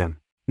complimenting them.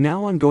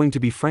 "Now I'm going to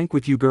be frank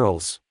with you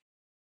girls.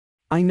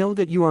 I know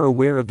that you are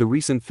aware of the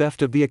recent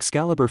theft of the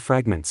Excalibur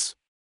fragments.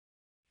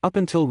 Up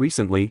until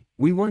recently,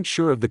 we weren't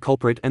sure of the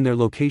culprit and their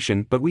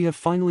location, but we have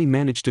finally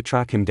managed to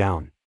track him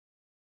down.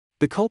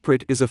 The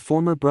culprit is a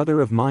former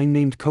brother of mine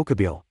named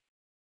Kokabeel."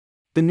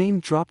 The name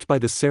dropped by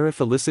the seraph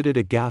elicited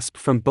a gasp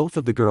from both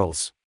of the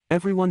girls.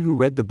 Everyone who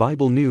read the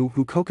Bible knew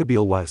who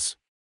Kokabeel was.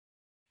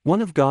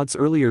 One of God's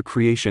earlier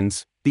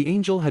creations, the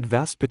angel had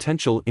vast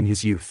potential in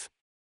his youth.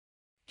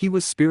 He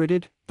was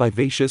spirited,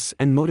 vivacious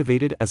and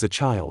motivated as a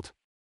child.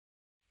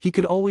 He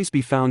could always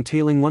be found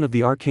tailing one of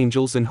the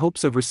archangels in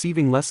hopes of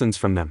receiving lessons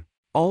from them.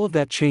 All of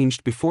that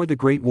changed before the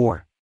Great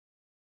War.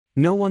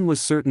 No one was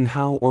certain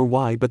how or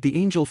why, but the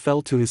angel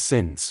fell to his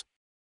sins.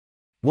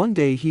 One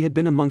day he had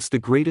been amongst the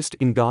greatest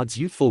in God's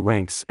youthful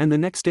ranks, and the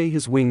next day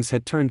his wings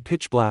had turned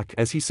pitch black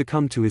as he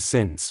succumbed to his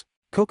sins.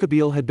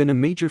 Kokabeel had been a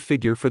major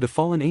figure for the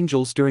fallen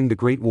angels during the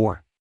Great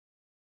War.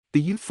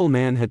 The youthful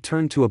man had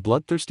turned to a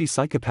bloodthirsty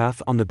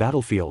psychopath on the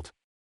battlefield.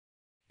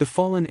 The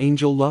fallen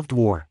angel loved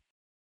war.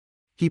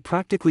 He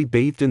practically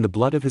bathed in the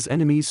blood of his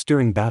enemies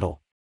during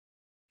battle.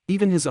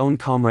 Even his own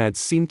comrades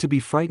seemed to be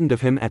frightened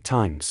of him at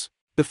times.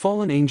 The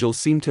fallen angel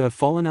seemed to have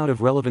fallen out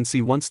of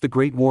relevancy once the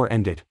Great War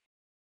ended.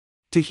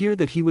 To hear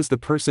that he was the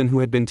person who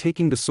had been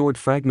taking the sword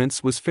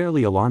fragments was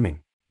fairly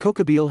alarming.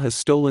 "Kokabeel has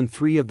stolen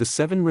 3 of the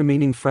 7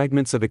 remaining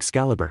fragments of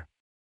Excalibur.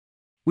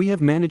 We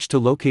have managed to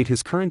locate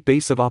his current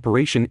base of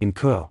operation in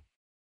Kuo.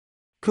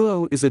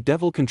 Kuo is a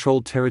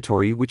devil-controlled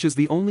territory, which is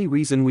the only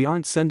reason we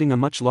aren't sending a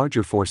much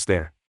larger force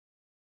there.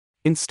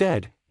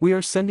 Instead, we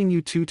are sending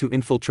you two to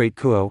infiltrate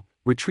Kuo,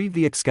 retrieve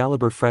the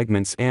Excalibur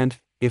fragments and,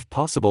 if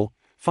possible,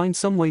 find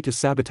some way to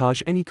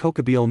sabotage any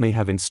Kokabeel may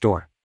have in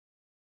store.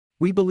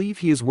 We believe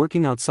he is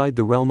working outside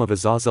the realm of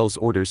Azazel's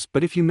orders,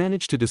 but if you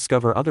manage to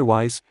discover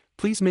otherwise,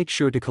 please make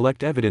sure to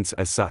collect evidence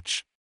as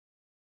such."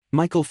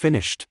 Michael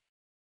finished.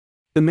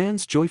 The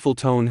man's joyful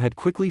tone had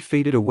quickly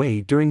faded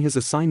away during his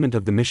assignment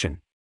of the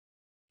mission.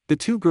 The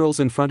two girls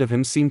in front of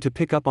him seemed to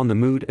pick up on the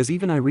mood as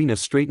even Irina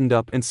straightened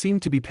up and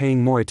seemed to be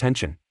paying more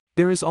attention.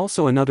 "There is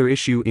also another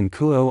issue in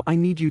Kuo I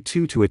need you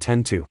two to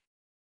attend to."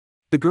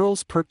 The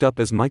girls perked up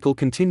as Michael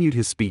continued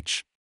his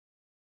speech.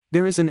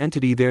 "There is an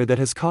entity there that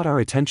has caught our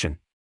attention.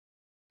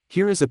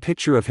 Here is a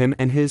picture of him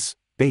and his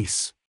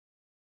base."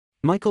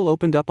 Michael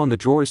opened up on the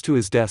drawers to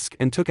his desk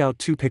and took out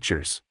 2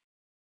 pictures.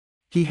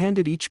 He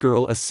handed each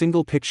girl a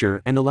single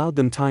picture and allowed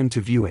them time to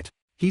view it.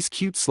 "He's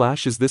cute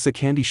 / is this a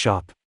candy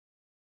shop?"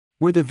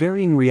 were the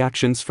varying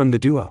reactions from the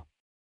duo.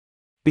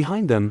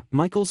 Behind them,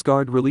 Michael's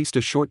guard released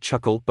a short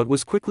chuckle but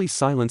was quickly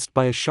silenced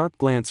by a sharp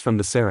glance from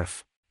the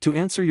seraph. "To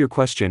answer your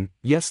question,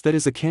 yes, that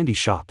is a candy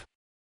shop.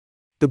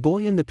 The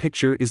boy in the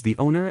picture is the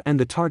owner and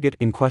the target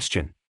in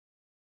question.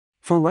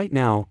 For right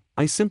now,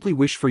 I simply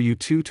wish for you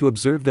two to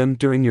observe them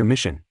during your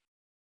mission.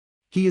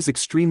 He is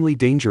extremely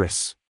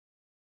dangerous.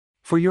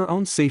 For your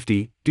own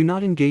safety, do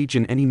not engage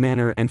in any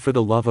manner, and for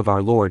the love of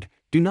our Lord,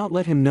 do not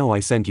let him know I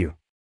sent you,"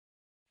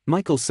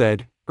 Michael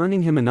said,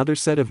 earning him another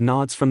set of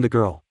nods from the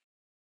girl.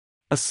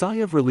 A sigh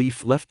of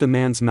relief left the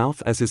man's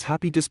mouth as his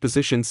happy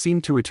disposition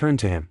seemed to return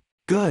to him.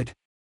 "Good.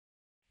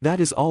 That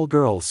is all,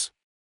 girls.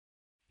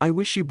 I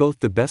wish you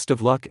both the best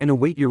of luck and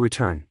await your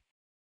return.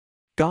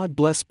 God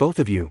bless both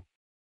of you,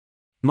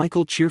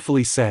 Michael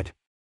cheerfully said.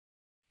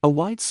 A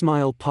wide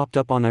smile popped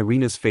up on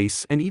Irina's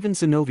face, and even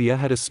Zenobia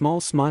had a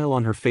small smile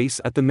on her face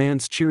at the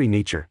man's cheery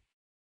nature.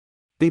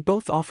 They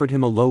both offered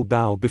him a low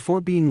bow before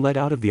being led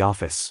out of the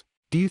office.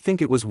 Do you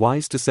think it was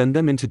wise to send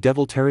them into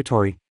devil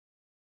territory?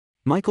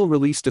 Michael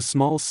released a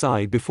small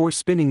sigh before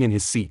spinning in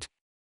his seat.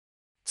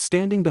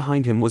 Standing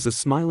behind him was a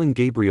smiling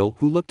Gabriel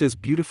who looked as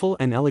beautiful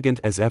and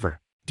elegant as ever.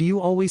 Do you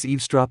always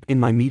eavesdrop in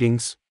my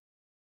meetings?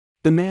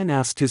 The man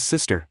asked his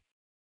sister.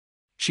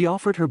 She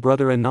offered her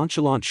brother a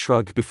nonchalant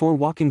shrug before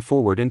walking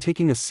forward and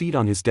taking a seat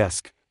on his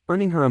desk,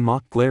 earning her a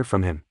mock glare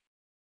from him.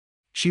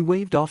 She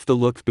waved off the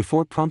look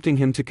before prompting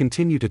him to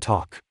continue to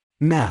talk.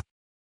 Math.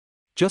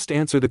 Just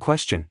answer the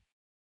question.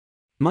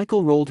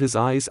 Michael rolled his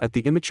eyes at the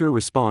immature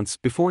response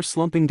before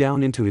slumping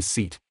down into his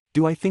seat.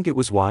 Do I think it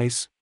was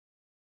wise?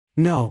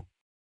 No.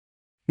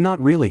 Not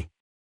really.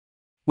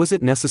 Was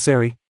it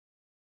necessary?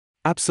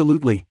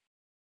 Absolutely.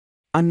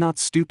 I'm not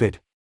stupid.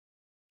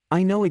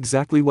 I know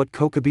exactly what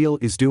Kokabeel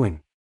is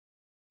doing.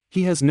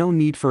 He has no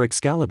need for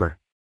Excalibur.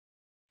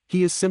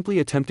 He is simply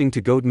attempting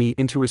to goad me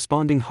into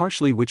responding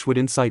harshly, which would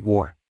incite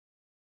war.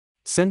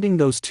 Sending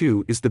those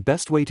two is the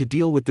best way to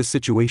deal with the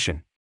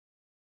situation,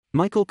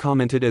 Michael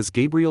commented as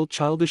Gabriel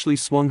childishly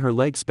swung her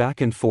legs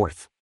back and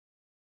forth.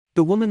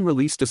 The woman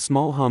released a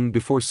small hum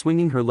before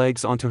swinging her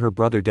legs onto her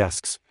brother's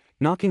desks,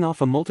 knocking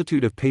off a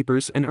multitude of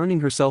papers and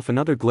earning herself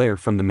another glare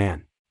from the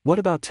man. What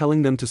about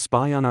telling them to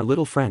spy on our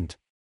little friend?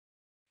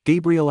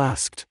 Gabriel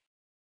asked.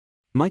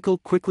 Michael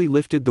quickly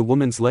lifted the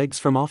woman's legs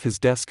from off his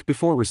desk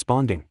before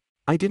responding.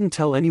 I didn't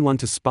tell anyone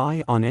to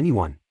spy on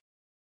anyone.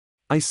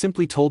 I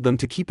simply told them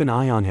to keep an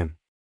eye on him.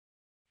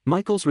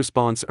 Michael's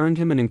response earned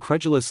him an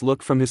incredulous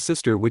look from his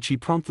sister, which he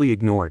promptly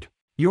ignored.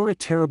 You're a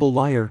terrible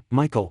liar,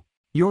 Michael.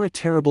 You're a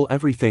terrible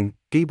everything,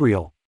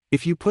 Gabriel.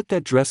 If you put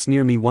that dress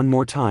near me one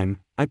more time,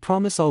 I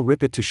promise I'll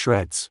rip it to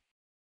shreds.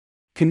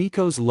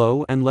 Kaniko's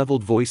low and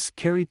leveled voice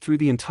carried through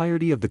the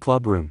entirety of the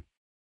clubroom.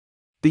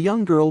 The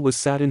young girl was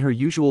sat in her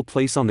usual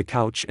place on the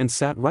couch, and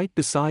sat right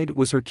beside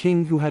was her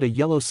king, who had a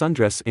yellow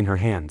sundress in her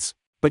hands.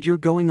 But you're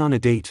going on a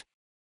date.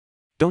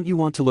 Don't you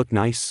want to look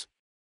nice?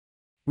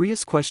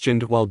 Rias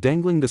questioned while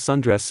dangling the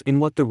sundress in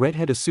what the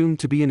redhead assumed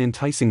to be an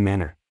enticing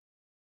manner.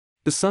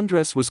 The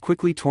sundress was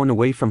quickly torn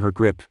away from her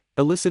grip,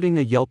 eliciting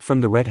a yelp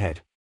from the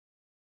redhead.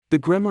 The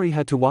Gremory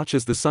had to watch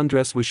as the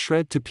sundress was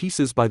shred to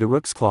pieces by the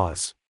rook's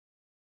claws.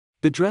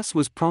 The dress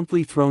was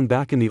promptly thrown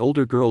back in the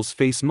older girl's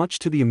face, much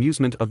to the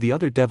amusement of the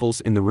other devils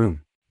in the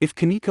room. If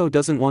Kaniko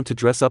doesn't want to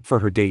dress up for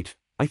her date,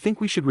 I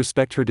think we should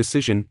respect her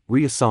decision,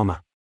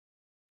 Ria-sama.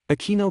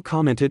 Akino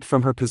commented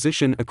from her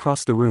position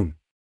across the room.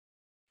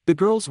 The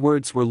girl's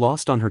words were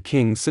lost on her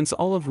king, since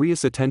all of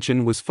Ria's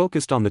attention was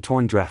focused on the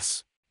torn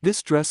dress.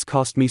 This dress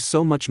cost me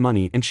so much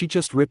money and she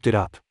just ripped it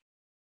up,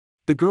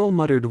 the girl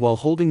muttered while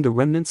holding the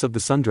remnants of the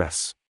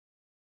sundress.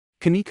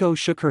 Kaniko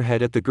shook her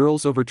head at the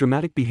girl's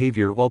overdramatic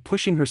behavior while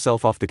pushing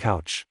herself off the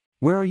couch.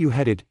 Where are you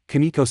headed,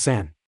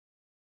 Kaniko-san?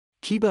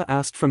 Kiba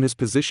asked from his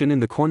position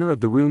in the corner of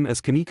the room as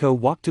Kaniko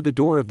walked to the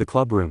door of the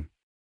clubroom.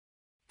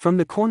 From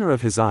the corner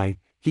of his eye,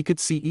 he could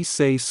see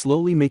Issei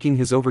slowly making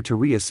his over to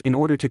Rias in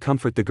order to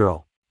comfort the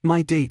girl.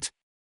 My date,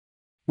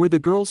 were the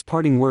girl's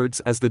parting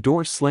words as the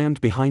door slammed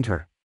behind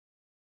her.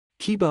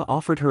 Kiba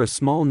offered her a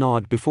small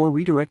nod before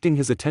redirecting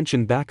his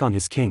attention back on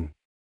his king.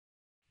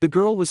 The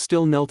girl was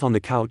still knelt on the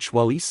couch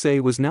while Issei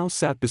was now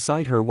sat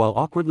beside her while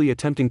awkwardly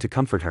attempting to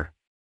comfort her.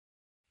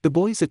 The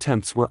boy's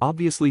attempts were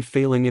obviously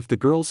failing if the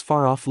girl's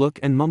far-off look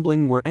and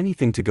mumbling were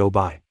anything to go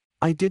by.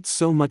 I did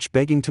so much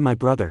begging to my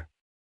brother.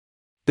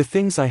 The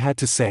things I had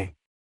to say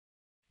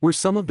were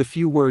some of the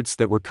few words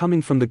that were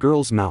coming from the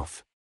girl's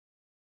mouth.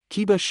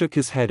 Kiba shook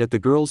his head at the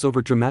girl's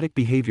overdramatic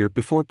behavior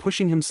before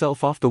pushing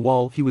himself off the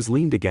wall he was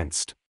leaned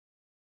against.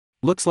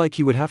 Looks like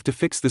he would have to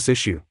fix this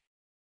issue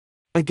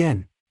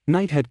again.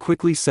 Night had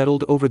quickly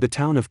settled over the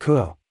town of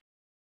Kuo.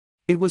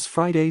 It was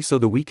Friday, so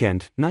the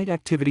weekend night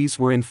activities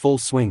were in full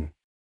swing.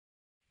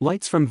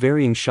 Lights from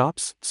varying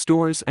shops,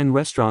 stores and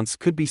restaurants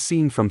could be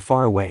seen from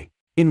far away.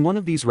 In one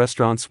of these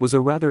restaurants was a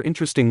rather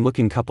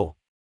interesting-looking couple.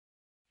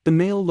 The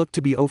male looked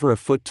to be over a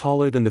foot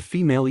taller than the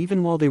female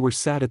even while they were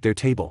sat at their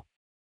table.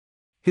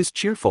 His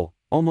cheerful,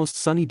 almost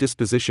sunny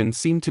disposition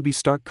seemed to be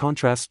stark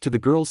contrast to the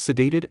girl's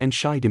sedated and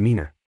shy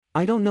demeanor.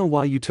 I don't know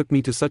why you took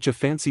me to such a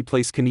fancy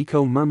place,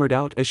 Kaniko murmured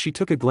out as she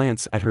took a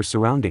glance at her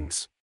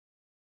surroundings.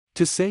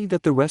 To say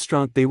that the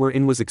restaurant they were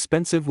in was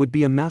expensive would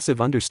be a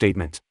massive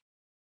understatement.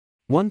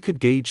 One could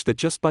gauge that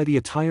just by the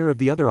attire of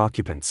the other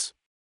occupants.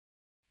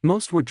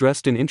 Most were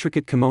dressed in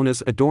intricate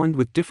kimonos adorned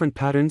with different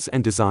patterns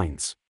and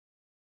designs.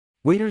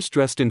 Waiters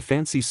dressed in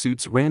fancy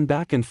suits ran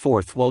back and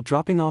forth while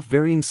dropping off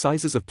varying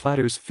sizes of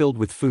platters filled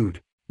with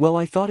food. Well,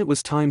 I thought it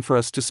was time for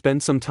us to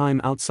spend some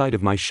time outside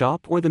of my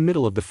shop or the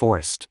middle of the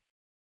forest.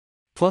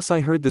 Plus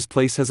I heard this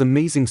place has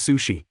amazing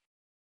sushi.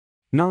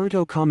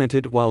 Naruto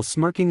commented while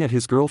smirking at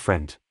his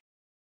girlfriend.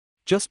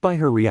 Just by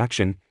her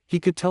reaction, he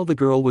could tell the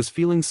girl was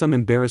feeling some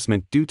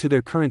embarrassment due to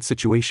their current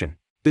situation.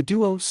 The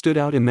duo stood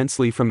out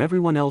immensely from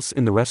everyone else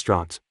in the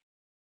restaurant.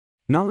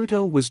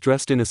 Naruto was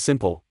dressed in a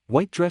simple,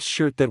 white dress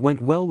shirt that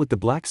went well with the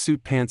black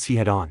suit pants he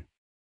had on.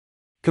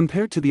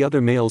 Compared to the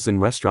other males in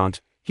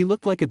restaurant, he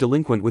looked like a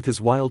delinquent with his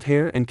wild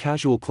hair and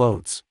casual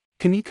clothes.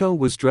 Kaneko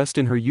was dressed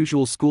in her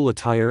usual school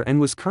attire and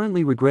was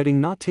currently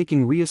regretting not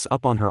taking Rias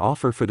up on her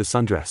offer for the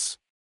sundress.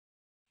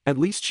 At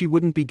least she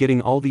wouldn't be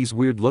getting all these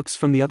weird looks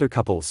from the other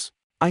couples.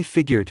 I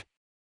figured.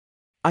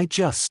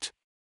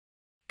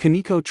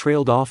 Kaneko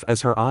trailed off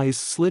as her eyes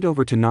slid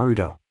over to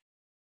Naruto.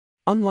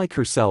 Unlike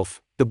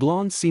herself, the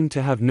blonde seemed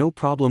to have no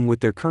problem with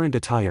their current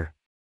attire.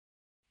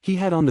 He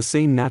had on the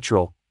same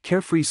natural,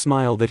 carefree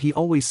smile that he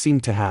always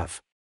seemed to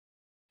have.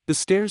 The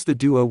stares the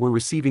duo were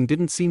receiving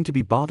didn't seem to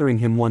be bothering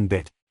him one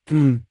bit.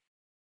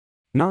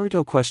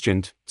 Naruto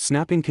questioned,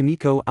 snapping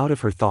Kaneko out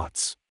of her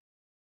thoughts.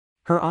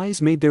 Her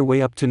eyes made their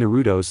way up to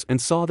Naruto's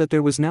and saw that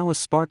there was now a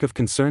spark of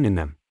concern in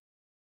them.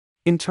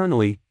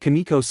 Internally,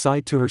 Kaneko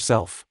sighed to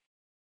herself.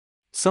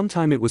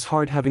 Sometime it was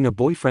hard having a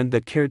boyfriend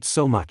that cared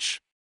so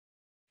much.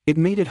 It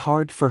made it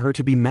hard for her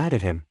to be mad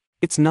at him.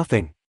 It's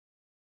nothing,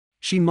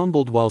 she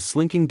mumbled while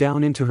slinking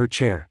down into her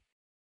chair.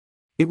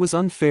 It was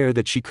unfair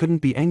that she couldn't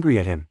be angry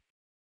at him.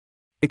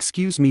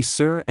 Excuse me,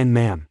 sir and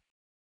ma'am.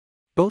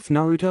 Both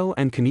Naruto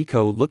and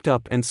Kaneko looked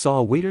up and saw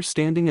a waiter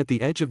standing at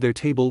the edge of their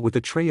table with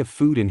a tray of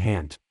food in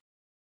hand.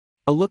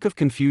 A look of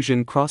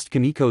confusion crossed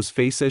Kaneko's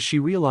face as she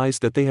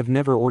realized that they have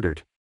never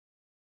ordered.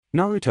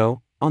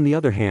 Naruto, on the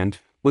other hand,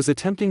 was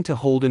attempting to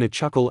hold in a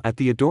chuckle at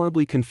the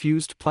adorably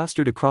confused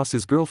plastered across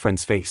his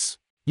girlfriend's face.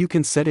 You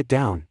can set it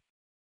down.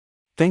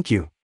 Thank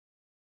you,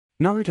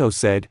 Naruto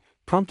said,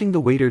 prompting the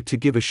waiter to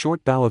give a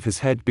short bow of his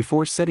head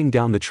before setting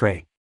down the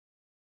tray.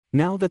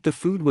 Now that the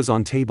food was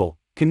on table,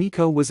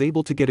 Kaneko was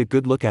able to get a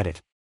good look at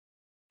it.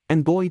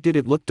 And boy did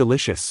it look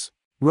delicious.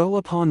 Row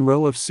upon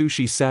row of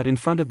sushi sat in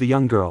front of the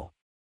young girl.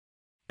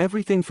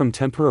 Everything from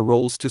tempura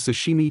rolls to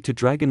sashimi to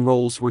dragon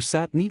rolls were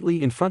sat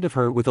neatly in front of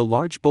her with a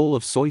large bowl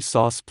of soy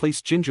sauce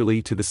placed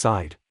gingerly to the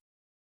side.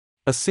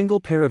 A single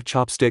pair of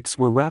chopsticks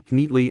were wrapped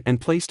neatly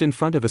and placed in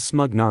front of a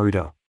smug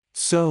Naruto.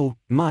 So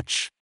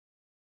much.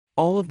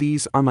 All of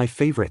these are my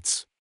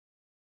favorites,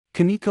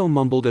 Kaneko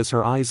mumbled as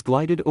her eyes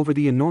glided over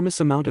the enormous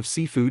amount of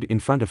seafood in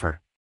front of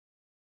her.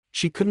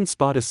 She couldn't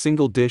spot a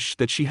single dish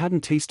that she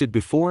hadn't tasted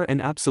before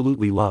and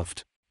absolutely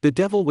loved. The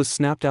devil was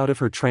snapped out of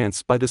her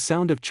trance by the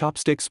sound of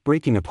chopsticks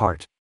breaking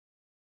apart.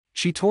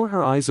 She tore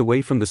her eyes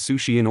away from the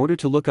sushi in order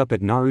to look up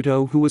at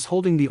Naruto, who was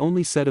holding the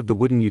only set of the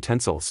wooden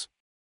utensils.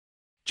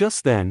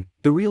 Just then,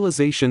 the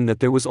realization that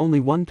there was only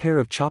one pair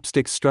of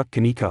chopsticks struck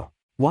Kaneko.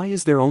 Why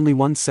is there only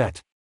one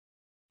set?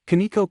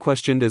 Kaneko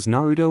questioned as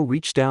Naruto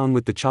reached down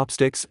with the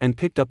chopsticks and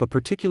picked up a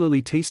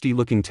particularly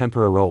tasty-looking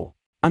tempura roll.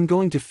 I'm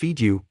going to feed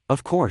you,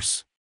 of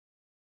course.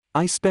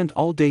 I spent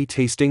all day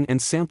tasting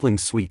and sampling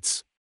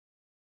sweets.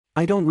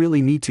 I don't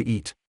really need to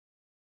eat.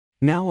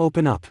 Now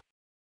open up,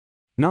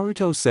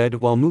 Naruto said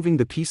while moving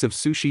the piece of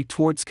sushi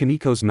towards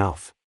Kaneko's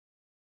mouth.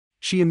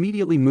 She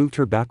immediately moved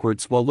her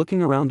backwards while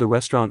looking around the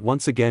restaurant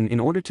once again in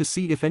order to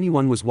see if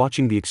anyone was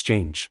watching the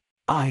exchange.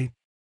 I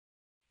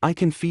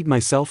can feed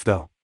myself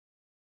though,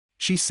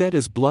 she said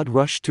as blood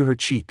rushed to her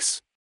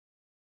cheeks.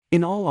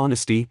 In all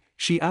honesty,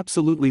 she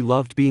absolutely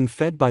loved being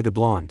fed by the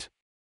blonde.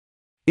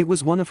 It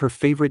was one of her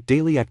favorite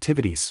daily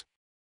activities.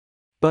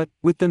 But,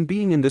 with them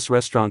being in this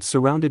restaurant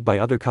surrounded by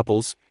other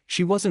couples,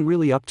 she wasn't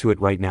really up to it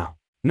right now.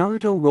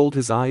 Naruto rolled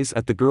his eyes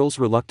at the girl's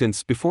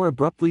reluctance before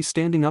abruptly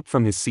standing up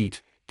from his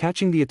seat,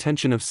 catching the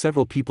attention of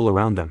several people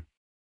around them.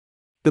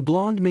 The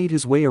blonde made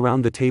his way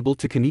around the table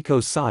to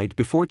Kaneko's side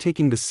before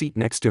taking the seat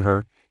next to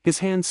her, his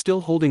hand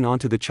still holding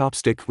onto the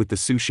chopstick with the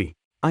sushi.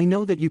 I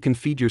know that you can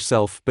feed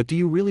yourself, but do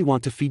you really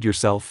want to feed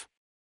yourself?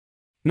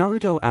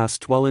 Naruto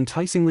asked while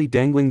enticingly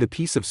dangling the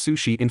piece of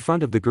sushi in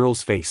front of the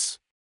girl's face.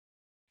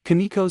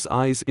 Kaneko's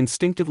eyes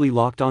instinctively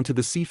locked onto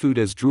the seafood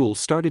as drool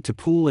started to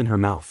pool in her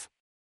mouth.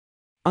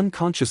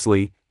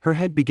 Unconsciously, her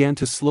head began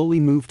to slowly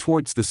move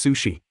towards the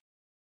sushi.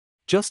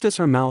 Just as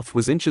her mouth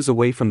was inches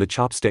away from the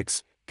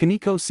chopsticks,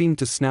 Kaneko seemed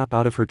to snap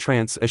out of her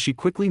trance as she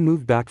quickly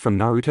moved back from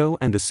Naruto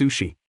and the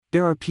sushi.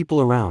 There are people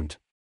around,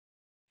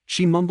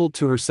 she mumbled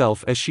to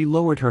herself as she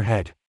lowered her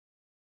head.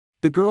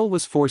 The girl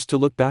was forced to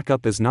look back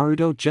up as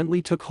Naruto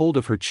gently took hold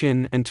of her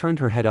chin and turned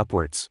her head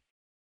upwards.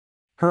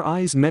 Her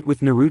eyes met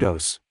with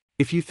Naruto's.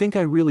 If you think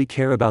I really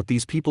care about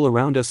these people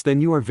around us,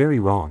 then you are very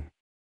wrong.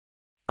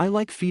 I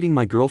like feeding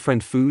my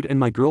girlfriend food and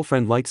my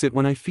girlfriend likes it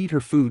when I feed her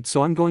food,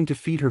 so I'm going to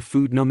feed her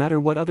food no matter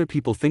what other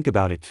people think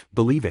about it,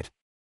 believe it.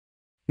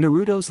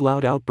 Naruto's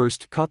loud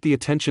outburst caught the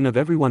attention of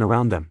everyone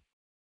around them.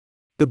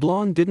 The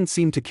blonde didn't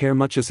seem to care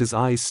much as his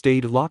eyes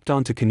stayed locked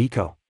onto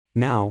Kaneko.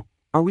 Now,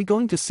 are we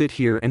going to sit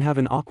here and have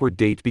an awkward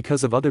date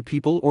because of other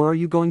people, or are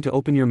you going to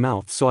open your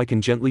mouth so I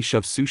can gently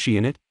shove sushi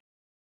in it?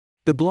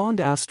 The blonde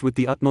asked with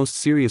the utmost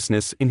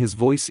seriousness in his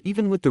voice,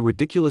 even with the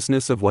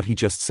ridiculousness of what he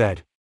just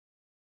said.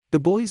 The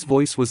boy's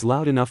voice was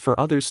loud enough for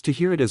others to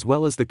hear it, as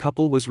well as the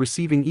couple was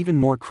receiving even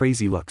more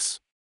crazy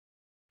looks.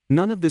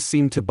 None of this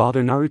seemed to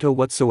bother Naruto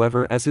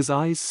whatsoever as his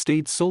eyes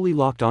stayed solely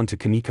locked onto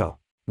Kaneko.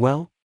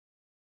 Well?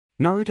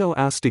 Naruto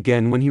asked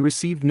again when he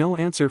received no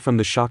answer from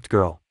the shocked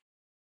girl.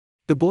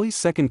 The boy's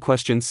second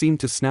question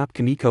seemed to snap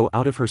Kaneko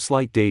out of her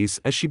slight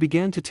daze as she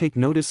began to take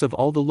notice of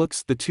all the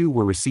looks the two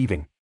were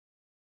receiving.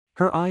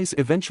 Her eyes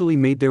eventually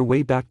made their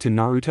way back to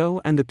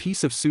Naruto and the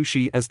piece of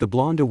sushi as the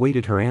blonde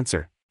awaited her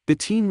answer. The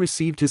teen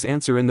received his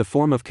answer in the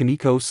form of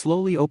Kaneko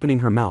slowly opening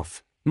her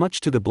mouth, much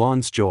to the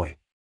blonde's joy.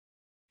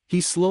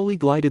 He slowly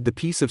glided the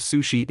piece of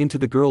sushi into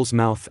the girl's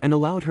mouth and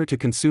allowed her to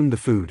consume the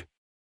food.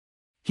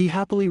 He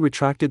happily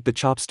retracted the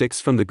chopsticks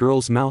from the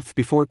girl's mouth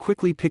before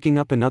quickly picking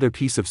up another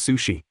piece of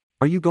sushi.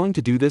 "Are you going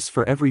to do this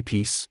for every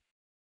piece?"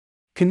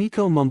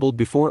 Kaneko mumbled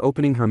before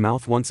opening her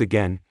mouth once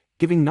again,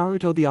 giving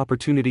Naruto the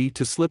opportunity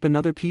to slip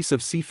another piece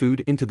of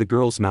seafood into the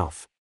girl's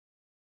mouth.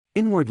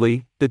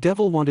 Inwardly, the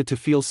devil wanted to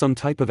feel some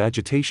type of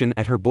agitation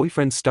at her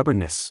boyfriend's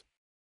stubbornness.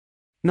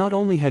 Not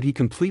only had he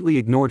completely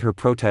ignored her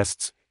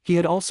protests, he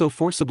had also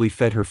forcibly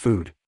fed her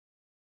food.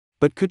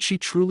 But could she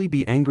truly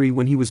be angry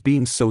when he was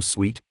being so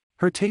sweet?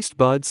 Her taste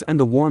buds and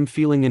the warm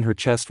feeling in her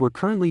chest were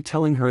currently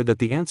telling her that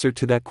the answer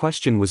to that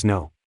question was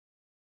no.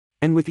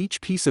 And with each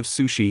piece of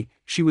sushi,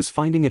 she was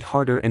finding it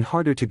harder and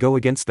harder to go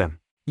against them.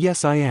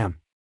 "Yes, I am.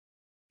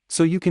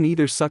 So you can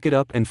either suck it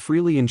up and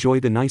freely enjoy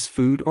the nice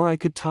food, or I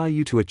could tie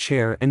you to a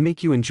chair and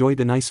make you enjoy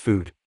the nice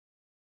food.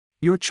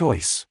 Your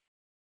choice,"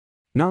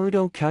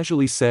 Naruto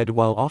casually said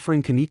while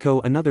offering Kaneko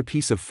another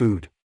piece of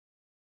food.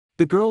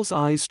 The girl's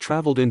eyes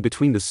traveled in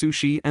between the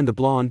sushi and the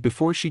blonde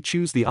before she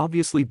chose the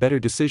obviously better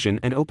decision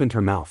and opened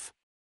her mouth.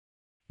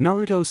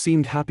 Naruto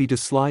seemed happy to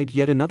slide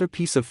yet another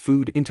piece of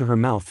food into her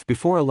mouth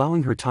before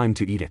allowing her time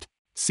to eat it.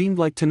 "Seemed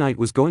like tonight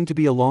was going to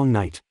be a long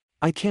night.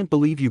 I can't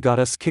believe you got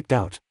us kicked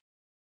out,"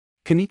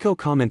 Kaneko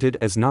commented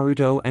as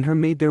Naruto and her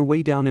made their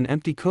way down an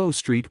empty Ko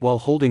street while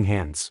holding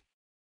hands.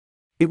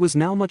 It was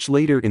now much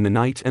later in the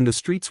night and the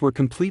streets were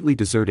completely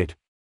deserted.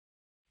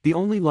 The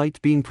only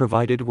light being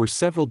provided were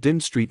several dim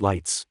street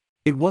lights.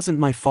 "It wasn't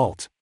my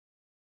fault.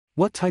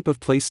 What type of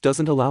place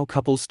doesn't allow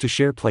couples to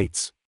share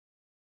plates?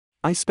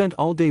 I spent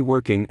all day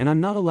working and I'm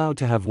not allowed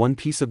to have one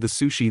piece of the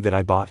sushi that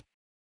I bought.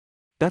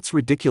 That's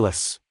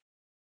ridiculous.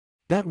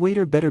 That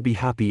waiter better be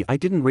happy I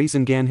didn't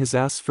Rasengan his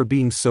ass for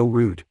being so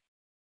rude,"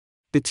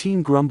 the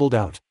teen grumbled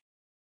out.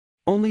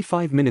 Only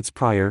 5 minutes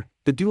prior,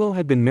 the duo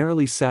had been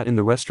merrily sat in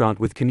the restaurant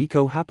with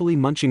Kaneko happily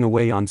munching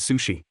away on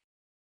sushi.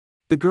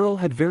 The girl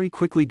had very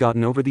quickly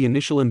gotten over the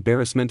initial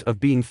embarrassment of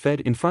being fed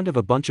in front of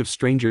a bunch of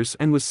strangers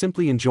and was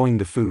simply enjoying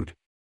the food.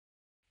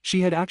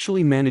 She had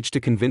actually managed to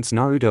convince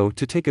Naruto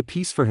to take a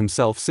piece for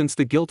himself since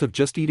the guilt of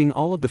just eating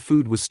all of the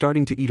food was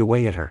starting to eat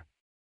away at her.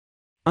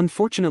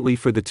 Unfortunately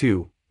for the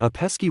two, a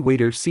pesky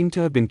waiter seemed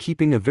to have been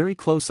keeping a very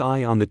close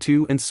eye on the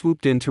two and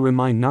swooped in to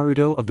remind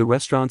Naruto of the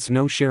restaurant's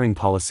no-sharing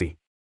policy.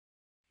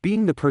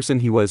 Being the person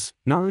he was,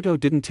 Naruto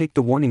didn't take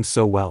the warning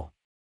so well.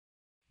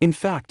 In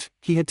fact,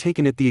 he had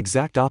taken it the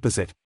exact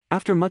opposite.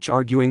 After much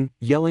arguing,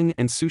 yelling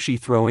and sushi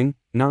throwing,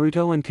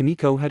 Naruto and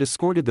Kaneko had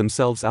escorted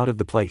themselves out of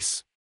the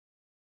place.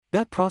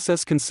 That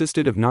process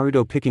consisted of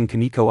Naruto picking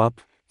Kaneko up,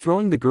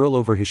 throwing the girl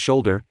over his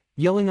shoulder,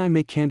 yelling "I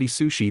make candy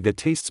sushi that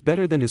tastes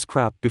better than his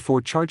crap"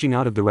 before charging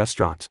out of the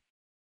restaurant.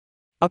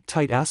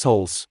 "Uptight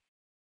assholes.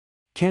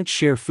 Can't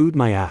share food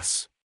my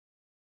ass.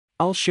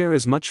 I'll share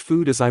as much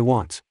food as I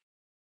want,"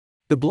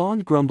 the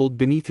blonde grumbled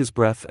beneath his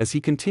breath as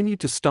he continued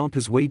to stomp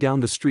his way down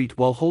the street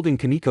while holding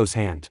Kaneko's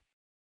hand.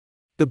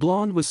 The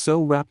blonde was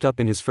so wrapped up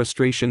in his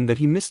frustration that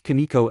he missed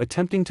Kaneko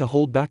attempting to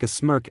hold back a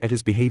smirk at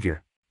his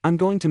behavior. "I'm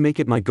going to make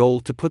it my goal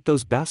to put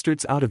those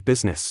bastards out of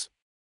business.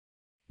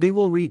 They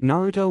will read."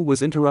 Naruto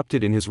was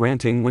interrupted in his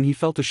ranting when he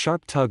felt a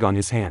sharp tug on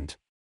his hand.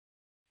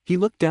 He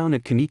looked down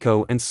at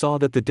Kaneko and saw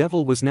that the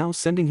devil was now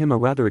sending him a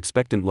rather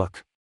expectant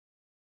look.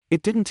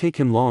 It didn't take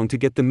him long to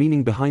get the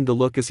meaning behind the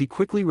look as he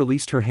quickly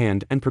released her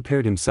hand and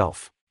prepared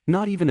himself.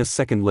 Not even a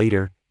second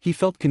later, he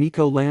felt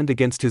Kaneko land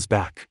against his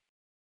back.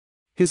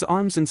 His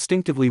arms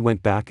instinctively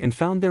went back and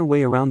found their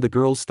way around the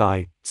girl's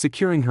thigh,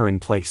 securing her in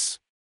place.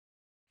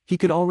 He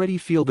could already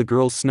feel the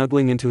girl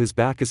snuggling into his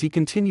back as he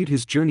continued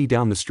his journey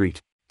down the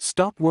street.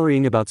 "Stop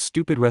worrying about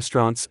stupid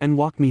restaurants and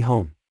walk me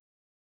home."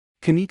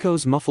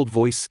 Kaneko's muffled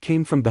voice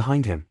came from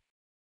behind him.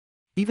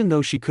 Even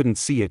though she couldn't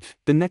see it,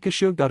 the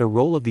Nekashu got a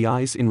roll of the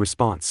eyes in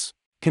response.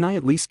 "Can I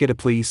at least get a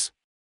please?"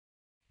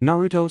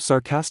 Naruto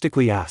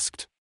sarcastically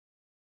asked.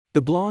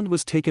 The blonde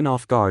was taken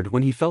off guard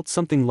when he felt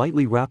something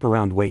lightly wrap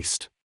around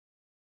waist.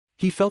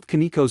 He felt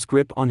Kaneko's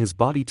grip on his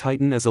body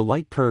tighten as a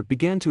light purr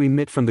began to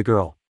emit from the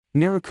girl.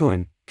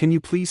 "Naruto-kun, can you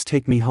please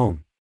take me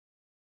home?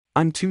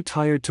 I'm too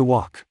tired to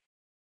walk."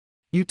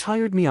 "You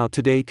tired me out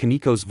today."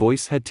 Kaneko's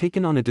voice had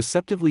taken on a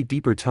deceptively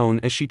deeper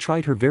tone as she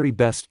tried her very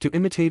best to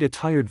imitate a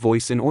tired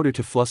voice in order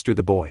to fluster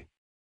the boy.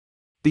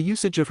 The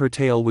usage of her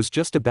tail was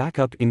just a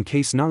backup in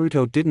case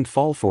Naruto didn't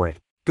fall for it.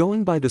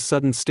 Going by the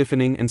sudden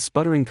stiffening and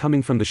sputtering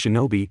coming from the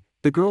shinobi,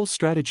 the girl's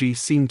strategy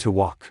seemed to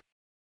walk.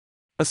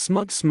 A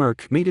smug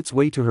smirk made its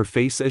way to her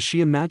face as she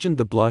imagined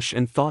the blush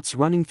and thoughts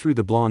running through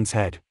the blonde's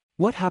head.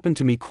 "What happened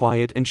to me?"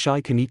 Quiet and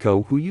shy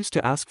Kaneko who used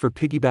to ask for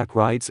piggyback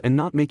rides and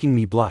not making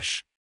me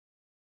blush.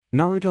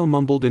 Naruto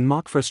mumbled in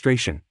mock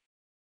frustration.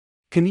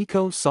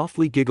 Kaneko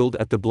softly giggled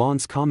at the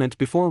blonde's comment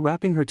before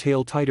wrapping her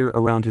tail tighter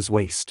around his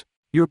waist.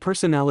 Your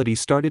personality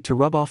started to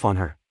rub off on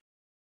her.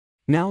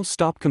 Now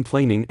stop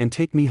complaining and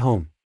take me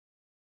home.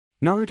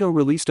 Naruto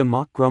released a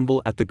mock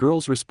grumble at the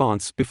girl's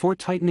response before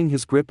tightening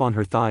his grip on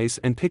her thighs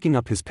and picking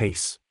up his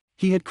pace.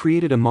 He had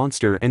created a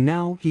monster and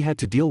now he had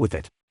to deal with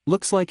it.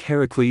 Looks like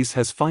Heracles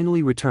has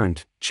finally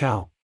returned,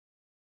 ciao.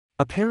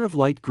 A pair of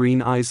light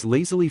green eyes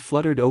lazily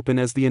fluttered open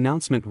as the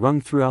announcement rung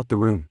throughout the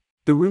room.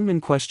 The room in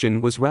question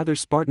was rather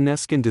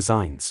Spartanesque in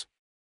designs.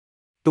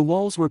 The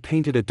walls were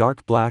painted a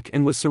dark black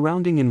and was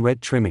surrounding in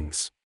red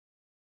trimmings.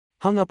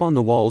 Hung up on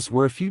the walls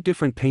were a few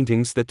different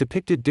paintings that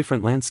depicted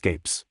different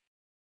landscapes.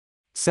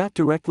 Sat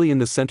directly in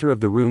the center of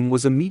the room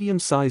was a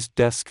medium-sized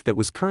desk that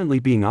was currently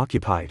being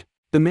occupied.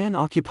 The man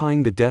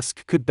occupying the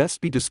desk could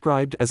best be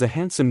described as a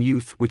handsome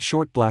youth with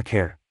short black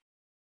hair.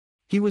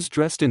 He was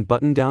dressed in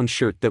button-down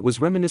shirt that was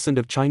reminiscent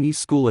of Chinese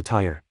school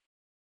attire.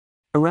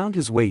 Around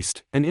his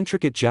waist, an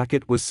intricate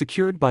jacket was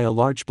secured by a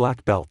large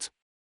black belt.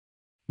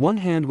 One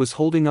hand was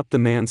holding up the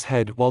man's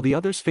head while the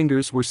other's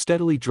fingers were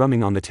steadily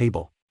drumming on the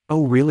table.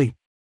 Oh really?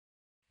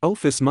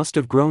 Ophis must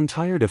have grown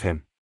tired of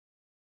him.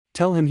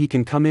 Tell him he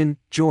can come in,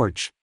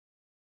 George.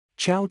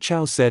 Chow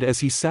Chow said as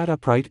he sat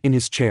upright in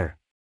his chair.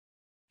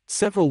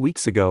 Several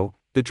weeks ago,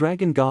 the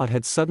dragon god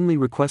had suddenly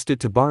requested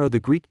to borrow the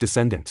Greek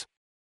descendant.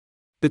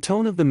 The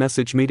tone of the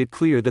message made it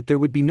clear that there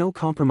would be no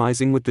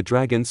compromising with the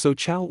dragon, so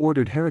Chow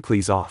ordered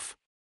Heracles off.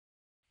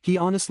 He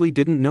honestly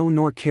didn't know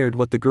nor cared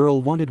what the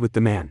girl wanted with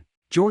the man.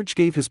 George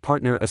gave his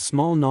partner a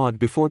small nod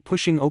before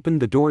pushing open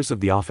the doors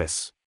of the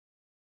office.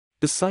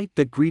 The sight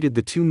that greeted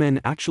the two men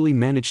actually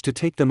managed to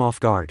take them off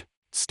guard.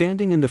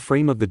 Standing in the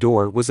frame of the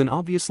door was an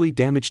obviously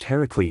damaged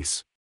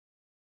Heracles.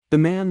 The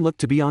man looked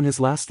to be on his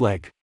last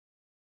leg.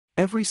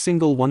 Every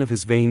single one of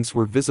his veins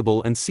were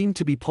visible and seemed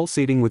to be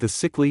pulsating with a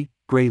sickly,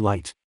 gray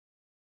light.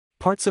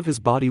 Parts of his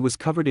body was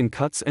covered in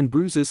cuts and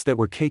bruises that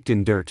were caked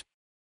in dirt.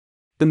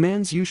 The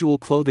man's usual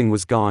clothing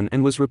was gone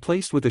and was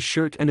replaced with a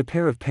shirt and a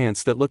pair of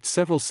pants that looked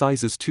several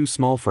sizes too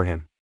small for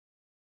him.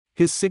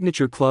 His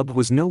signature club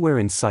was nowhere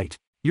in sight.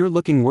 You're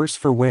looking worse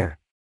for wear.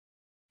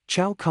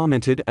 Chow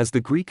commented as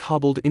the Greek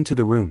hobbled into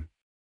the room.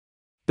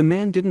 The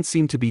man didn't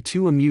seem to be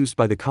too amused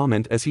by the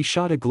comment as he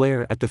shot a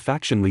glare at the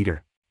faction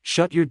leader.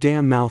 Shut your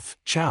damn mouth,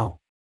 Chow.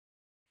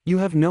 You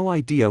have no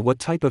idea what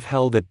type of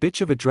hell that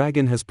bitch of a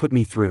dragon has put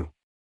me through.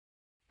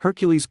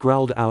 Hercules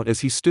growled out as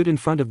he stood in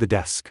front of the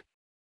desk.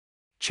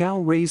 Chow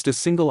raised a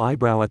single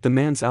eyebrow at the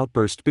man's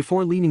outburst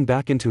before leaning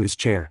back into his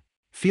chair.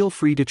 Feel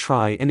free to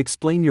try and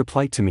explain your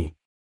plight to me.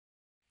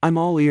 I'm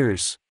all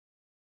ears.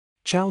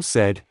 Chow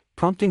said,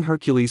 prompting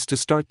Hercules to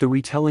start the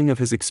retelling of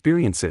his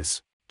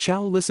experiences.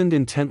 Chow listened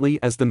intently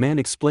as the man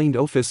explained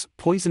Ophis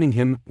poisoning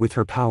him with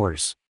her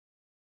powers.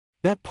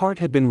 That part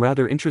had been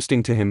rather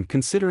interesting to him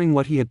considering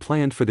what he had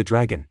planned for the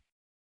dragon.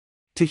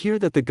 To hear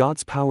that the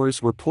god's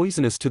powers were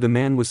poisonous to the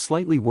man was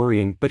slightly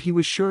worrying, but he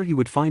was sure he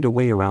would find a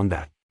way around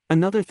that.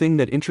 Another thing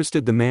that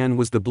interested the man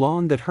was the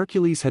blonde that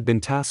Hercules had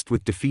been tasked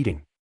with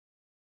defeating.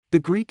 The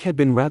Greek had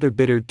been rather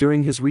bitter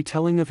during his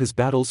retelling of his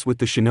battles with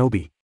the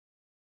shinobi.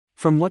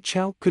 From what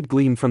Chow could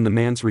glean from the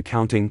man's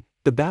recounting,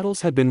 the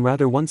battles had been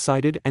rather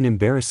one-sided and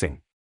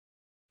embarrassing.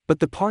 But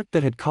the part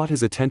that had caught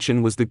his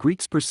attention was the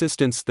Greek's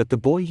persistence that the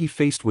boy he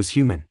faced was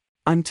human.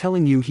 I'm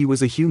telling you, he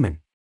was a human.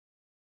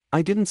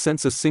 I didn't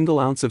sense a single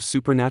ounce of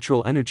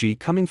supernatural energy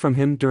coming from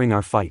him during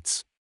our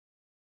fights.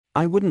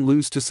 I wouldn't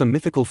lose to some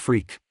mythical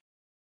freak.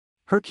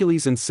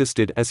 Hercules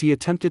insisted as he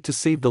attempted to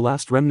save the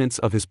last remnants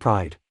of his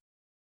pride.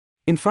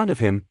 In front of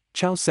him,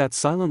 Chow sat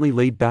silently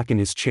laid back in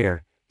his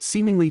chair,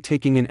 seemingly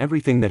taking in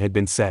everything that had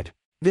been said.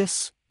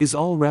 This is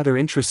all rather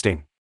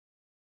interesting.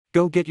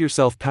 Go get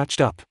yourself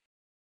patched up.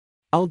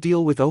 I'll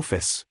deal with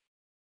Ophis.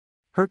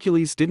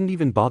 Hercules didn't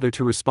even bother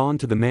to respond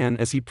to the man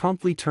as he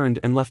promptly turned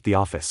and left the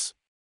office.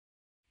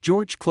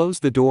 George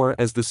closed the door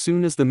as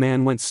soon as the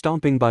man went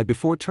stomping by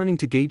before turning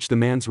to gauge the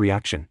man's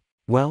reaction.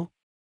 Well?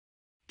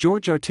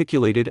 George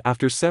articulated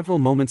after several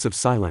moments of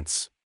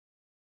silence.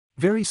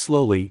 Very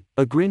slowly,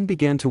 a grin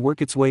began to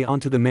work its way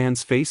onto the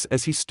man's face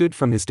as he stood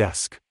from his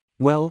desk.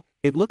 Well,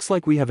 it looks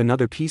like we have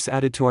another piece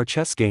added to our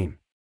chess game.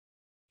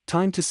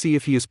 Time to see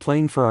if he is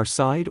playing for our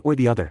side or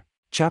the other.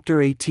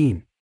 Chapter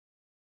 18.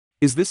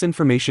 Is this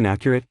information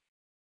accurate?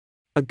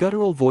 A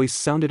guttural voice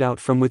sounded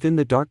out from within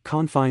the dark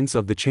confines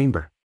of the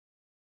chamber.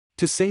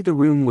 To say the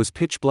room was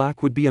pitch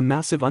black would be a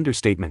massive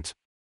understatement.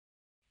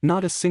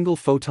 Not a single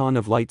photon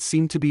of light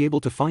seemed to be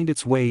able to find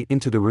its way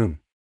into the room.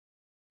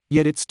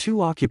 Yet its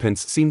two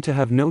occupants seemed to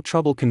have no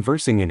trouble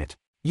conversing in it.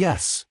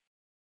 Yes.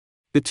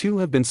 The two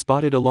have been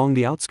spotted along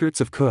the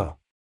outskirts of Kuo.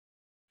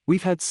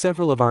 We've had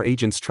several of our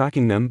agents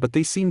tracking them, but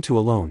they seem to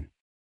alone.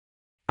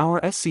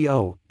 Our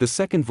SCO, the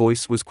second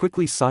voice was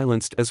quickly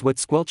silenced as wet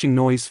squelching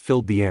noise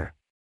filled the air.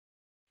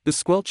 The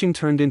squelching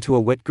turned into a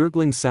wet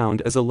gurgling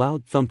sound as a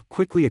loud thump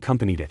quickly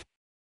accompanied it.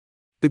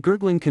 The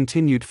gurgling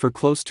continued for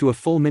close to a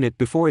full minute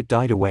before it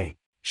died away.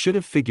 Should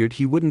have figured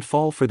he wouldn't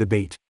fall for the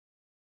bait.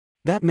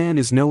 That man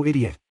is no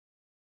idiot.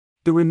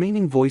 The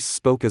remaining voice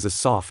spoke as a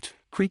soft,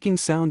 creaking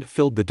sound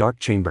filled the dark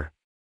chamber.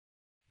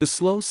 The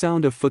slow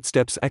sound of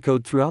footsteps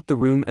echoed throughout the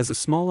room as a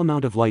small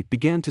amount of light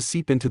began to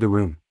seep into the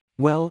room.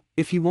 Well,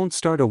 if he won't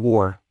start a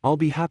war, I'll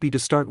be happy to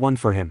start one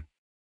for him.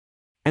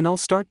 And I'll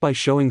start by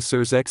showing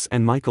Sirs X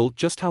and Michael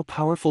just how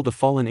powerful the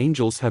fallen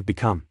angels have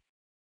become.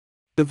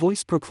 The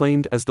voice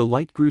proclaimed as the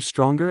light grew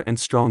stronger and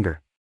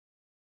stronger.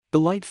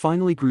 The light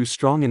finally grew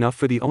strong enough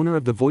for the owner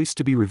of the voice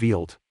to be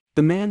revealed.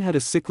 The man had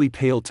a sickly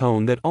pale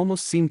tone that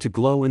almost seemed to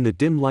glow in the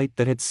dim light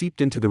that had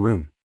seeped into the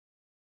room.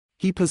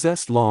 He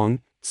possessed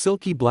long,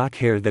 silky black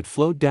hair that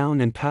flowed down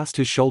and past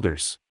his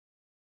shoulders.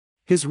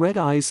 His red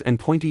eyes and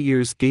pointy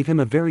ears gave him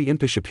a very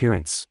impish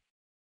appearance.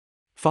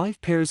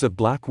 5 pairs of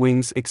black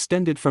wings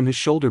extended from his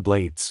shoulder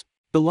blades.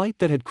 The light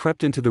that had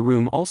crept into the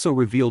room also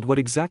revealed what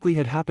exactly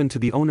had happened to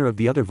the owner of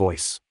the other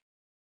voice.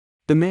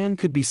 The man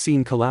could be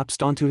seen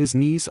collapsed onto his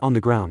knees on the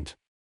ground.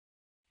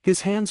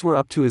 His hands were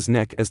up to his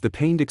neck as the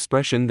pained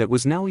expression that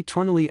was now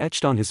eternally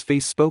etched on his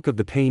face spoke of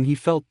the pain he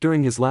felt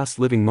during his last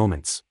living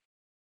moments.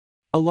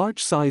 A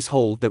large-size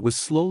hole that was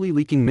slowly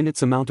leaking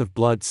minutes amount of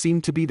blood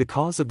seemed to be the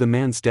cause of the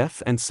man's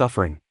death and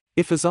suffering.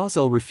 If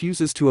Azazel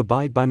refuses to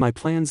abide by my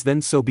plans,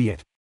 then so be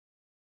it.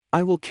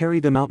 I will carry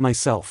them out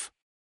myself.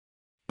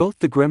 Both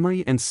the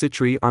Gremry and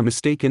Citri are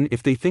mistaken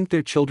if they think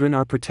their children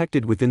are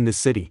protected within this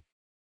city.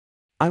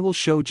 I will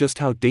show just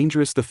how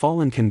dangerous the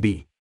fallen can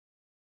be.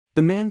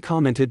 The man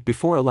commented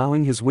before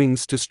allowing his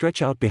wings to stretch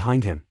out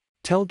behind him.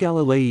 Tell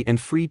Galilei and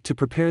Freed to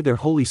prepare their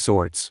holy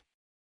swords.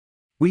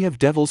 We have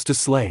devils to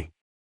slay.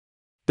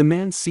 The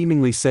man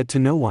seemingly said to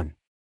no one.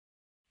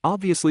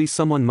 Obviously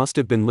someone must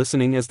have been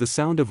listening as the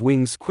sound of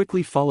wings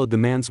quickly followed the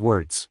man's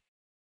words.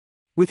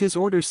 With his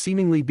orders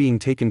seemingly being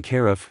taken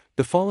care of,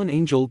 the fallen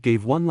angel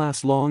gave one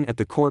last long at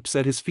the corpse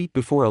at his feet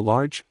before a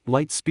large,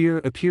 light spear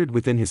appeared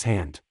within his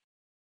hand.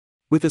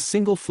 With a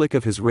single flick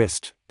of his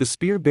wrist, the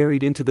spear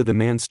buried into the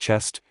man's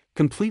chest,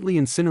 completely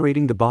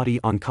incinerating the body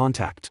on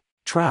contact.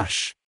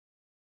 Trash.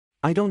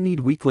 I don't need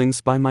weaklings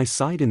by my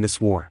side in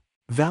this war.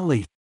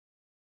 Valley.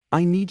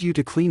 I need you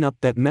to clean up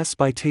that mess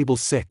by table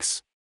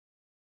 6.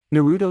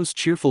 Naruto's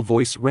cheerful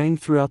voice rang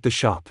throughout the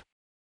shop.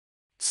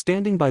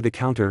 Standing by the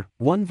counter,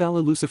 one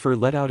Vala Lucifer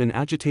let out an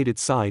agitated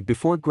sigh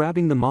before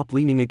grabbing the mop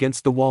leaning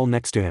against the wall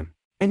next to him.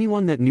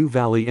 Anyone that knew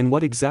Valley and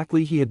what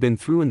exactly he had been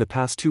through in the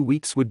past 2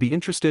 weeks would be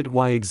interested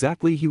why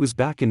exactly he was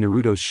back in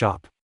Naruto's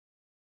shop.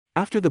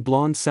 After the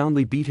blonde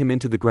soundly beat him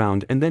into the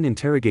ground and then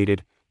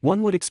interrogated,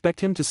 one would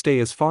expect him to stay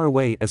as far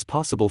away as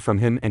possible from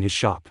him and his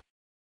shop.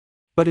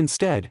 But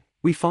instead,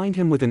 we find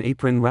him with an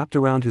apron wrapped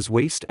around his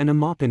waist and a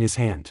mop in his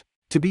hand.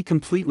 To be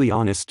completely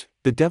honest,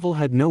 the devil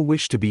had no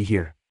wish to be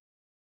here.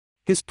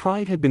 His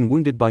pride had been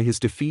wounded by his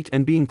defeat,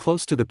 and being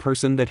close to the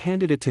person that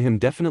handed it to him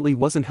definitely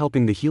wasn't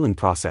helping the healing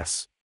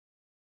process.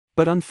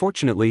 But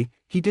unfortunately,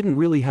 he didn't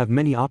really have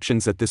many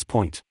options at this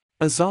point.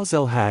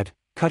 Azazel had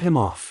cut him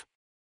off.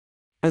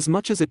 As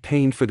much as it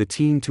pained for the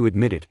team to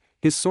admit it,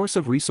 his source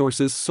of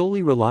resources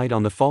solely relied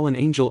on the fallen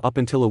angel up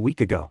until a week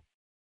ago.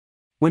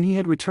 When he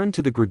had returned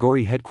to the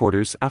Grigori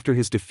headquarters after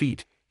his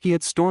defeat, he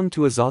had stormed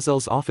to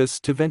Azazel's office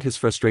to vent his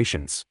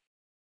frustrations.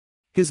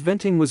 His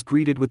venting was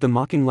greeted with the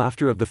mocking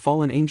laughter of the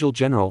fallen angel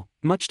general,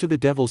 much to the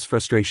devil's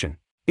frustration.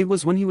 It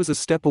was when he was a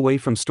step away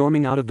from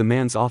storming out of the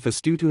man's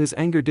office due to his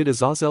anger did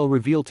Azazel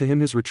reveal to him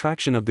his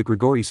retraction of the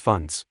Grigori's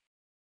funds.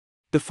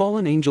 The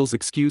fallen angel's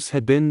excuse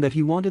had been that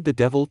he wanted the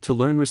devil to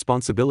learn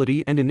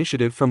responsibility and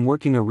initiative from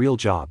working a real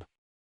job.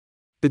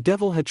 The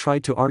devil had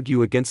tried to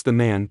argue against the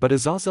man, but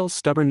Azazel's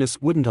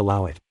stubbornness wouldn't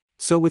allow it.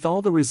 So with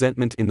all the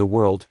resentment in the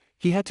world,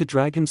 he had to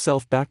drag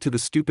himself back to the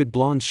stupid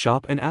blonde's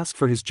shop and ask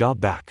for his job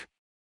back.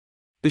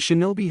 The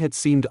shinobi had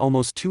seemed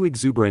almost too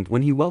exuberant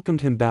when he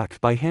welcomed him back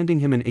by handing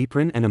him an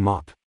apron and a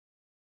mop.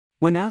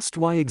 When asked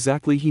why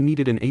exactly he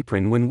needed an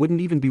apron when wouldn't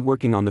even be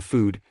working on the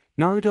food,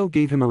 Naruto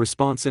gave him a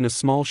response in a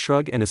small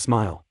shrug and a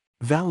smile.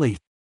 Valley.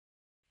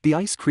 The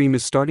ice cream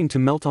is starting to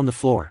melt on the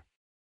floor.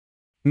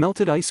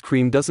 Melted ice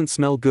cream doesn't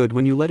smell good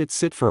when you let it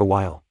sit for a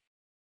while.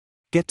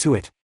 Get to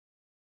it.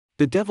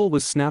 The devil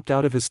was snapped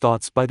out of his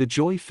thoughts by the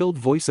joy-filled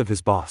voice of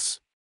his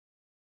boss.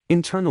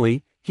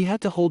 Internally, he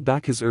had to hold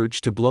back his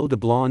urge to blow the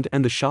blonde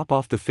and the shop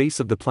off the face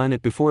of the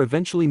planet before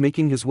eventually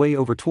making his way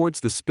over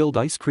towards the spilled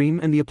ice cream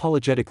and the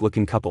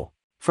apologetic-looking couple.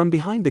 From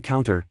behind the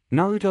counter,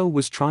 Naruto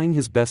was trying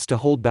his best to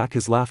hold back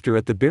his laughter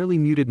at the barely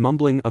muted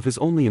mumbling of his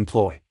only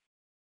employee.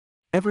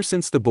 Ever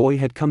since the boy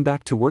had come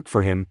back to work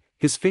for him,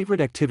 his favorite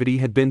activity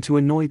had been to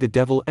annoy the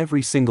devil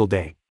every single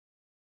day.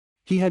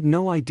 He had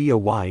no idea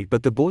why,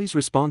 but the boy's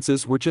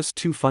responses were just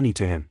too funny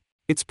to him.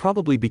 It's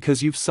probably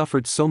because you've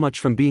suffered so much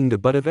from being the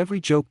butt of every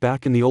joke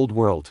back in the old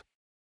world.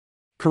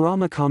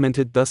 Kurama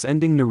commented, thus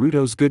ending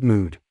Naruto's good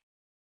mood.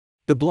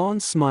 The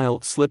blonde's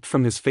smile slipped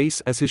from his face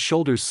as his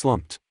shoulders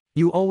slumped.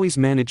 You always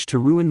manage to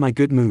ruin my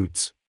good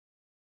moods.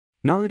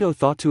 Naruto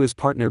thought to his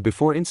partner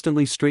before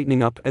instantly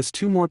straightening up as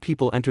 2 more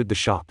people entered the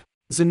shop.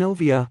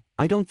 Zenobia,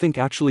 I don't think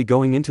actually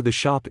going into the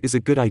shop is a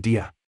good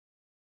idea.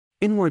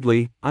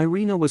 Inwardly,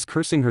 Irina was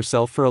cursing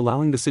herself for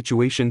allowing the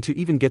situation to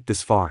even get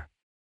this far.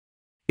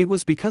 It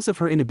was because of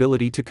her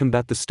inability to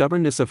combat the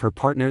stubbornness of her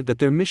partner that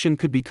their mission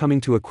could be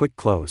coming to a quick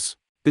close.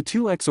 The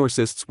two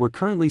exorcists were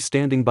currently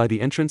standing by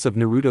the entrance of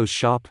Naruto's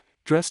shop,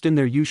 dressed in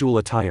their usual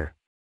attire.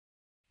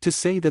 To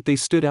say that they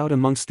stood out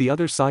amongst the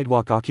other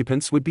sidewalk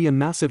occupants would be a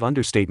massive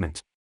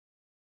understatement.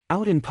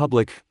 Out in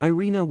public,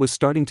 Irina was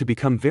starting to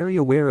become very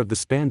aware of the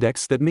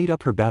spandex that made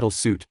up her battle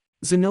suit.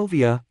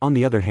 Zenobia, on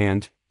the other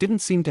hand, didn't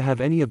seem to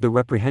have any of the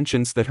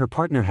reprehensions that her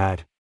partner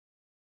had.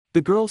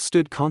 The girl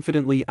stood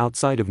confidently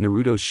outside of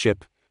Naruto's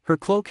ship, her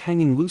cloak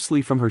hanging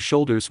loosely from her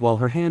shoulders while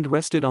her hand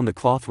rested on the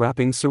cloth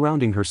wrapping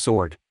surrounding her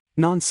sword.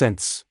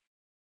 Nonsense.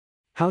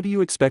 How do you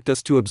expect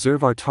us to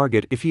observe our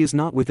target if he is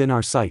not within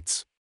our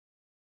sights?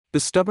 The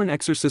stubborn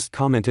exorcist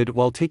commented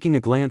while taking a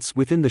glance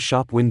within the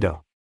shop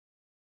window.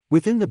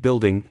 Within the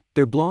building,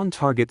 their blonde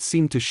target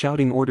seemed to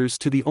shouting orders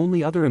to the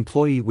only other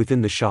employee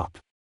within the shop.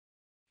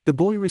 The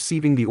boy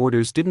receiving the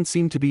orders didn't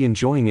seem to be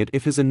enjoying it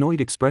if his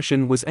annoyed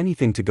expression was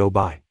anything to go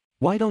by.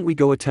 Why don't we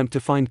go attempt to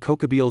find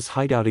Kokobeel's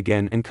hideout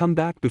again and come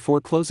back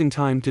before closing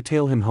time to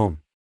tail him home?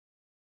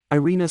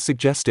 Irina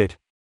suggested.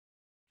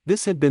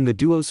 This had been the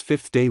duo's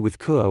 5th day with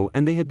Kuo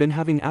and they had been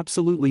having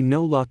absolutely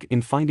no luck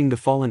in finding the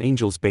fallen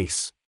angel's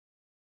base.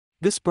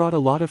 This brought a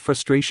lot of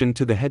frustration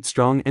to the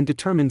headstrong and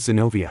determined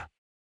Zenobia.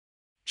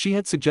 She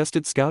had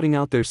suggested scouting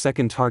out their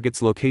second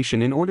target's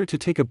location in order to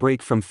take a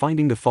break from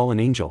finding the fallen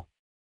angel.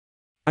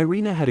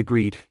 Irina had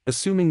agreed,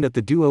 assuming that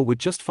the duo would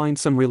just find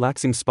some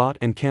relaxing spot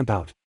and camp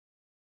out.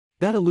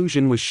 That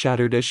illusion was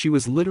shattered as she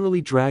was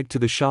literally dragged to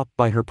the shop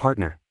by her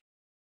partner.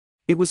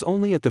 It was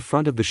only at the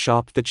front of the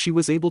shop that she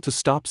was able to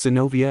stop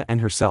Zenobia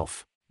and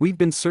herself. We've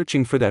been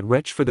searching for that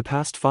wretch for the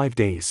past 5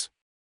 days.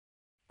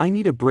 I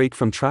need a break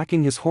from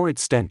tracking his horrid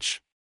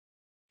stench.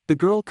 The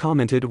girl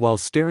commented while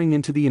staring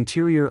into the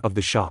interior of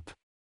the shop.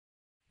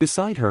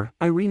 Beside her,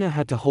 Irina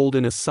had to hold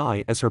in a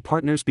sigh as her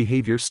partner's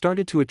behavior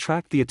started to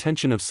attract the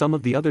attention of some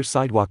of the other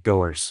sidewalk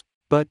goers.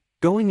 But,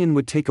 going in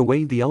would take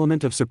away the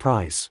element of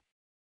surprise.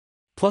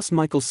 Plus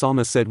Michael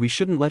Sama said we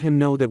shouldn't let him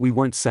know that we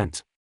weren't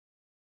sent.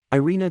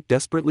 Irina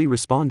desperately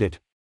responded.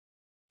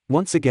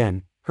 Once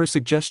again, her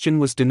suggestion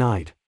was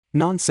denied.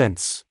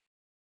 Nonsense.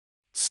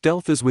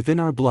 Stealth is within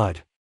our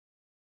blood.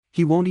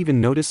 He won't even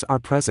notice our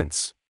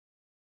presence.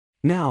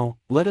 Now,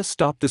 let us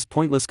stop this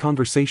pointless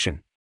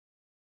conversation.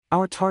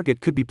 Our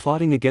target could be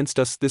plotting against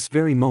us this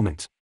very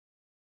moment.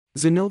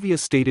 Zenobia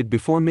stated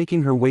before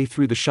making her way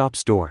through the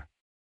shop's door.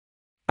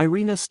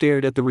 Irina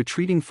stared at the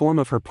retreating form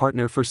of her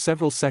partner for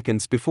several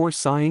seconds before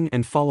sighing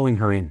and following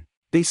her in.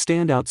 They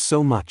stand out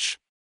so much.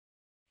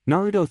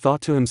 Naruto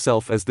thought to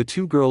himself as the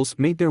two girls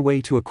made their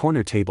way to a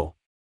corner table.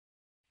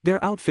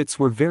 Their outfits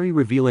were very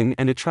revealing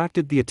and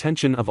attracted the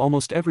attention of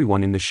almost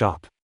everyone in the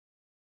shop.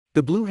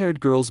 The blue-haired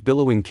girl's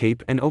billowing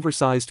cape and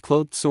oversized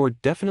clothed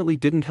sword definitely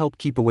didn't help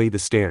keep away the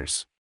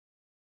stares.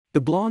 The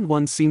blonde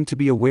one seemed to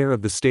be aware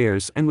of the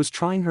stares and was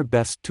trying her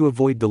best to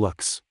avoid the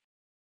looks.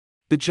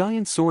 The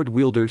giant sword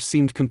wielder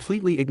seemed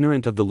completely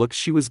ignorant of the looks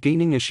she was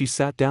gaining as she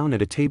sat down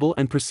at a table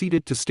and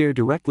proceeded to stare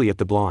directly at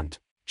the blonde.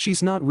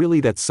 She's not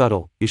really that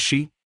subtle, is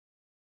she?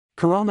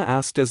 Kurama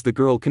asked as the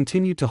girl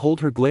continued to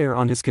hold her glare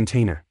on his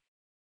container.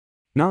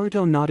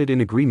 Naruto nodded in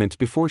agreement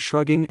before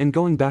shrugging and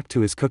going back to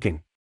his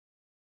cooking.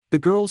 The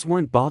girls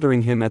weren't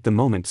bothering him at the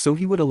moment so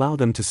he would allow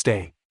them to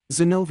stay.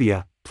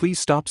 Zenobia, please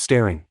stop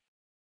staring.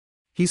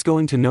 He's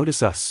going to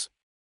notice us.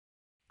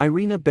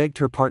 Irina begged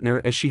her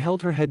partner as she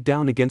held her head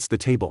down against the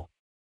table.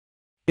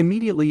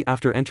 Immediately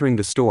after entering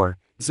the store,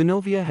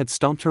 Zenobia had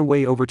stomped her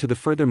way over to the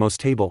furthermost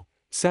table,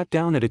 sat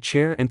down at a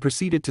chair and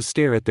proceeded to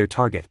stare at their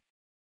target.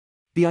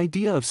 The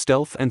idea of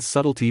stealth and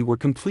subtlety were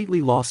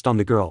completely lost on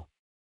the girl.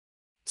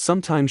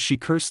 Sometimes she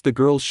cursed the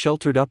girl's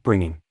sheltered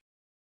upbringing.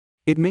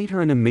 It made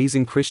her an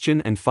amazing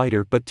Christian and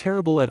fighter but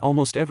terrible at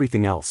almost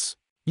everything else.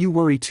 You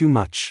worry too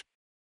much.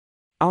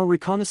 Our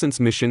reconnaissance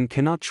mission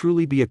cannot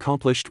truly be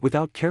accomplished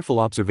without careful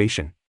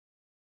observation.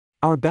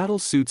 Our battle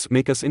suits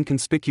make us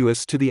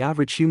inconspicuous to the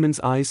average human's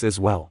eyes as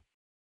well.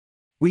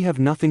 We have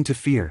nothing to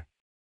fear.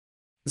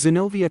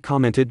 Zenobia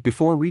commented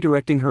before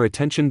redirecting her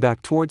attention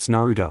back towards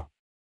Naruto.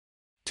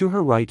 To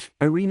her right,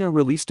 Irina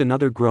released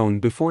another groan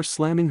before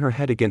slamming her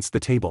head against the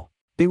table.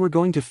 They were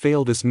going to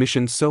fail this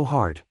mission so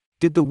hard.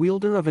 Did the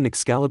wielder of an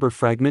Excalibur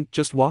fragment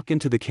just walk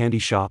into the candy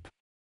shop?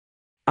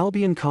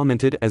 Albion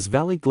commented as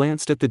Valley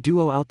glanced at the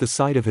duo out the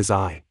side of his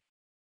eye.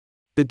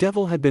 The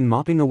devil had been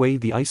mopping away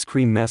the ice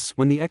cream mess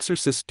when the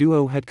exorcist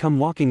duo had come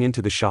walking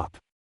into the shop.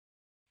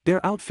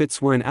 Their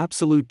outfits were an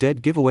absolute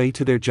dead giveaway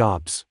to their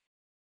jobs.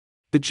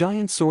 The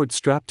giant sword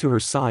strapped to her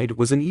side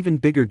was an even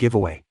bigger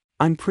giveaway.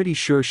 I'm pretty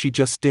sure she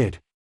just did.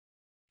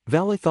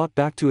 Valley thought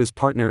back to his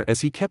partner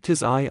as he kept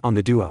his eye on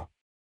the duo.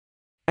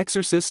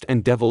 Exorcist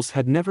and devils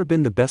had never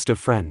been the best of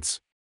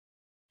friends.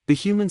 The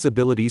humans'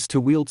 abilities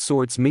to wield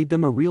swords made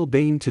them a real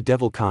bane to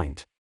devil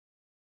kind.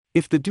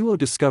 If the duo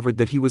discovered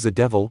that he was a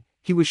devil,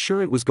 he was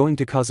sure it was going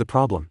to cause a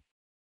problem.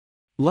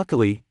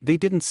 Luckily, they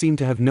didn't seem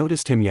to have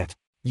noticed him yet.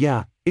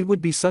 Yeah, it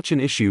would be such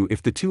an issue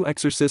if the two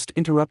exorcists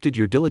interrupted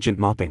your diligent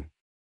mopping.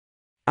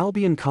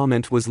 Albion's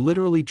comment was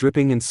literally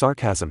dripping in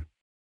sarcasm.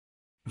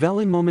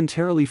 Valley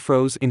momentarily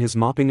froze in his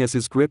mopping as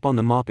his grip on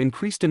the mop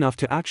increased enough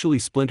to actually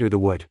splinter the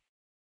wood.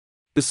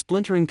 The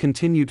splintering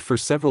continued for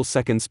several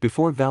seconds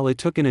before Valet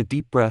took in a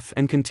deep breath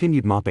and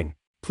continued mopping.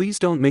 Please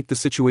don't make the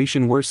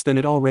situation worse than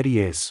it already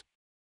is.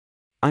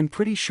 I'm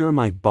pretty sure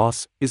my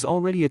boss is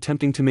already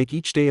attempting to make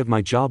each day of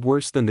my job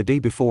worse than the day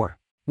before.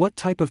 What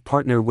type of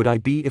partner would I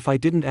be if I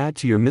didn't add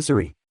to your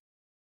misery?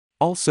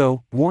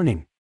 Also,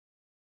 warning.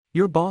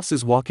 Your boss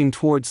is walking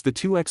towards the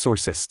two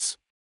exorcists.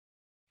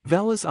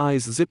 Vala's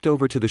eyes zipped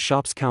over to the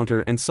shop's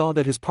counter and saw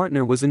that his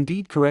partner was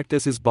indeed correct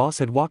as his boss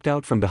had walked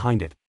out from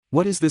behind it.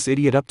 What is this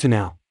idiot up to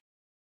now?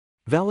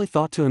 Valet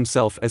thought to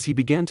himself as he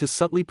began to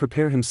subtly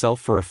prepare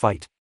himself for a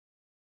fight.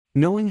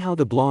 Knowing how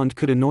the blonde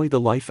could annoy the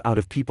life out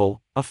of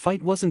people, a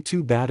fight wasn't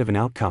too bad of an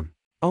outcome.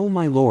 Oh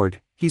my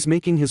lord, he's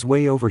making his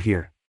way over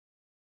here.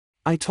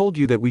 I told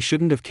you that we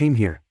shouldn't have came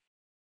here.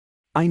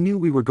 I knew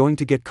we were going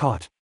to get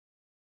caught.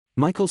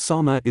 Michael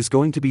Sama is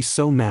going to be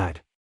so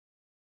mad.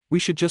 We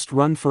should just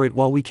run for it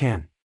while we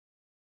can.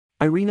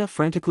 Irina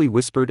frantically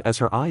whispered as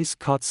her eyes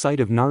caught sight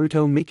of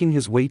Naruto making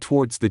his way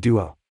towards the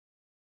duo.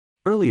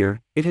 Earlier,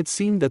 it had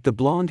seemed that the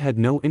blonde had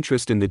no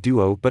interest in the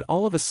duo, but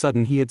all of a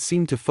sudden he had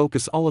seemed to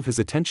focus all of his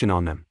attention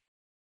on them.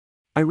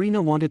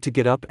 Irina wanted to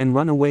get up and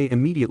run away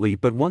immediately,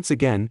 but once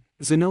again,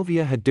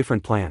 Zenobia had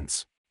different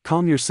plans.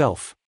 Calm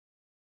yourself.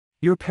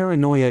 Your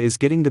paranoia is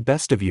getting the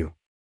best of you.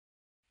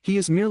 He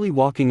is merely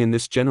walking in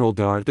this general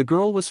dar. The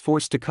girl was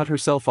forced to cut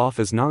herself off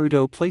as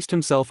Naruto placed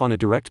himself on a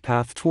direct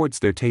path towards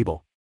their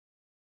table.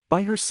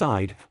 By her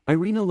side,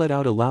 Irina let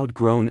out a loud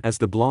groan as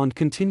the blonde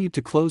continued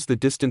to close the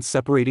distance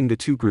separating the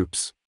two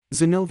groups.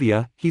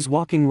 Zenobia, he's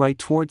walking right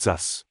towards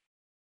us.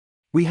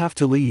 We have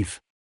to leave.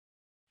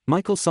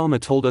 Michael Sama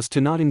told us to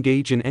not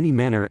engage in any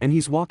manner and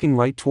he's walking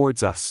right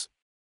towards us.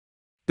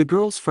 The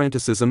girl's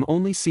franticism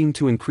only seemed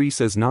to increase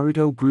as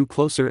Naruto grew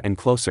closer and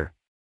closer.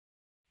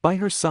 By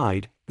her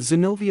side,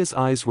 Zenovia's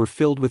eyes were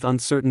filled with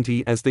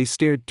uncertainty as they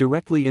stared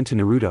directly into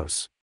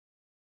Naruto's.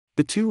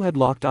 The two had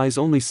locked eyes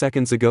only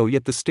seconds ago,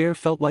 yet the stare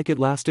felt like it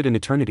lasted an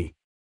eternity.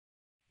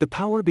 The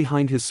power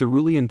behind his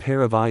cerulean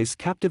pair of eyes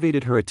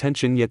captivated her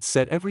attention yet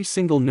set every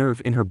single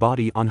nerve in her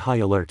body on high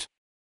alert.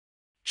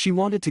 She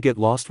wanted to get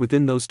lost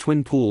within those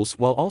twin pools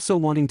while also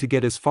wanting to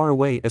get as far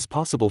away as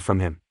possible from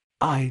him.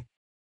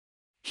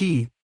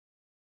 He.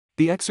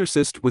 The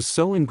exorcist was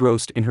so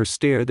engrossed in her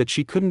stare that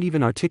she couldn't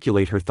even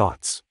articulate her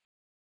thoughts.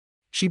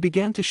 She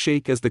began to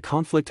shake as the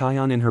conflict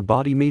ion in her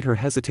body made her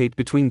hesitate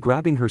between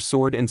grabbing her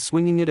sword and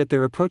swinging it at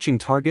their approaching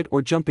target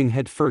or jumping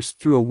headfirst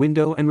through a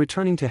window and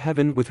returning to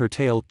heaven with her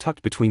tail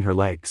tucked between her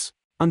legs.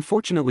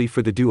 Unfortunately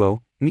for the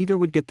duo, neither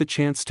would get the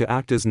chance to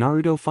act as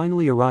Naruto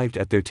finally arrived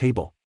at their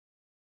table.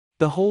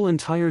 The whole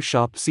entire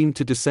shop seemed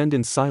to descend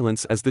in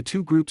silence as the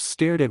two groups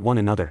stared at one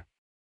another.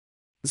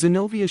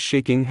 Zenovia's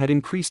shaking had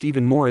increased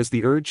even more as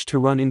the urge to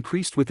run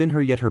increased within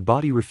her, yet her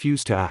body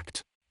refused to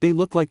act. They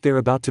look like they're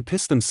about to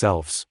piss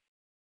themselves.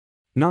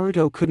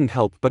 Naruto couldn't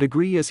help but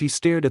agree as he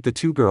stared at the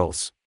two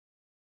girls.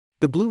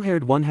 The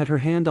blue-haired one had her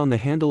hand on the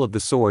handle of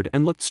the sword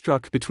and looked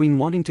struck between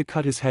wanting to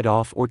cut his head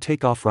off or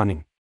take off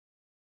running.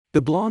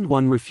 The blonde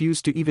one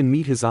refused to even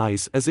meet his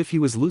eyes as if he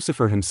was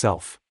Lucifer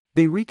himself.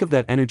 They reek of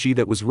that energy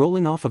that was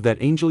rolling off of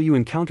that angel you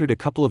encountered a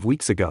couple of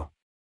weeks ago.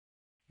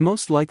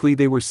 Most likely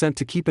they were sent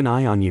to keep an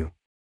eye on you.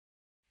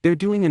 They're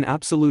doing an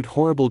absolute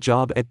horrible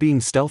job at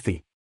being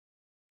stealthy.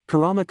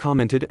 Kurama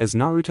commented as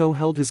Naruto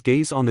held his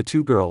gaze on the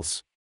two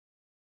girls.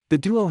 The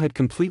duo had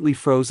completely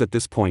froze at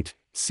this point,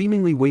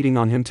 seemingly waiting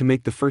on him to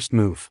make the first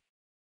move.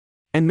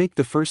 And make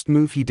the first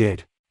move he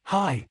did.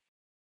 Hi.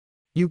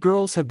 You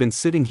girls have been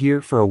sitting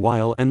here for a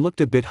while and looked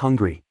a bit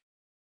hungry.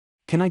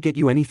 Can I get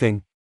you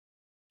anything?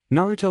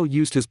 Naruto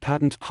used his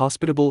patent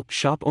hospitable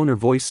shop owner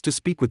voice to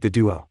speak with the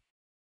duo.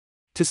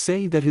 To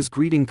say that his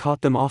greeting caught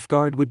them off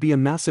guard would be a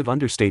massive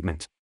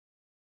understatement.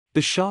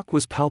 The shock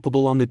was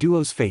palpable on the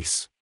duo's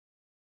face.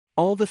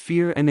 All the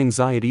fear and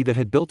anxiety that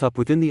had built up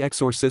within the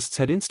exorcists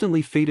had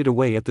instantly faded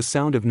away at the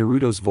sound of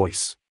Naruto's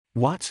voice.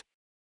 What?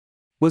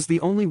 Was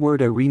the only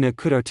word Irina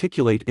could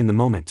articulate in the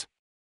moment.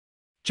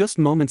 Just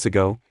moments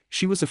ago,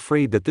 she was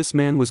afraid that this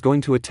man was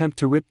going to attempt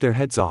to rip their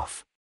heads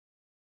off.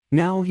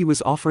 Now he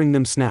was offering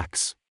them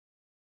snacks.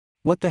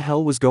 What the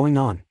hell was going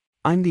on?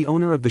 I'm the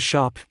owner of the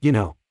shop, you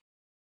know.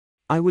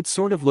 I would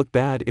sort of look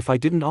bad if I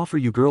didn't offer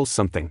you girls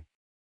something.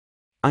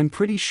 I'm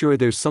pretty sure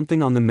there's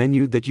something on the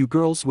menu that you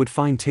girls would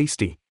find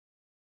tasty.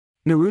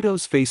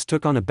 Naruto's face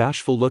took on a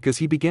bashful look as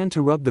he began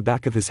to rub the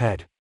back of his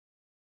head.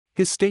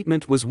 His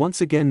statement was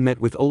once again met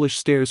with owlish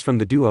stares from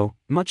the duo,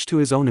 much to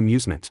his own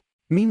amusement.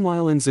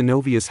 Meanwhile in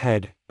Zenovia's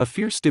head, a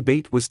fierce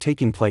debate was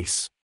taking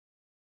place.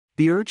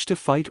 The urge to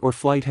fight or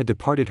flight had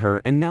departed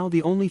her and now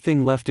the only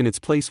thing left in its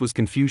place was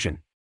confusion.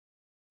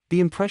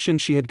 The impression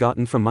she had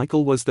gotten from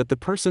Michael was that the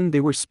person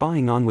they were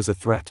spying on was a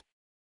threat.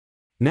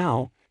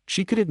 Now,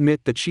 she could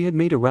admit that she had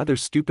made a rather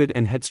stupid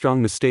and headstrong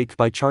mistake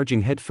by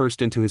charging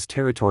headfirst into his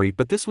territory,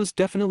 but this was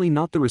definitely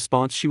not the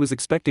response she was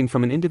expecting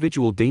from an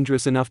individual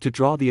dangerous enough to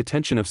draw the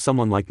attention of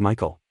someone like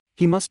Michael.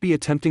 He must be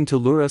attempting to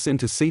lure us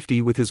into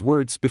safety with his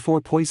words before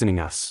poisoning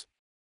us.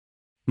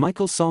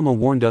 Michael Sama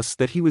warned us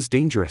that he was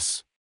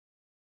dangerous.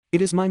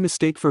 It is my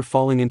mistake for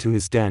falling into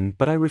his den,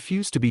 but I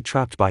refuse to be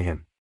trapped by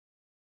him.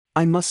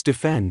 I must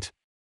defend.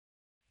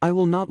 I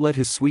will not let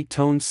his sweet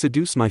tones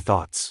seduce my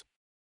thoughts.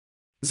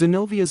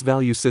 Zenovia's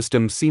value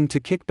system seemed to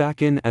kick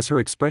back in as her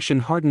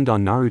expression hardened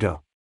on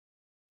Naruto.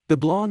 The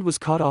blonde was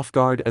caught off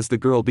guard as the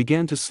girl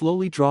began to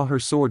slowly draw her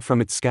sword from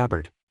its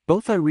scabbard.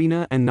 Both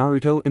Irina and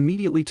Naruto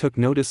immediately took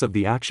notice of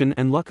the action,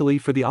 and luckily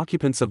for the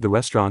occupants of the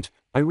restaurant,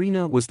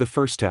 Irina was the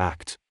first to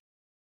act.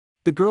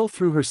 The girl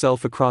threw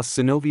herself across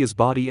Zenovia's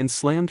body and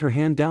slammed her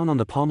hand down on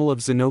the pommel of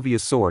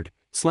Zenovia's sword,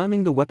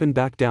 slamming the weapon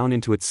back down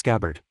into its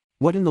scabbard.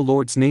 What in the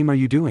Lord's name are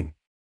you doing?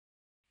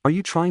 Are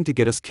you trying to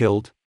get us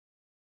killed?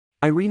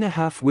 Irina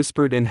half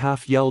whispered and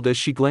half yelled as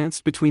she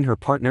glanced between her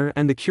partner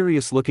and the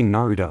curious-looking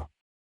Naruto.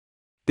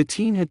 The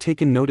teen had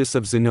taken notice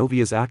of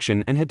Zenovia's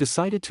action and had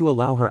decided to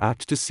allow her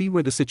act to see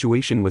where the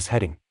situation was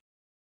heading.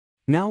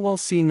 Now, while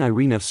seeing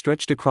Irina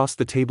stretched across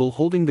the table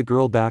holding the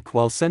girl back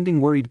while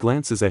sending worried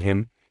glances at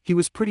him, he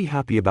was pretty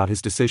happy about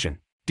his decision.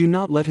 Do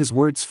not let his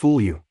words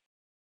fool you.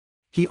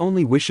 He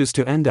only wishes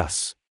to end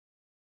us.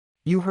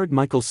 You heard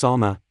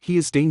Michael-sama, he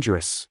is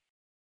dangerous.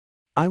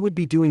 I would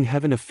be doing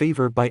heaven a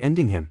favor by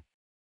ending him.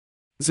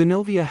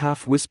 Zenovia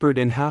half whispered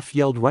and half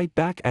yelled right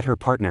back at her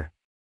partner.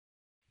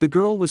 The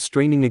girl was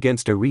straining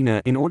against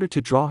Irina in order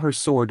to draw her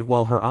sword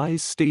while her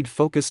eyes stayed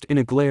focused in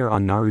a glare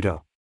on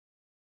Naruto.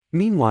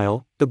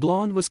 Meanwhile, the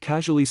blonde was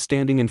casually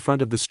standing in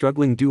front of the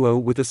struggling duo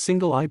with a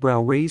single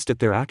eyebrow raised at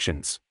their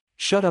actions.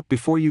 Shut up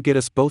before you get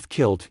us both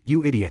killed,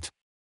 you idiot.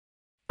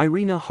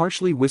 Irina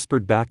harshly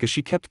whispered back as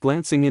she kept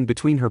glancing in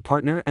between her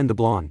partner and the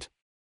blonde.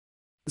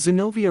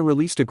 Zenovia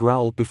released a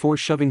growl before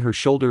shoving her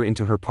shoulder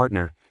into her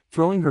partner,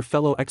 throwing her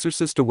fellow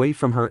exorcist away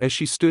from her as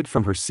she stood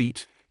from her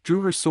seat,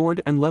 drew her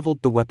sword and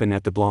leveled the weapon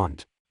at the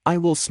blonde. I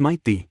will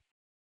smite thee.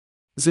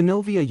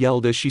 Zenovia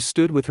yelled as she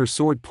stood with her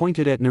sword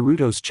pointed at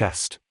Naruto's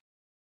chest.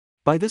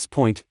 By this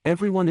point,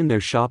 everyone in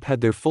their shop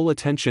had their full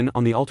attention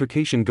on the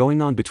altercation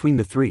going on between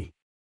the three.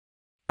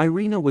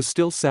 Irina was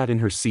still sat in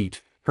her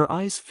seat, her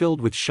eyes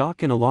filled with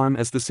shock and alarm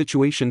as the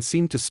situation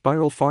seemed to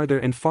spiral farther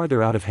and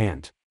farther out of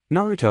hand.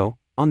 Naruto,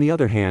 on the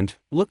other hand,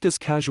 looked as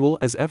casual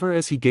as ever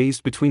as he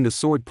gazed between the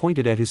sword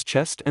pointed at his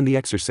chest and the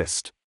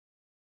exorcist.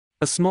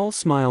 A small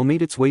smile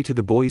made its way to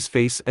the boy's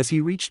face as he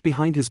reached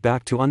behind his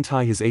back to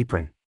untie his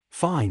apron.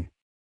 Fine.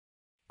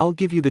 I'll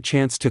give you the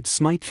chance to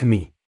smite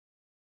me.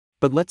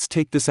 But let's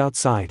take this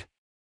outside.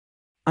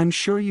 I'm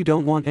sure you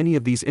don't want any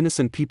of these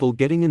innocent people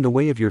getting in the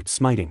way of your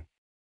smiting.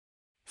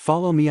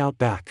 Follow me out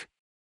back.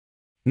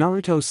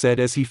 Naruto said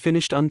as he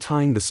finished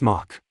untying the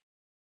smock.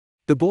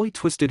 The boy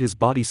twisted his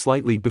body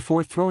slightly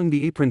before throwing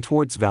the apron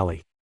towards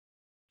Valley.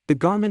 The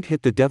garment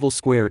hit the devil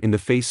square in the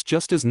face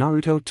just as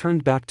Naruto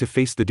turned back to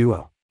face the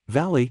duo.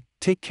 Valley,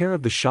 take care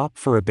of the shop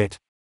for a bit.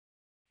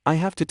 I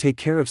have to take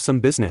care of some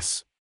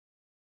business.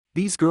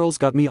 These girls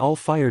got me all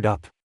fired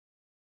up.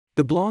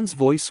 The blonde's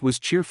voice was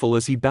cheerful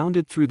as he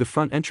bounded through the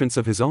front entrance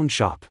of his own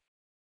shop.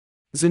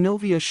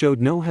 Zenovia showed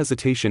no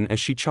hesitation as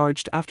she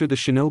charged after the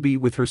shinobi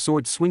with her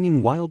sword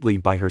swinging wildly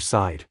by her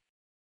side.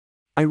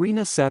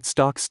 Irina sat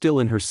stock still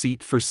in her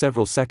seat for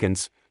several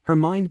seconds, her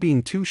mind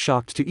being too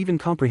shocked to even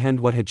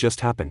comprehend what had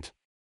just happened.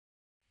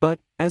 But,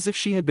 as if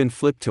she had been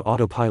flipped to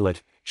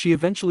autopilot, she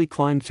eventually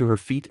climbed to her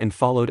feet and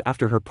followed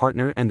after her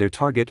partner and their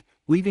target,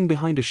 leaving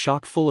behind a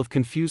shock full of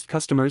confused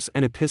customers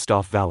and a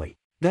pissed-off Valley.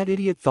 That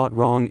idiot thought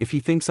wrong if he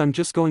thinks I'm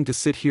just going to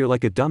sit here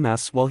like a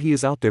dumbass while he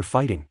is out there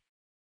fighting.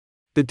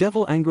 The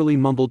devil angrily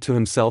mumbled to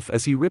himself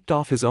as he ripped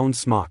off his own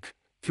smock,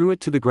 threw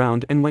it to the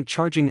ground and went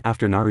charging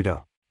after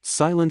Naruto.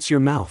 Silence your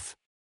mouth.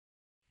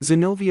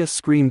 Zenovia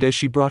screamed as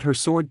she brought her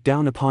sword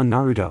down upon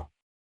Naruto.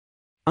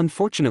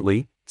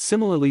 Unfortunately,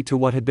 similarly to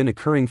what had been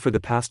occurring for the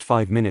past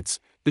 5 minutes,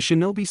 the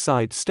shinobi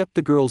sidestepped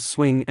the girl's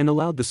swing and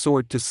allowed the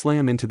sword to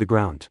slam into the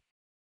ground.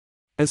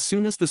 As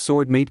soon as the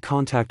sword made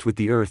contact with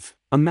the earth,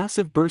 a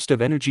massive burst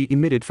of energy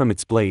emitted from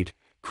its blade,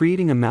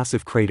 creating a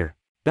massive crater.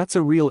 That's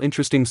a real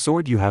interesting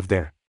sword you have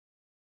there.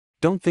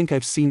 Don't think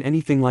I've seen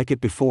anything like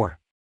it before.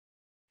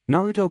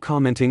 Naruto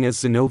commenting as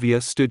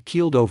Zenovia stood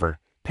keeled over,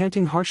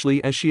 panting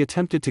harshly as she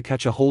attempted to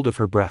catch a hold of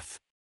her breath.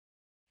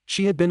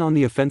 She had been on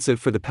the offensive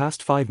for the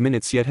past 5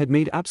 minutes yet had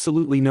made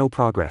absolutely no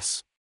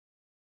progress.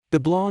 The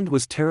blonde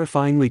was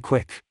terrifyingly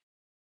quick.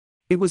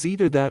 It was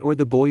either that or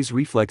the boy's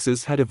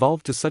reflexes had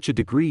evolved to such a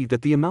degree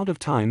that the amount of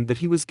time that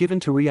he was given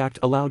to react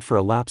allowed for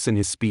a lapse in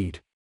his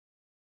speed.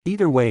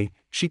 Either way,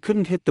 she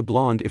couldn't hit the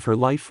blonde if her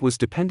life was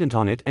dependent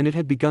on it, and it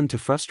had begun to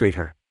frustrate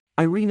her.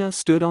 Irina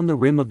stood on the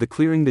rim of the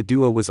clearing the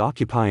duo was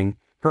occupying,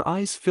 her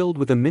eyes filled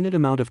with a minute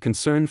amount of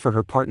concern for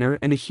her partner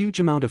and a huge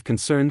amount of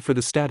concern for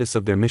the status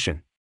of their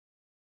mission.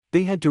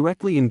 They had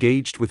directly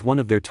engaged with one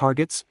of their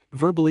targets,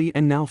 verbally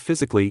and now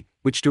physically,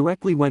 which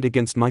directly went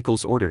against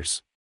Michael's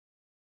orders.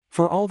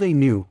 For all they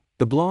knew,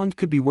 the blonde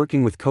could be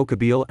working with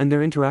Kokabeel and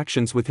their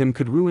interactions with him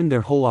could ruin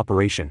their whole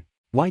operation.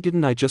 Why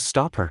didn't I just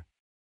stop her?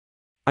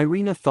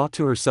 Irina thought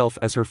to herself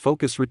as her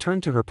focus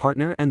returned to her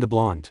partner and the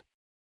blonde.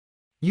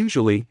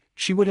 Usually,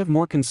 she would have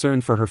more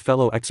concern for her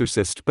fellow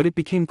exorcist, but it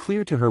became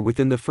clear to her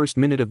within the first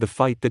minute of the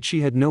fight that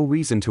she had no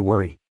reason to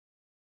worry.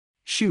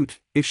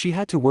 Shoot, if she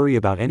had to worry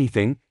about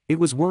anything, it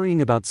was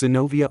worrying about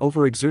Zenovia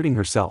overexerting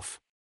herself.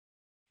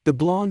 The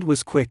blonde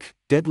was quick,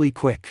 deadly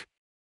quick.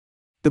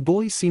 The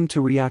boy seemed to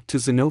react to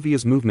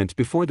Zenovia's movement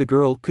before the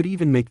girl could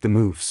even make the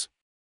moves.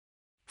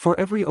 For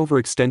every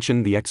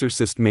overextension the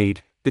exorcist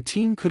made, the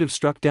teen could have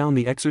struck down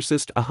the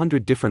exorcist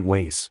 100 different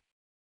ways.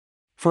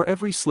 For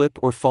every slip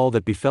or fall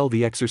that befell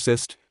the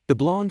exorcist, the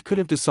blonde could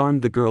have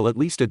disarmed the girl at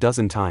least a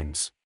dozen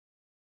times.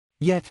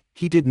 Yet,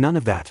 he did none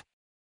of that.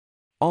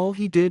 All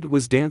he did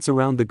was dance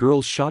around the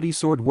girl's shoddy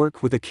sword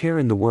work with a care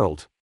in the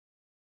world.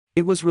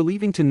 It was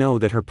relieving to know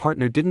that her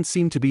partner didn't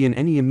seem to be in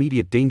any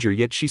immediate danger,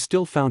 yet she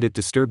still found it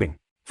disturbing.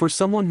 For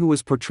someone who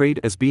was portrayed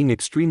as being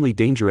extremely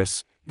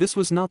dangerous, this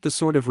was not the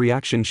sort of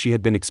reaction she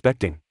had been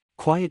expecting.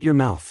 "Quiet your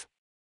mouth.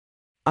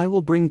 I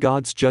will bring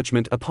God's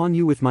judgment upon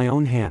you with my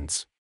own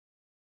hands,"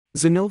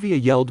 Zenovia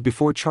yelled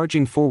before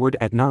charging forward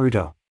at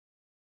Naruto.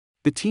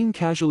 The teen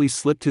casually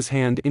slipped his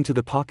hand into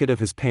the pocket of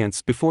his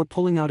pants before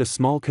pulling out a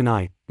small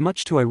kunai,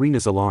 much to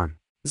Irina's alarm.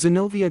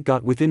 Zenovia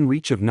got within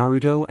reach of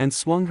Naruto and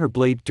swung her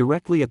blade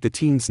directly at the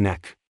teen's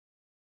neck.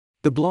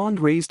 The blonde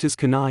raised his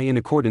kunai in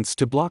accordance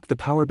to block the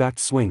power-backed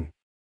swing.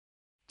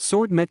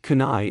 Sword met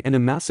kunai and a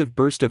massive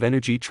burst of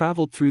energy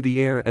traveled through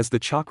the air as the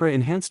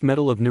chakra-enhanced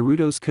metal of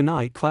Naruto's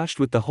kunai clashed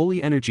with the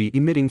holy energy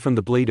emitting from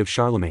the blade of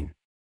Charlemagne.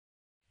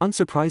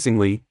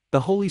 Unsurprisingly,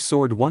 the holy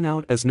sword won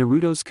out as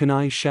Naruto's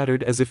kunai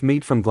shattered as if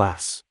made from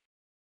glass.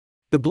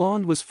 The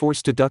blonde was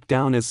forced to duck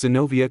down as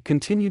Zenovia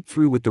continued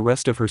through with the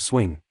rest of her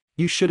swing.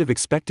 "You should have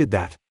expected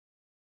that.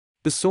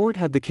 The sword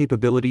had the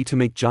capability to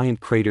make giant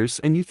craters,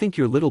 and you think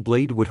your little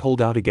blade would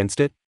hold out against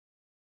it?"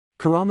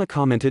 Kurama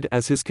commented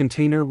as his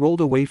container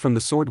rolled away from the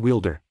sword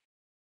wielder.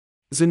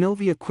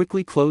 Zenovia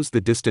quickly closed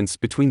the distance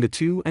between the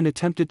two and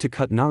attempted to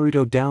cut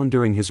Naruto down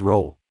during his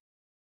roll.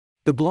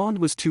 The blonde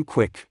was too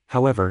quick,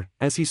 however,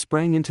 as he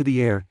sprang into the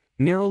air,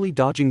 narrowly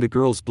dodging the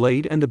girl's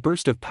blade and the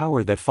burst of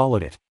power that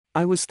followed it.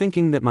 "I was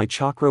thinking that my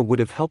chakra would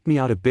have helped me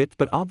out a bit,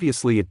 but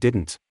obviously it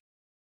didn't,"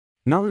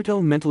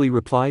 Naruto mentally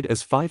replied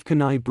as 5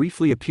 kunai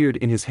briefly appeared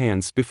in his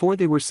hands before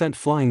they were sent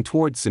flying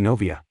towards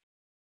Zenovia.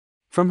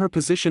 From her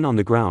position on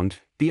the ground,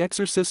 the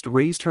exorcist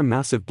raised her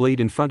massive blade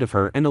in front of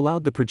her and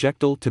allowed the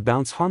projectile to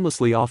bounce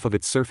harmlessly off of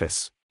its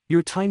surface.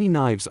 "Your tiny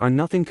knives are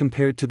nothing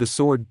compared to the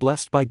sword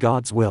blessed by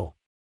God's will,"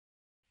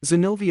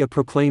 Zenovia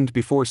proclaimed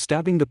before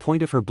stabbing the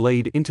point of her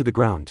blade into the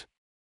ground.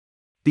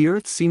 The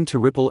earth seemed to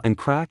ripple and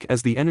crack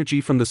as the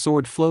energy from the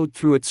sword flowed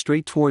through it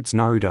straight towards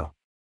Naruto.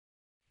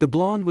 The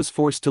blonde was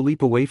forced to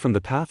leap away from the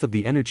path of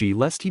the energy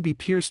lest he be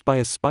pierced by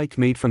a spike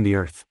made from the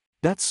earth.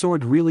 "That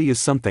sword really is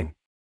something.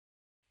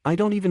 I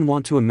don't even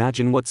want to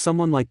imagine what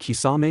someone like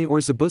Kisame or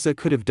Zabuza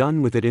could have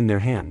done with it in their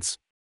hands."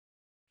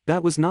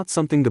 That was not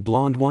something the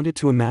blonde wanted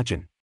to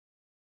imagine.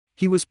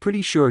 He was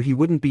pretty sure he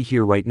wouldn't be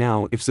here right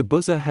now if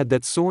Zabuza had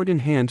that sword in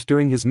hand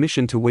during his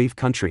mission to Wave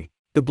Country.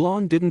 The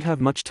blonde didn't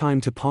have much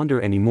time to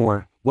ponder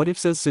anymore. What if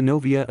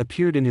Zenovia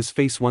appeared in his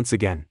face once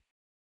again?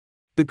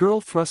 The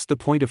girl thrust the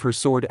point of her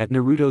sword at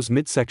Naruto's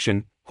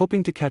midsection,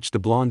 hoping to catch the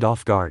blonde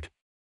off guard.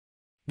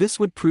 This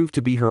would prove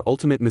to be her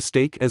ultimate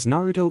mistake as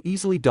Naruto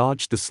easily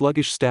dodged the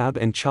sluggish stab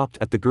and chopped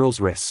at the girl's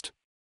wrist.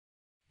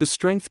 The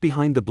strength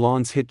behind the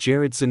blonde's hit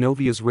jarred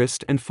Zenovia's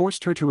wrist and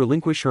forced her to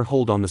relinquish her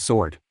hold on the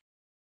sword.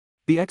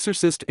 The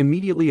exorcist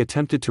immediately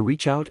attempted to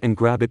reach out and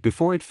grab it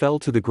before it fell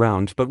to the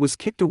ground but was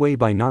kicked away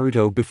by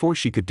Naruto before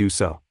she could do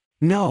so.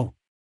 "No!"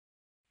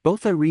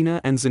 Both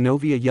Irina and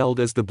Zenovia yelled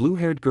as the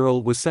blue-haired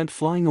girl was sent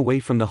flying away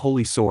from the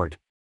holy sword.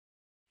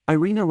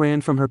 Irina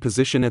ran from her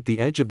position at the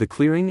edge of the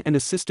clearing and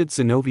assisted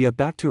Zenovia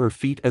back to her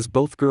feet as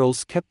both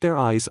girls kept their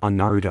eyes on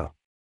Naruto.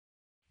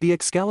 The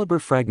Excalibur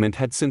fragment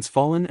had since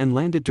fallen and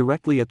landed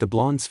directly at the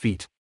blonde's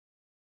feet.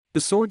 The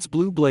sword's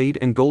blue blade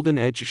and golden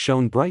edge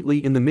shone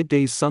brightly in the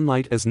midday's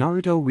sunlight as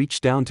Naruto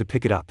reached down to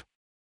pick it up.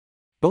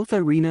 Both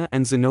Irina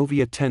and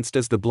Zenovia tensed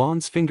as the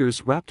blonde's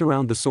fingers wrapped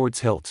around the sword's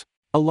hilt.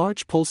 A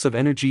large pulse of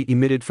energy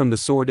emitted from the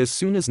sword as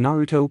soon as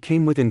Naruto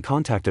came within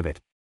contact of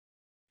it.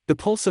 The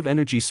pulse of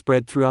energy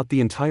spread throughout the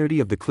entirety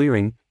of the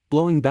clearing,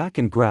 blowing back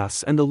in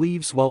grass and the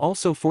leaves while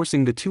also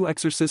forcing the two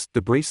exorcists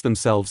to brace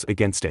themselves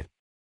against it.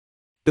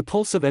 The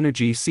pulse of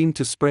energy seemed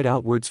to spread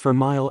outwards for a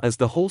mile as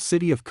the whole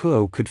city of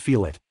Kuo could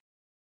feel it.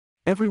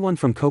 Everyone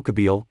from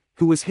Kokabeel,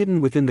 who was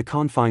hidden within the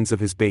confines of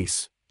his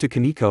base, to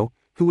Kaneko,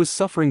 who was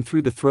suffering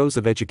through the throes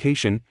of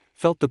education,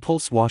 felt the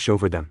pulse wash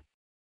over them.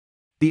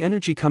 The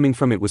energy coming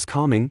from it was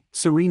calming,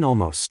 serene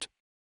almost.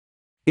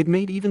 It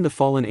made even the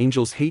fallen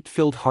angel's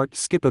hate-filled heart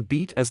skip a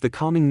beat as the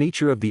calming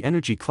nature of the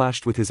energy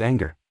clashed with his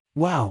anger.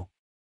 "Wow!"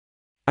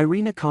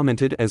 Irina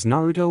commented as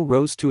Naruto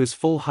rose to his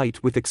full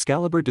height with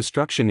Excalibur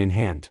destruction in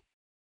hand.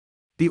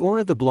 The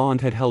aura the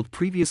blonde had held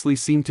previously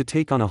seemed to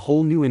take on a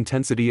whole new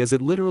intensity as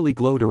it literally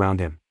glowed around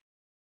him.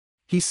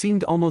 He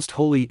seemed almost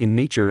holy in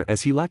nature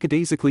as he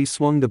lackadaisically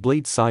swung the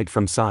blade side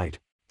from side.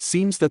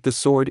 "Seems that the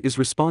sword is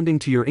responding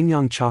to your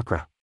yin-yang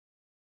chakra.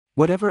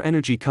 Whatever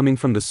energy coming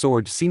from the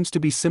sword seems to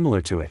be similar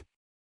to it,"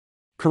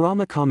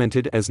 Kurama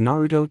commented as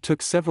Naruto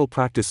took several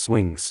practice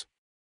swings.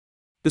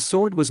 The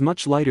sword was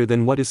much lighter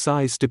than what his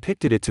size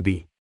depicted it to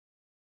be.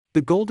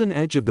 The golden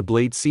edge of the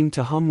blade seemed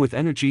to hum with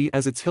energy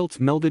as its hilt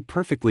melded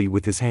perfectly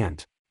with his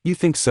hand. "You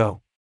think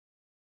so?"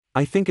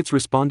 I think it's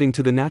responding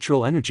to the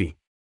natural energy.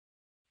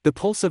 The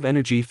pulse of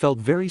energy felt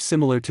very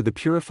similar to the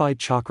purified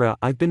chakra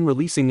I've been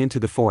releasing into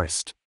the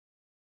forest.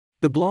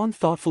 The blonde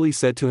thoughtfully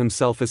said to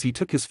himself as he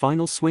took his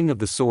final swing of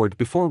the sword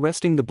before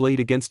resting the blade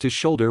against his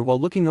shoulder while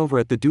looking over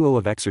at the duo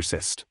of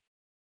exorcists.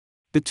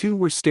 The two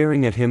were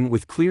staring at him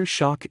with clear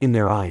shock in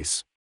their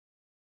eyes.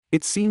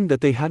 It seemed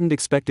that they hadn't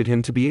expected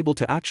him to be able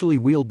to actually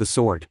wield the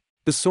sword.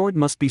 The sword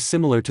must be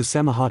similar to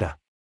Samahata.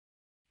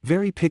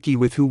 Very picky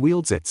with who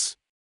wields it.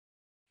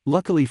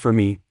 Luckily for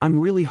me, I'm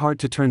really hard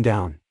to turn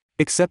down.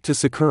 Except to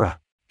Sakura.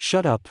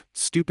 Shut up,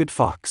 stupid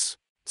fox.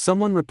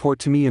 Someone report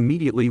to me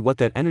immediately what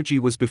that energy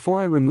was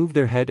before I remove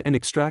their head and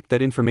extract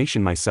that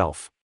information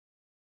myself.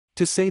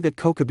 To say that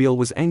Kokabeel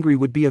was angry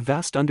would be a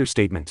vast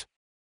understatement.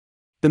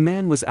 The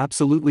man was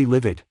absolutely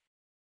livid.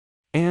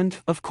 And,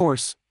 of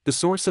course, the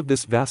source of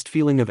this vast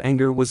feeling of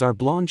anger was our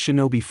blonde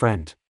shinobi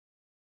friend.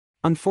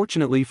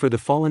 Unfortunately for the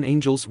fallen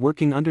angels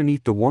working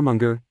underneath the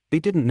warmonger, they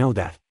didn't know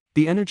that.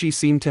 The energy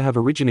seemed to have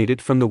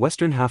originated from the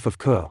western half of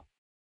Ko.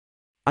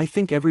 I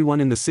think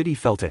everyone in the city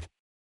felt it.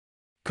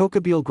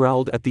 Kokabeel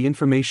growled at the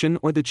information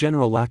or the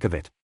general lack of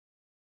it.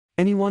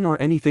 Anyone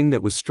or anything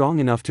that was strong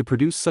enough to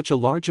produce such a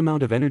large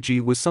amount of energy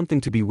was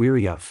something to be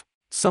weary of.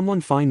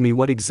 Someone find me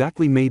what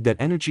exactly made that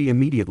energy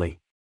immediately.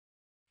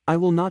 I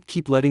will not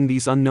keep letting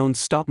these unknowns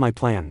stop my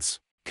plans.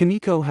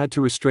 Kaneko had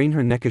to restrain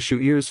her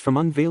nekashu ears from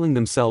unveiling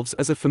themselves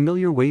as a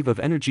familiar wave of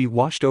energy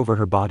washed over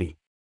her body.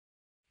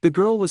 The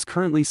girl was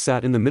currently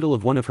sat in the middle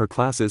of one of her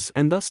classes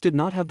and thus did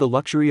not have the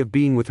luxury of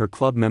being with her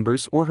club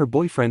members or her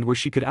boyfriend where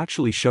she could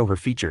actually show her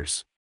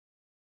features.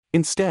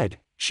 Instead,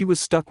 she was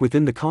stuck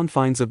within the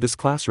confines of this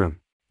classroom.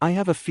 I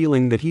have a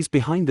feeling that he's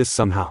behind this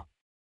somehow.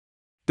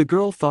 The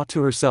girl thought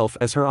to herself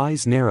as her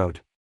eyes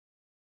narrowed.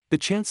 The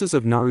chances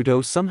of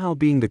Naruto somehow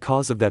being the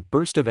cause of that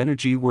burst of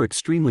energy were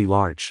extremely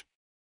large.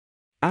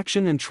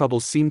 Action and trouble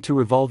seemed to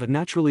revolve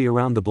naturally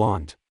around the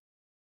blonde.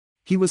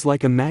 He was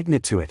like a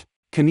magnet to it.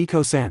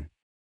 Kaneko-san.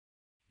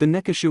 The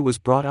nekashu was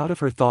brought out of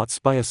her thoughts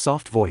by a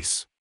soft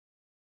voice.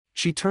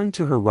 She turned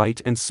to her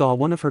right and saw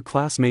one of her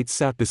classmates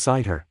sat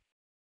beside her.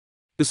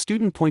 The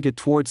student pointed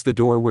towards the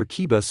door where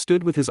Kiba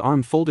stood with his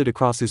arm folded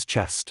across his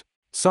chest.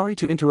 Sorry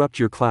to interrupt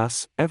your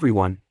class,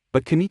 everyone,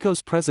 but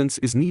Kaneko's presence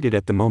is needed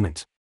at the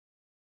moment.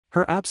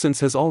 Her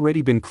absence has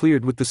already been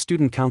cleared with the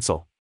student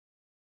council.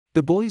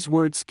 The boy's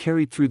words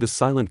carried through the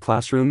silent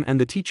classroom and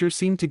the teacher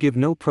seemed to give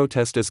no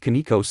protest as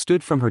Kaneko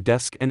stood from her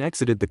desk and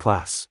exited the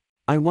class.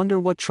 I wonder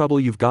what trouble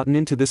you've gotten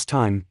into this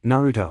time,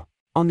 Naruto.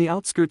 On the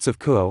outskirts of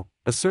Kuo,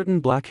 a certain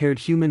black-haired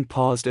human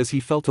paused as he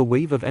felt a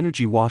wave of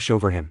energy wash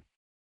over him.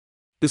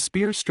 The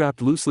spear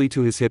strapped loosely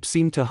to his hip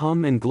seemed to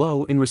hum and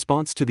glow in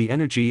response to the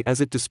energy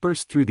as it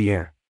dispersed through the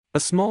air. A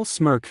small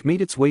smirk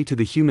made its way to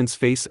the human's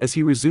face as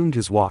he resumed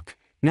his walk,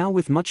 now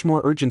with much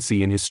more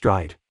urgency in his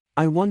stride.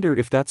 I wonder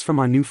if that's from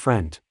our new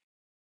friend.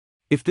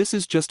 If this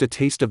is just a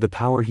taste of the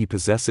power he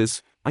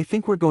possesses, I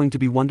think we're going to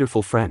be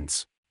wonderful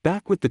friends.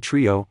 Back with the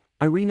trio,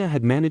 Irina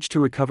had managed to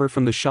recover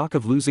from the shock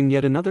of losing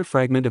yet another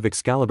fragment of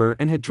Excalibur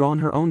and had drawn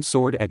her own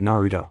sword at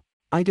Naruto.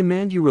 I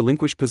demand you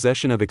relinquish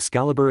possession of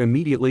Excalibur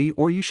immediately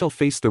or you shall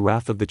face the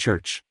wrath of the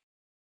church.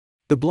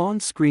 The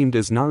blonde screamed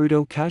as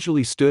Naruto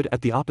casually stood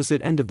at the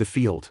opposite end of the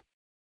field.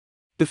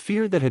 The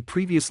fear that had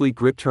previously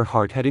gripped her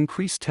heart had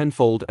increased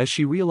tenfold as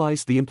she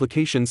realized the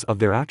implications of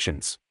their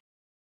actions.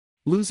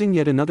 Losing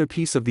yet another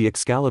piece of the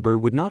Excalibur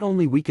would not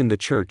only weaken the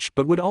church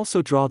but would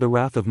also draw the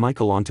wrath of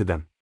Michael onto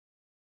them.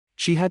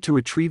 She had to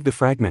retrieve the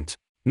fragment.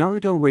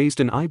 Naruto raised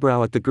an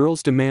eyebrow at the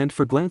girl's demand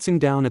for glancing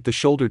down at the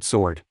shouldered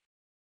sword.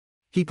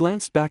 He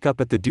glanced back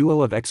up at the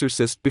duo of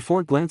exorcists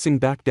before glancing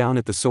back down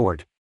at the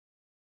sword.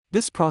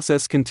 This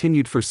process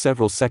continued for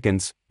several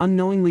seconds,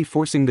 unknowingly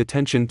forcing the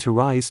tension to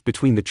rise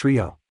between the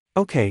trio.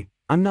 Okay,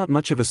 I'm not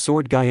much of a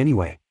sword guy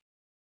anyway.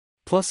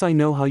 Plus I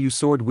know how you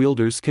sword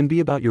wielders can be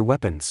about your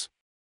weapons.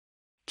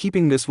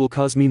 Keeping this will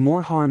cause me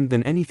more harm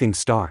than anything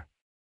star.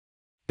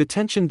 The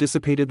tension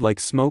dissipated like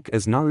smoke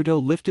as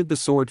Naruto lifted the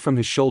sword from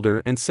his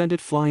shoulder and sent it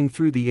flying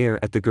through the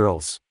air at the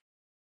girls.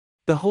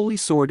 The holy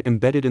sword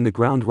embedded in the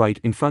ground right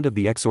in front of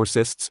the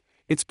exorcists,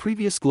 its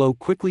previous glow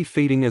quickly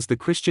fading as the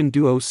Christian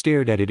duo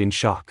stared at it in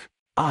shock.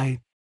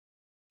 I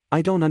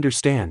don't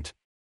understand.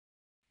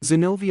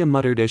 Zenobia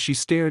muttered as she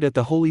stared at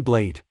the holy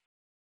blade.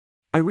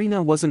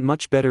 Irina wasn't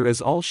much better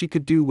as all she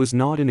could do was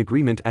nod in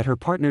agreement at her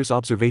partner's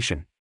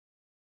observation.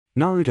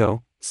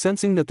 Naruto,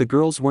 sensing that the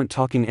girls weren't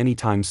talking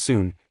anytime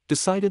soon,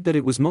 decided that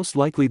it was most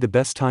likely the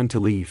best time to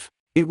leave.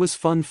 It was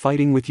fun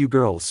fighting with you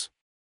girls.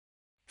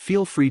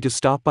 Feel free to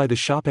stop by the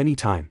shop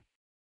anytime.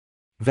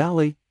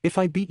 Valley, if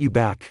I beat you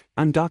back,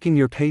 I'm docking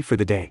your pay for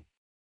the day.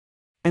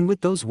 And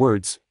with those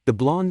words, the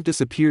blonde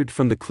disappeared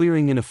from the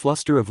clearing in a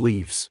fluster of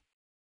leaves.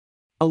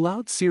 A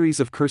loud series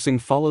of cursing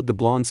followed the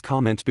blonde's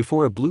comment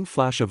before a blue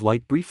flash of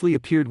light briefly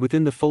appeared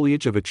within the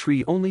foliage of a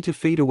tree only to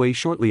fade away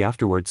shortly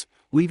afterwards,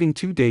 leaving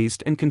two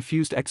dazed and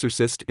confused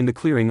exorcists in the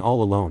clearing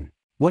all alone.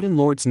 What in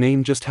Lord's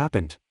name just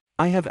happened?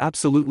 I have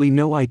absolutely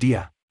no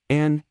idea.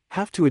 And,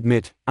 have to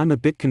admit, I'm a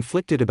bit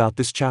conflicted about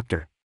this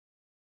chapter.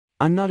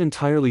 I'm not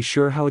entirely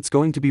sure how it's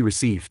going to be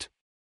received.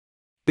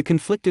 The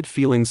conflicted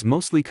feelings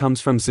mostly comes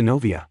from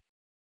Xenovia.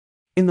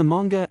 In the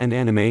manga and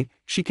anime,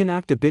 she can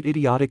act a bit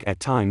idiotic at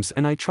times,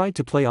 and I tried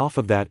to play off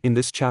of that in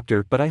this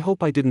chapter, but I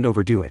hope I didn't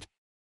overdo it.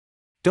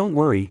 Don't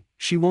worry,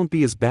 she won't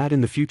be as bad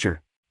in the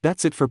future.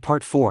 That's it for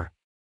part 4.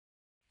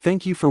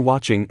 Thank you for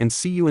watching and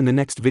see you in the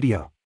next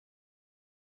video.